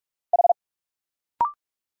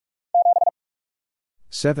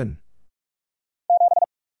 7.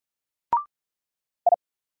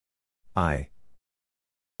 I.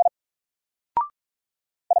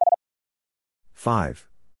 5.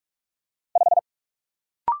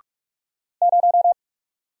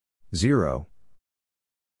 0.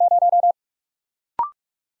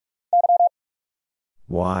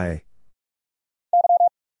 Y.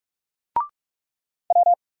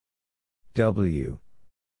 W.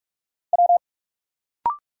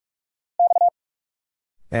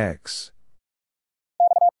 X.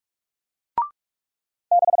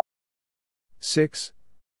 6.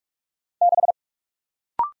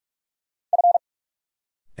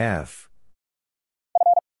 F.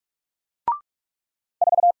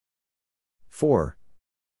 4.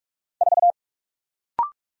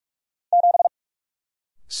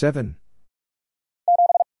 7.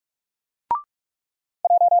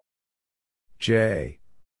 J.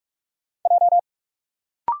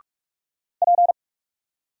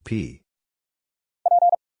 P.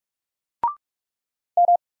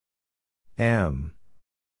 M.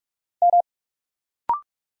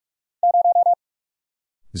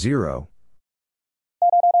 0.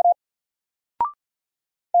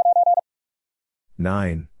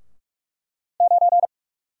 9.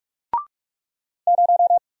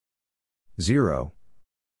 0.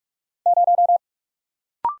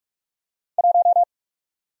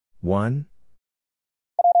 1.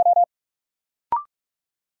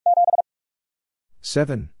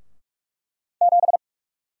 7.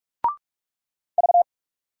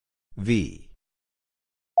 V.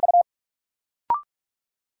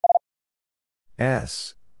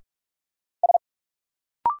 S.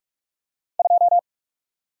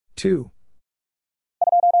 2.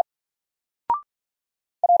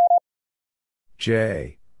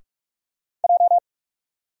 J.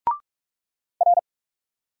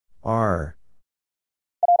 R.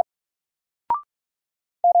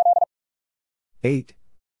 8.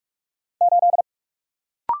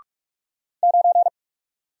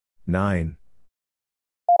 9.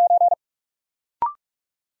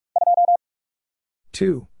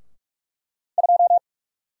 2.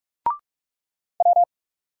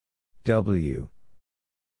 W.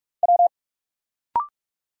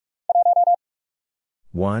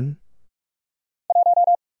 1.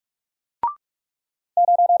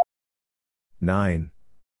 9.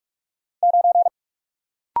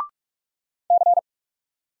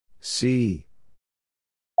 C.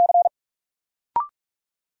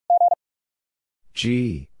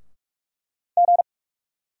 G.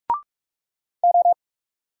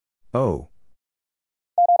 O.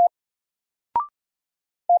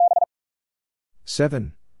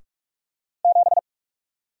 7.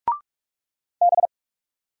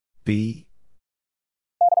 B.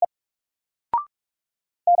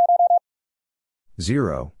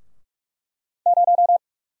 0.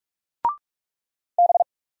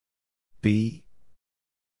 B.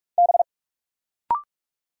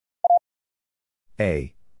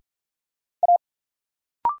 A.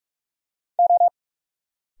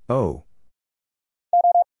 O.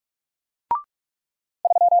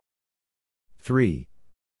 3.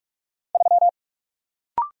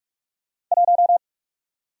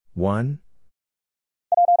 1.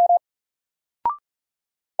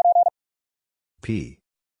 P.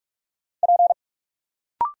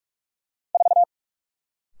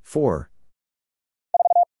 4.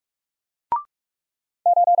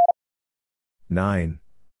 9.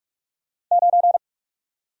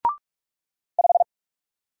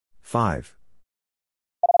 5.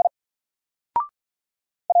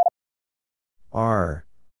 R.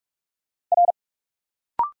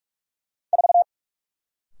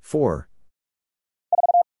 4.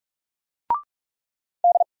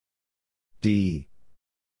 D.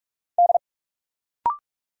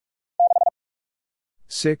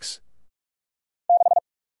 6.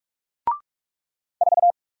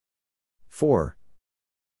 4.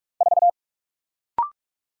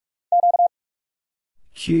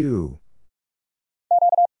 Q.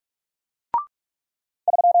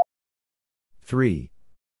 3.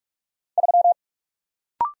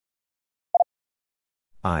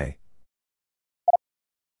 I.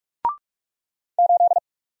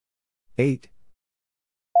 8.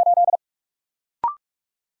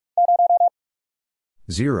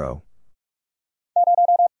 0.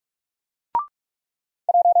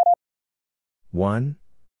 1.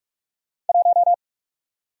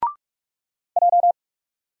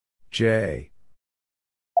 J.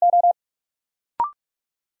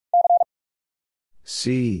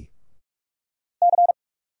 C.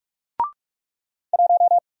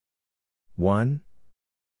 1.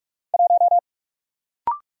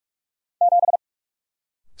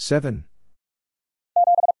 7.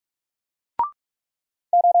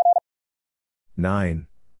 9.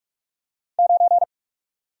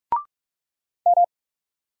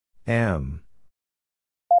 M.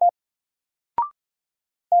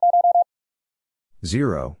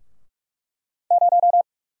 0.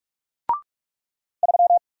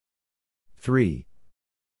 3.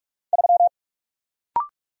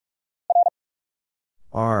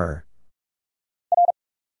 R.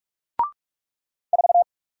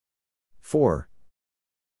 4.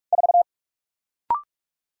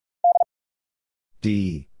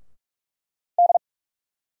 D.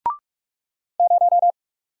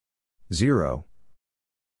 0.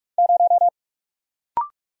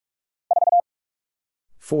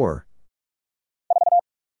 4.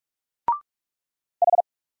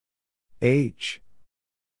 H.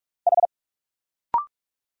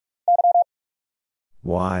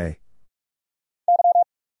 Y.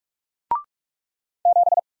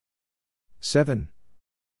 7.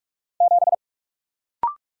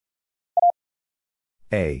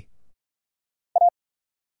 A.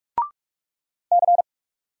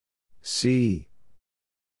 C.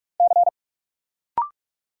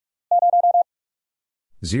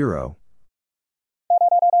 0.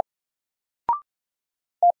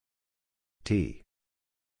 T.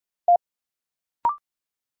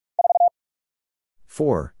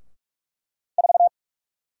 4.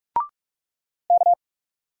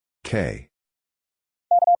 K.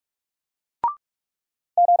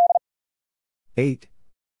 8.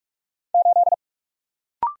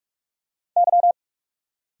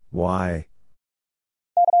 Y.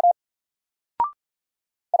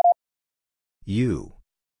 U.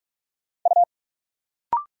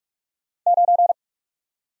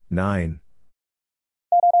 9.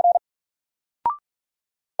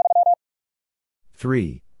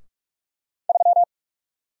 3.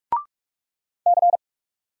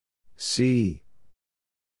 C.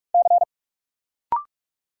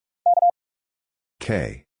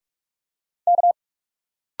 K.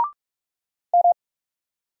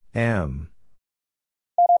 M.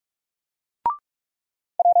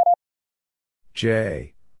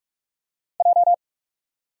 J.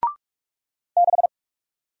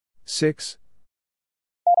 6.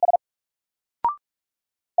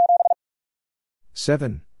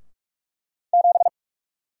 7.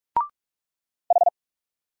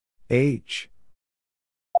 H.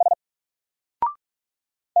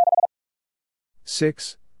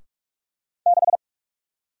 6.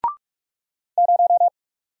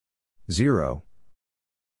 0.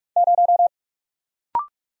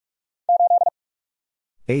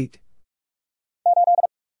 8.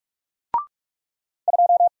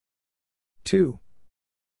 2.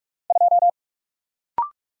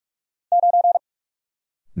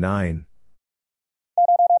 9.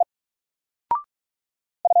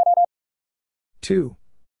 2.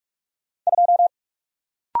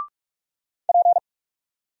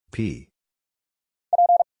 P.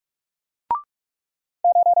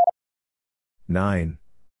 9.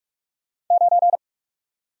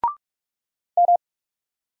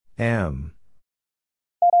 M.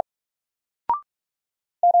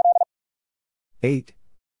 8.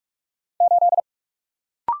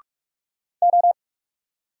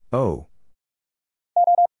 O.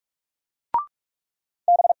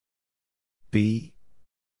 B.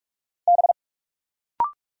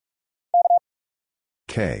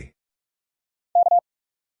 K.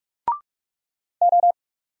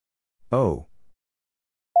 O.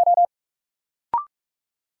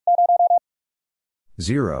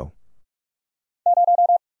 0.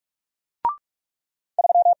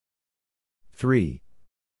 3.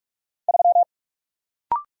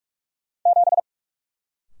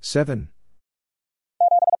 7.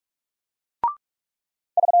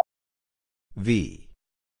 V.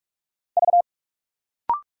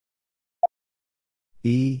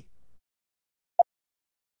 E.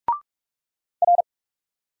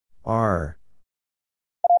 R.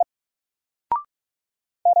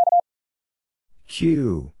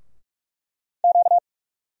 Q.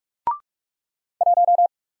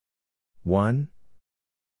 1.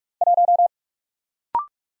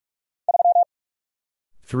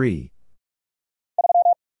 3.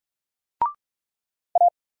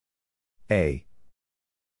 A.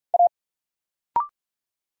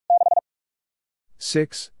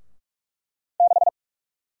 6.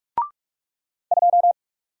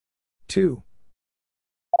 2.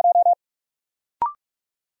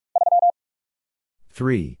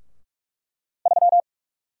 3.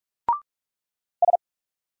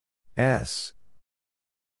 S.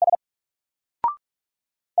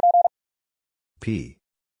 P.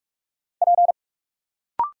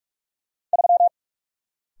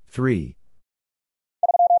 3.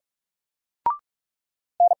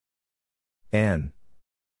 N.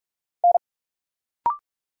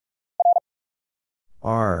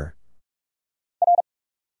 R.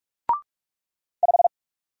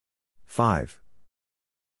 5.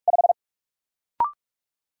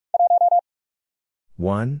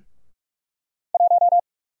 1.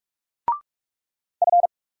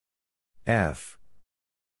 F.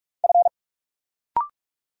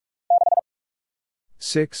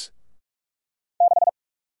 6.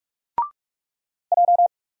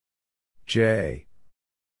 J.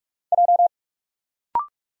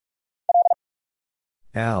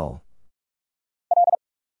 L.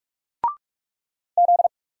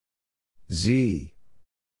 Z.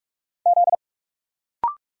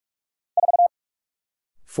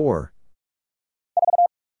 4.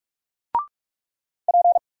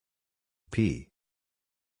 P.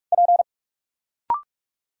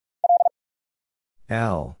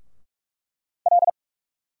 L.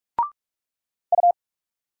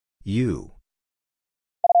 U.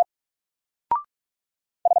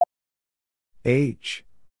 H.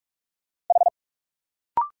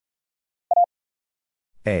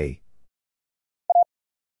 A.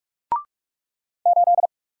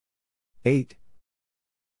 8.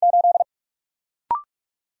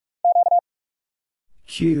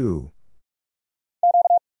 Q.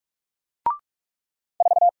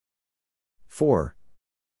 4.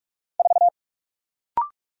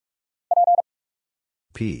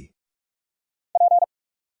 P.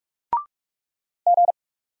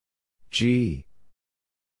 G.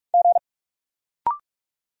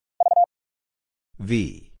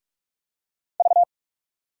 V.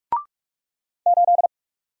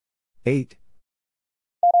 8.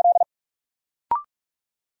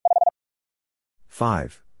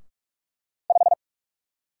 5.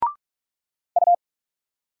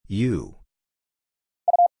 U.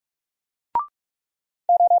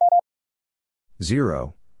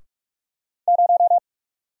 0.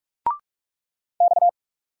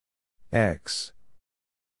 X.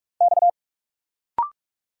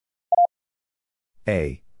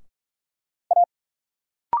 A.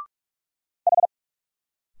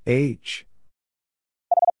 H.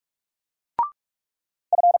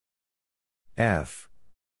 F.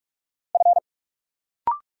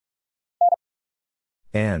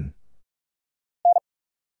 N.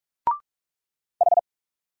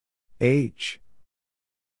 H.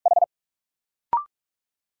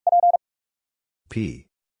 P.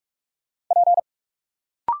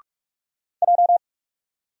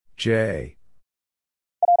 J.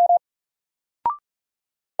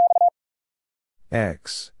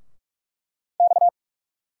 X.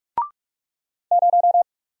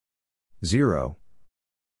 0.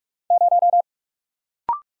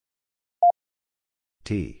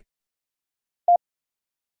 T.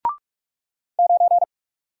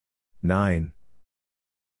 9.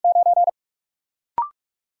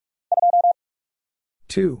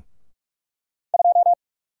 2.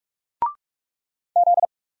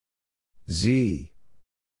 Z.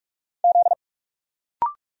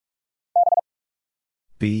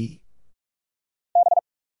 B.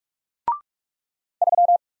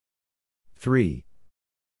 3.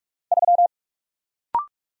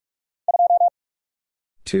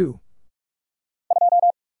 2.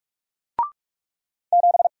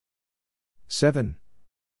 7.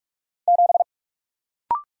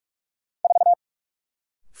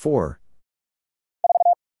 4.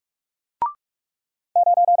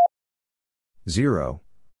 0.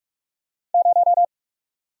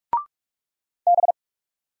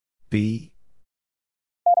 B.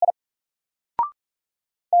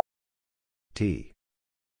 T.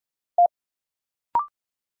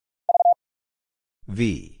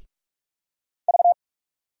 V.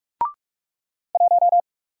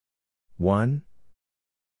 1.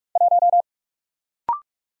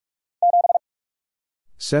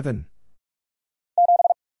 7.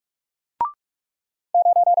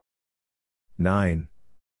 9.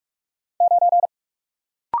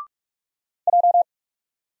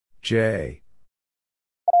 J.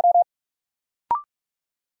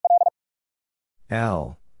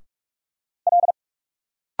 L.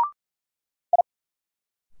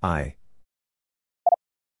 I.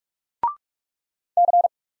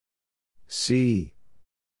 C.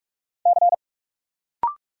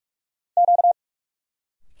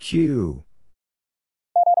 Q.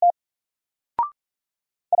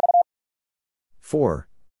 4.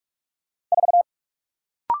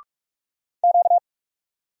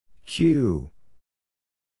 Q.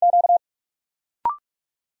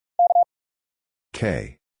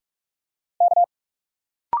 K.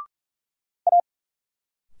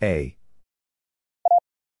 A.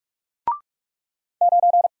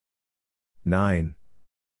 9.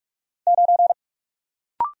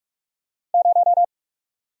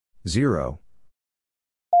 0.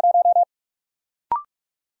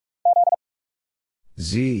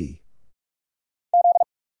 Z.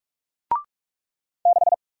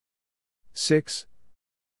 6.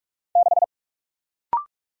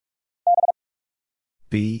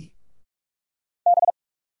 B.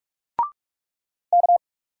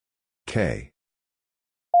 K.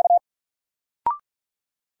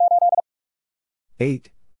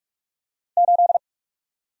 8.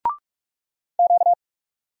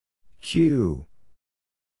 Q.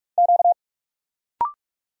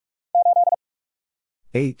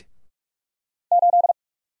 8.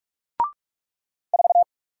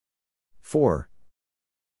 4.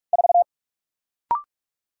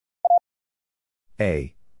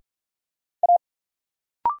 A.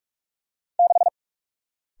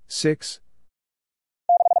 6.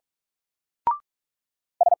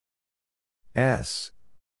 S.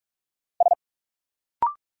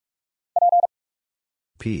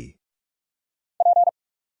 P.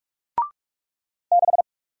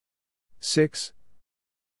 6.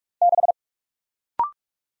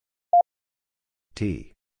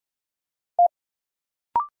 T.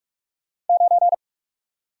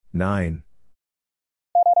 9.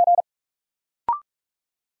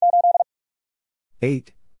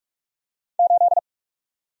 8.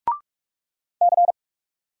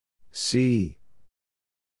 C.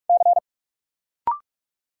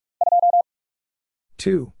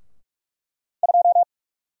 2.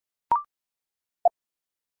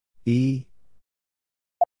 E.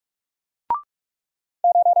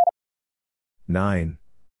 9.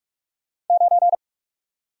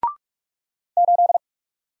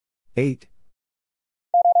 8.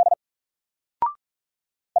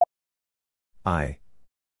 I.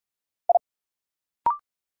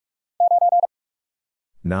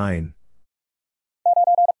 9.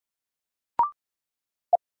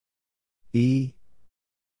 E.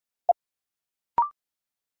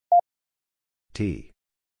 T.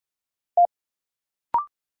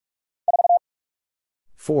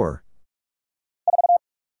 4.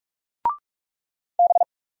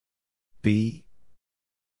 B.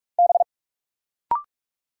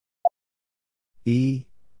 E.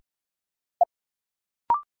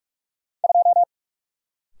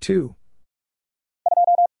 2.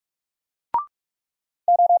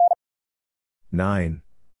 9.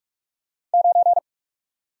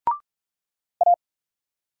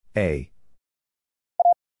 A.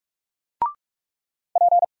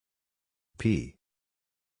 P.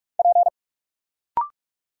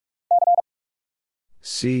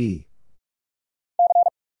 C.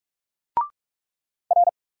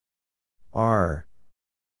 R.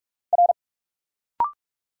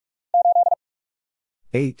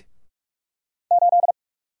 8.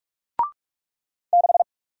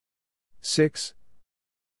 6.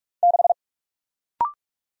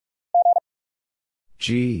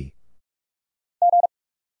 G.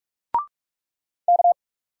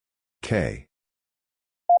 K.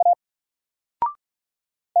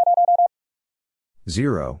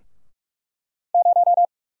 0.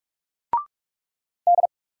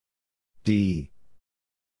 D.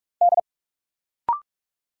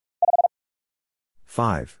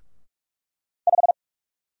 5.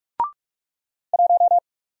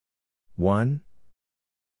 1.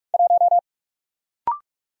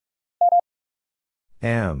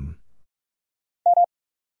 M.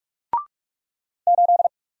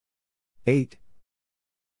 8.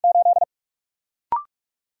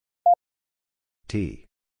 T.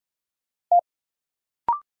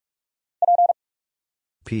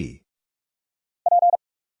 P.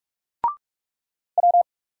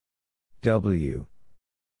 W.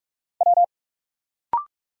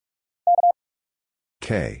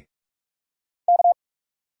 K.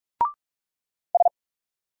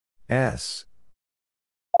 S.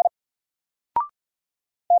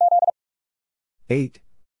 8.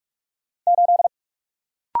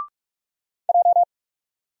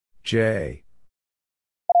 J.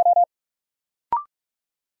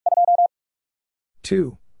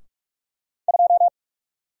 2.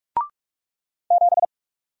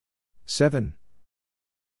 7.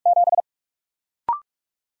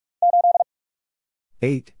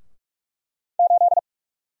 8.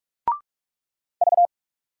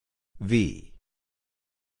 V.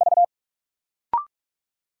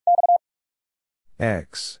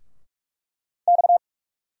 X.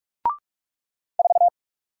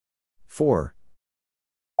 4.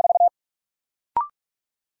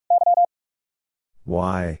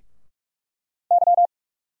 Y.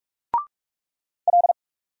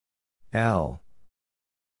 L.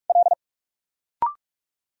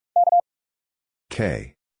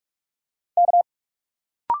 K.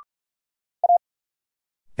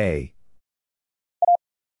 A.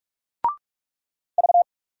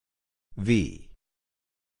 V.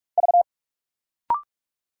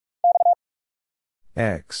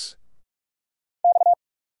 X.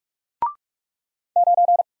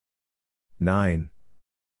 9.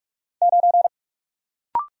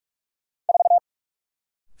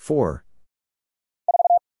 4.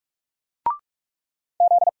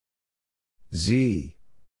 Z.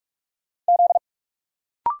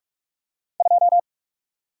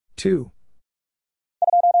 2.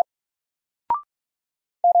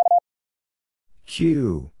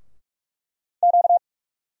 Q.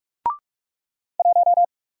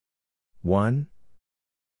 1.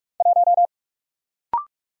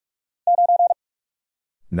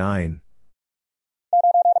 9.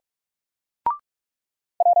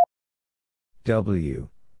 W.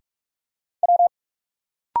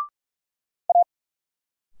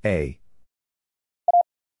 A.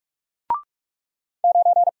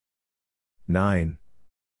 9.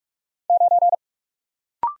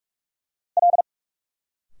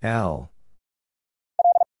 L.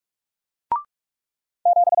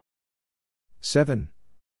 7.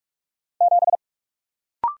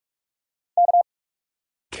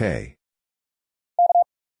 K.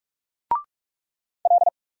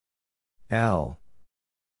 L.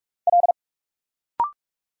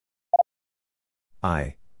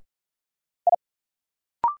 I.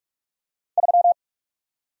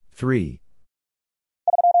 3.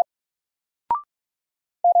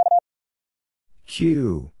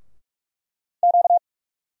 Q.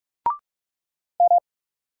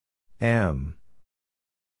 M.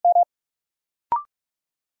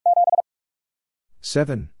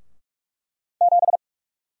 7.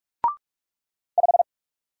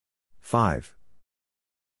 5.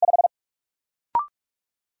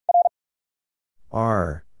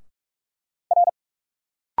 R.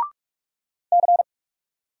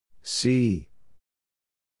 C.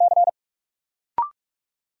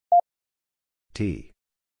 T.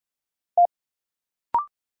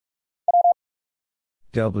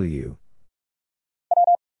 W.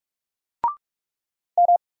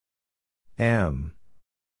 M.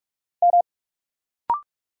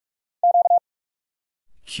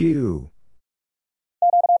 Q.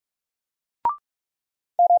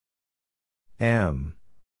 M.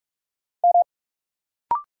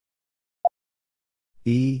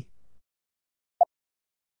 E.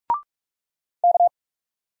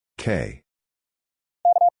 K.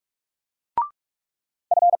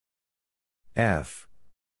 F.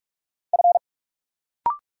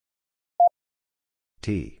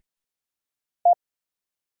 T.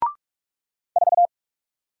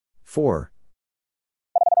 4.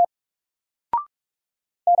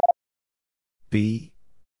 B.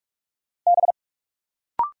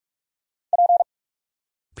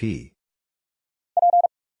 P.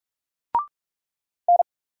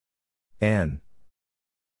 N.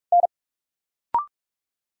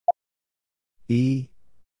 E.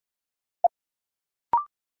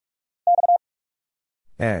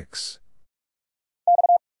 X.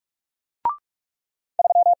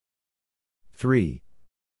 3.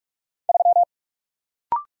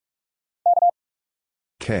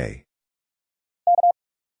 K.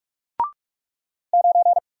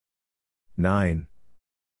 9.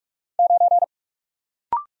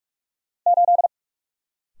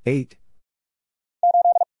 8.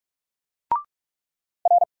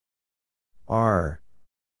 R.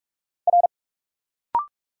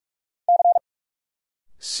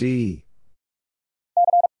 C.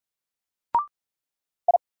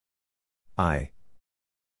 I.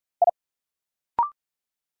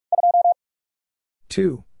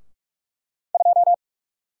 2.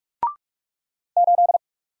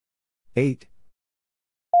 8.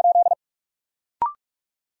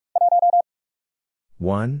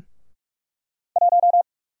 1.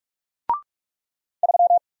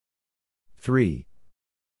 3.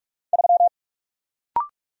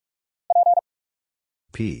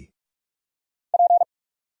 P.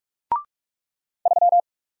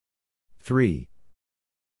 3.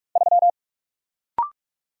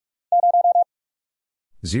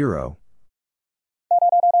 0.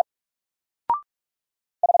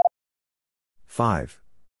 5.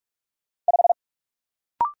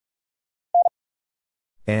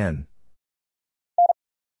 N.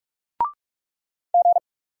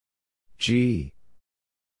 G.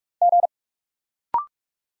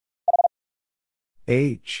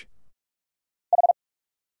 H.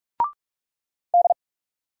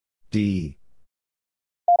 D.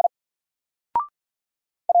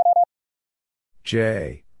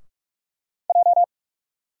 J.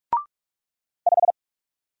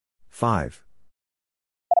 5.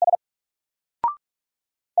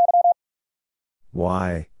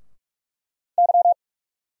 Y.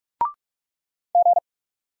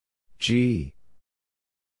 G.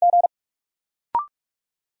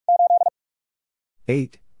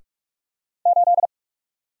 8.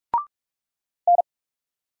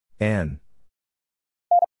 N.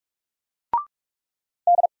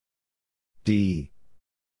 D.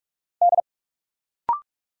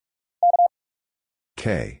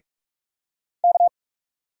 K.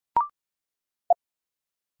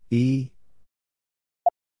 E.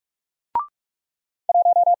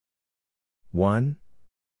 1.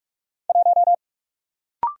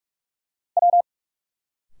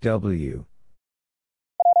 W.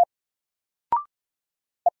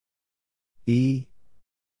 E.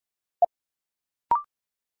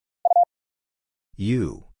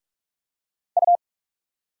 U.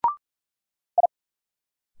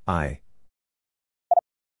 I.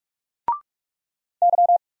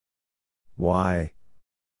 Y.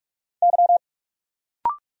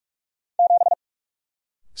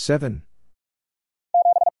 7.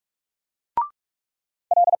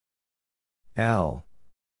 L.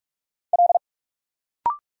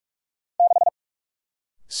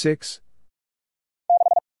 6.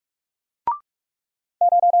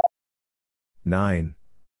 9.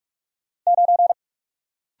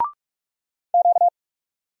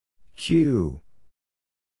 Q.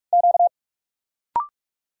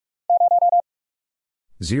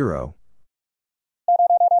 0.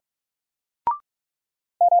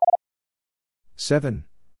 7.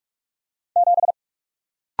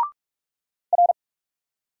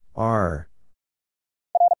 R.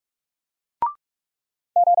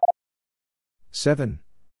 7.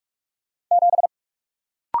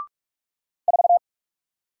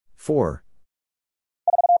 4.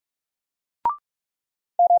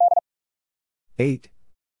 8.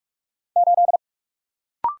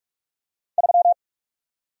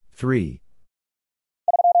 3.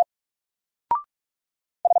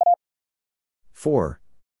 4.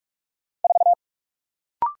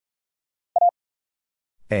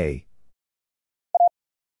 A.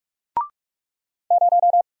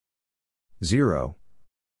 0.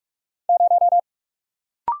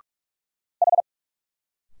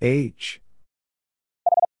 H.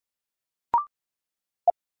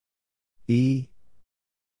 E.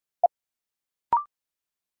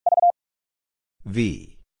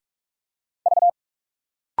 V.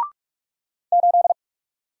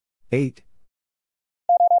 8.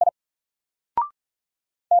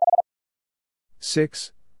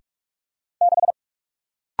 6.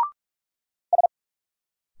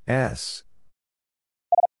 S.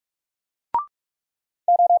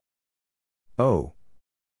 O.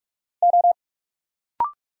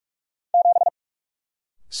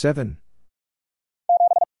 7.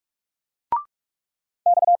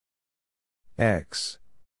 X.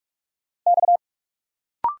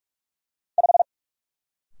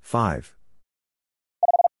 5.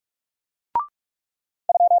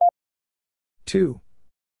 2.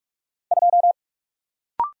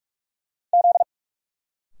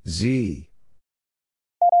 Z.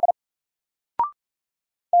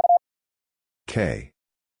 K.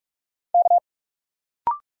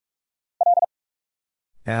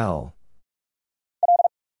 L.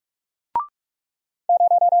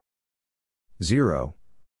 0.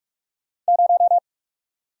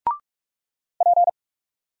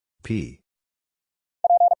 P.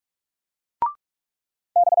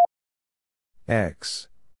 X.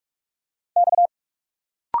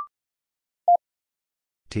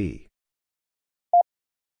 T.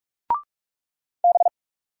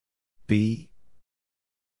 B.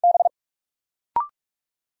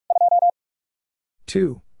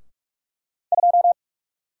 2.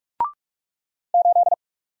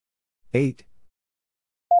 8.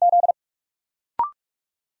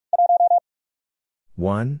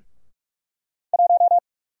 1.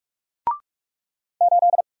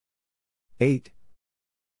 8.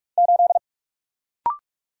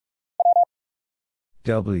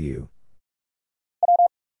 W.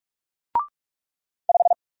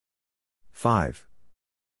 5.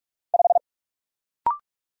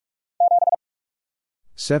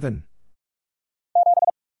 7.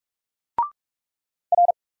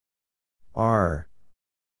 R.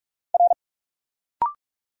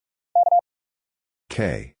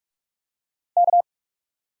 K.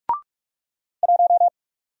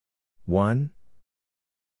 1.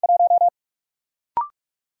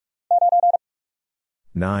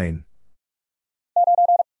 9.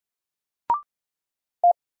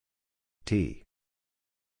 T.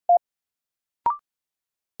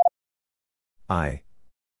 I.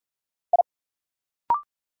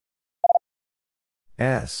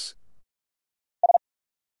 S.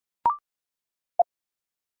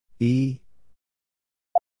 E.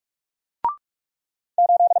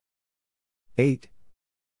 8.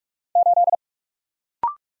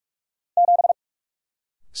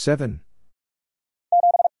 7.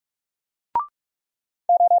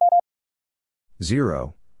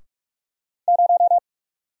 0.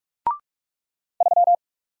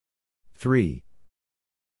 3.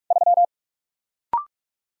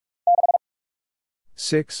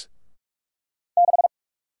 6.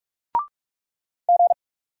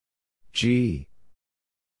 G.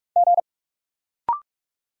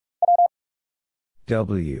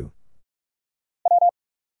 W.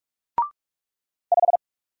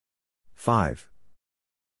 5.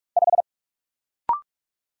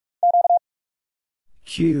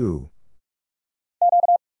 Q.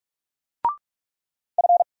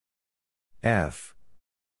 F.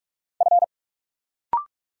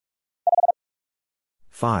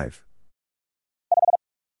 5.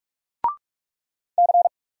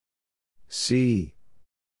 C.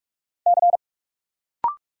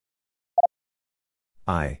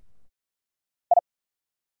 I.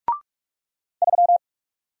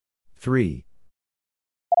 3.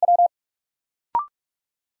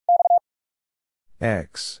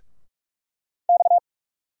 X.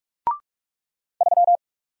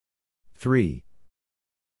 3.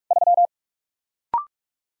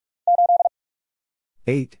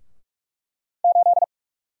 8.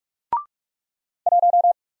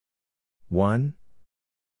 1.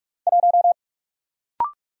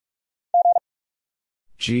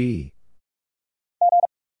 G.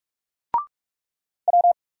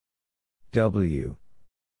 W.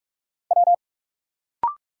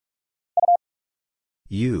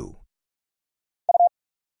 U.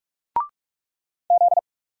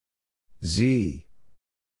 Z.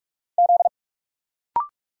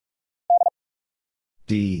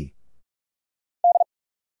 D.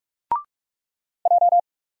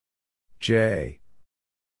 J.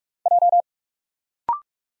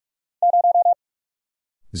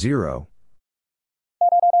 0.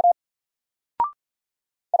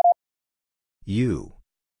 U.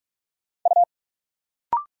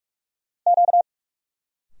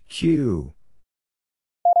 Q.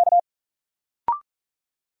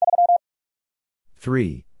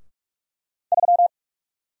 3.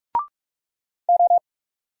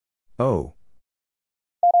 O.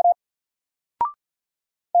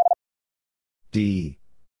 D.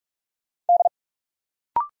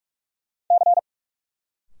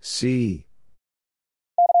 C.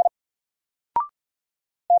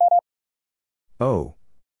 O.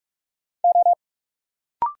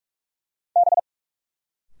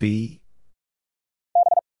 B.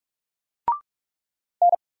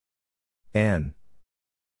 N.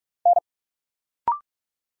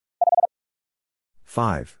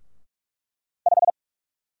 5.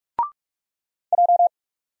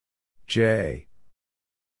 J.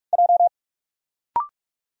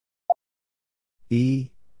 E.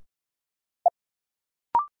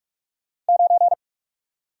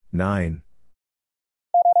 9.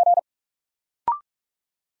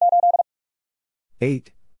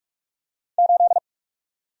 8.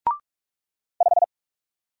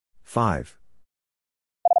 5.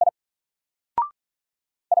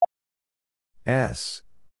 S.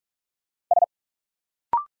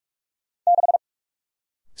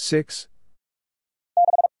 6.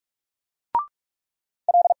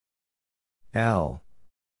 L.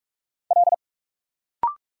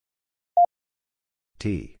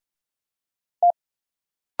 T.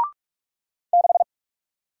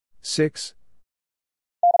 6.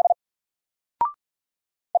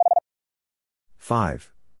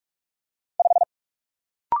 5.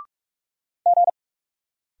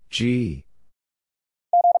 G.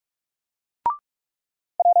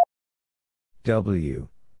 W.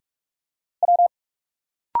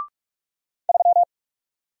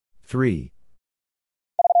 3.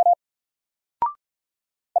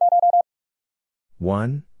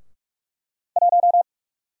 1.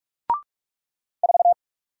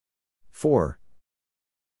 4.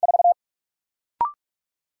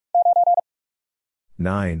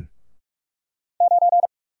 9.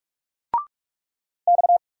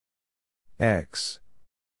 X.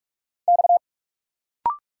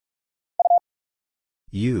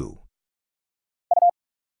 U.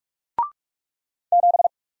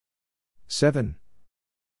 7.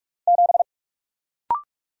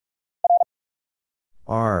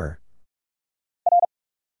 R.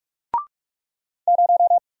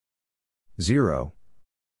 0.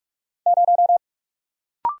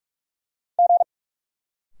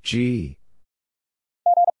 G.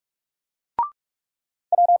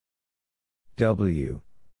 W.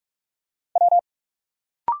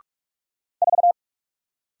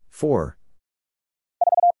 4.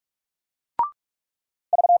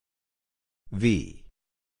 V.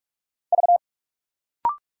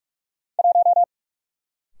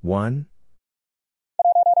 1.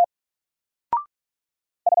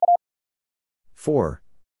 4.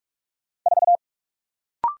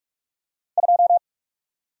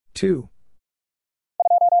 2.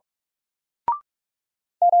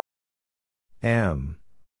 M.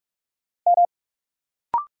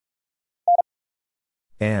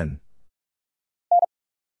 N.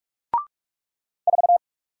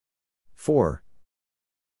 4.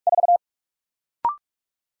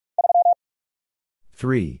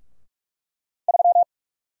 3.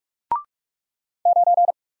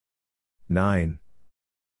 9.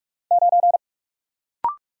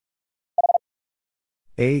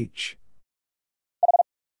 H.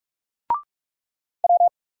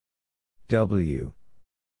 W.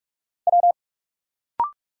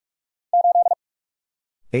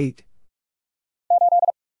 8.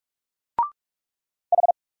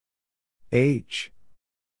 H.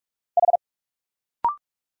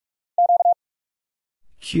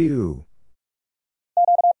 Q.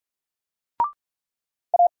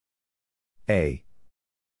 A.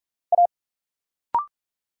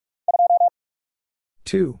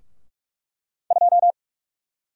 2.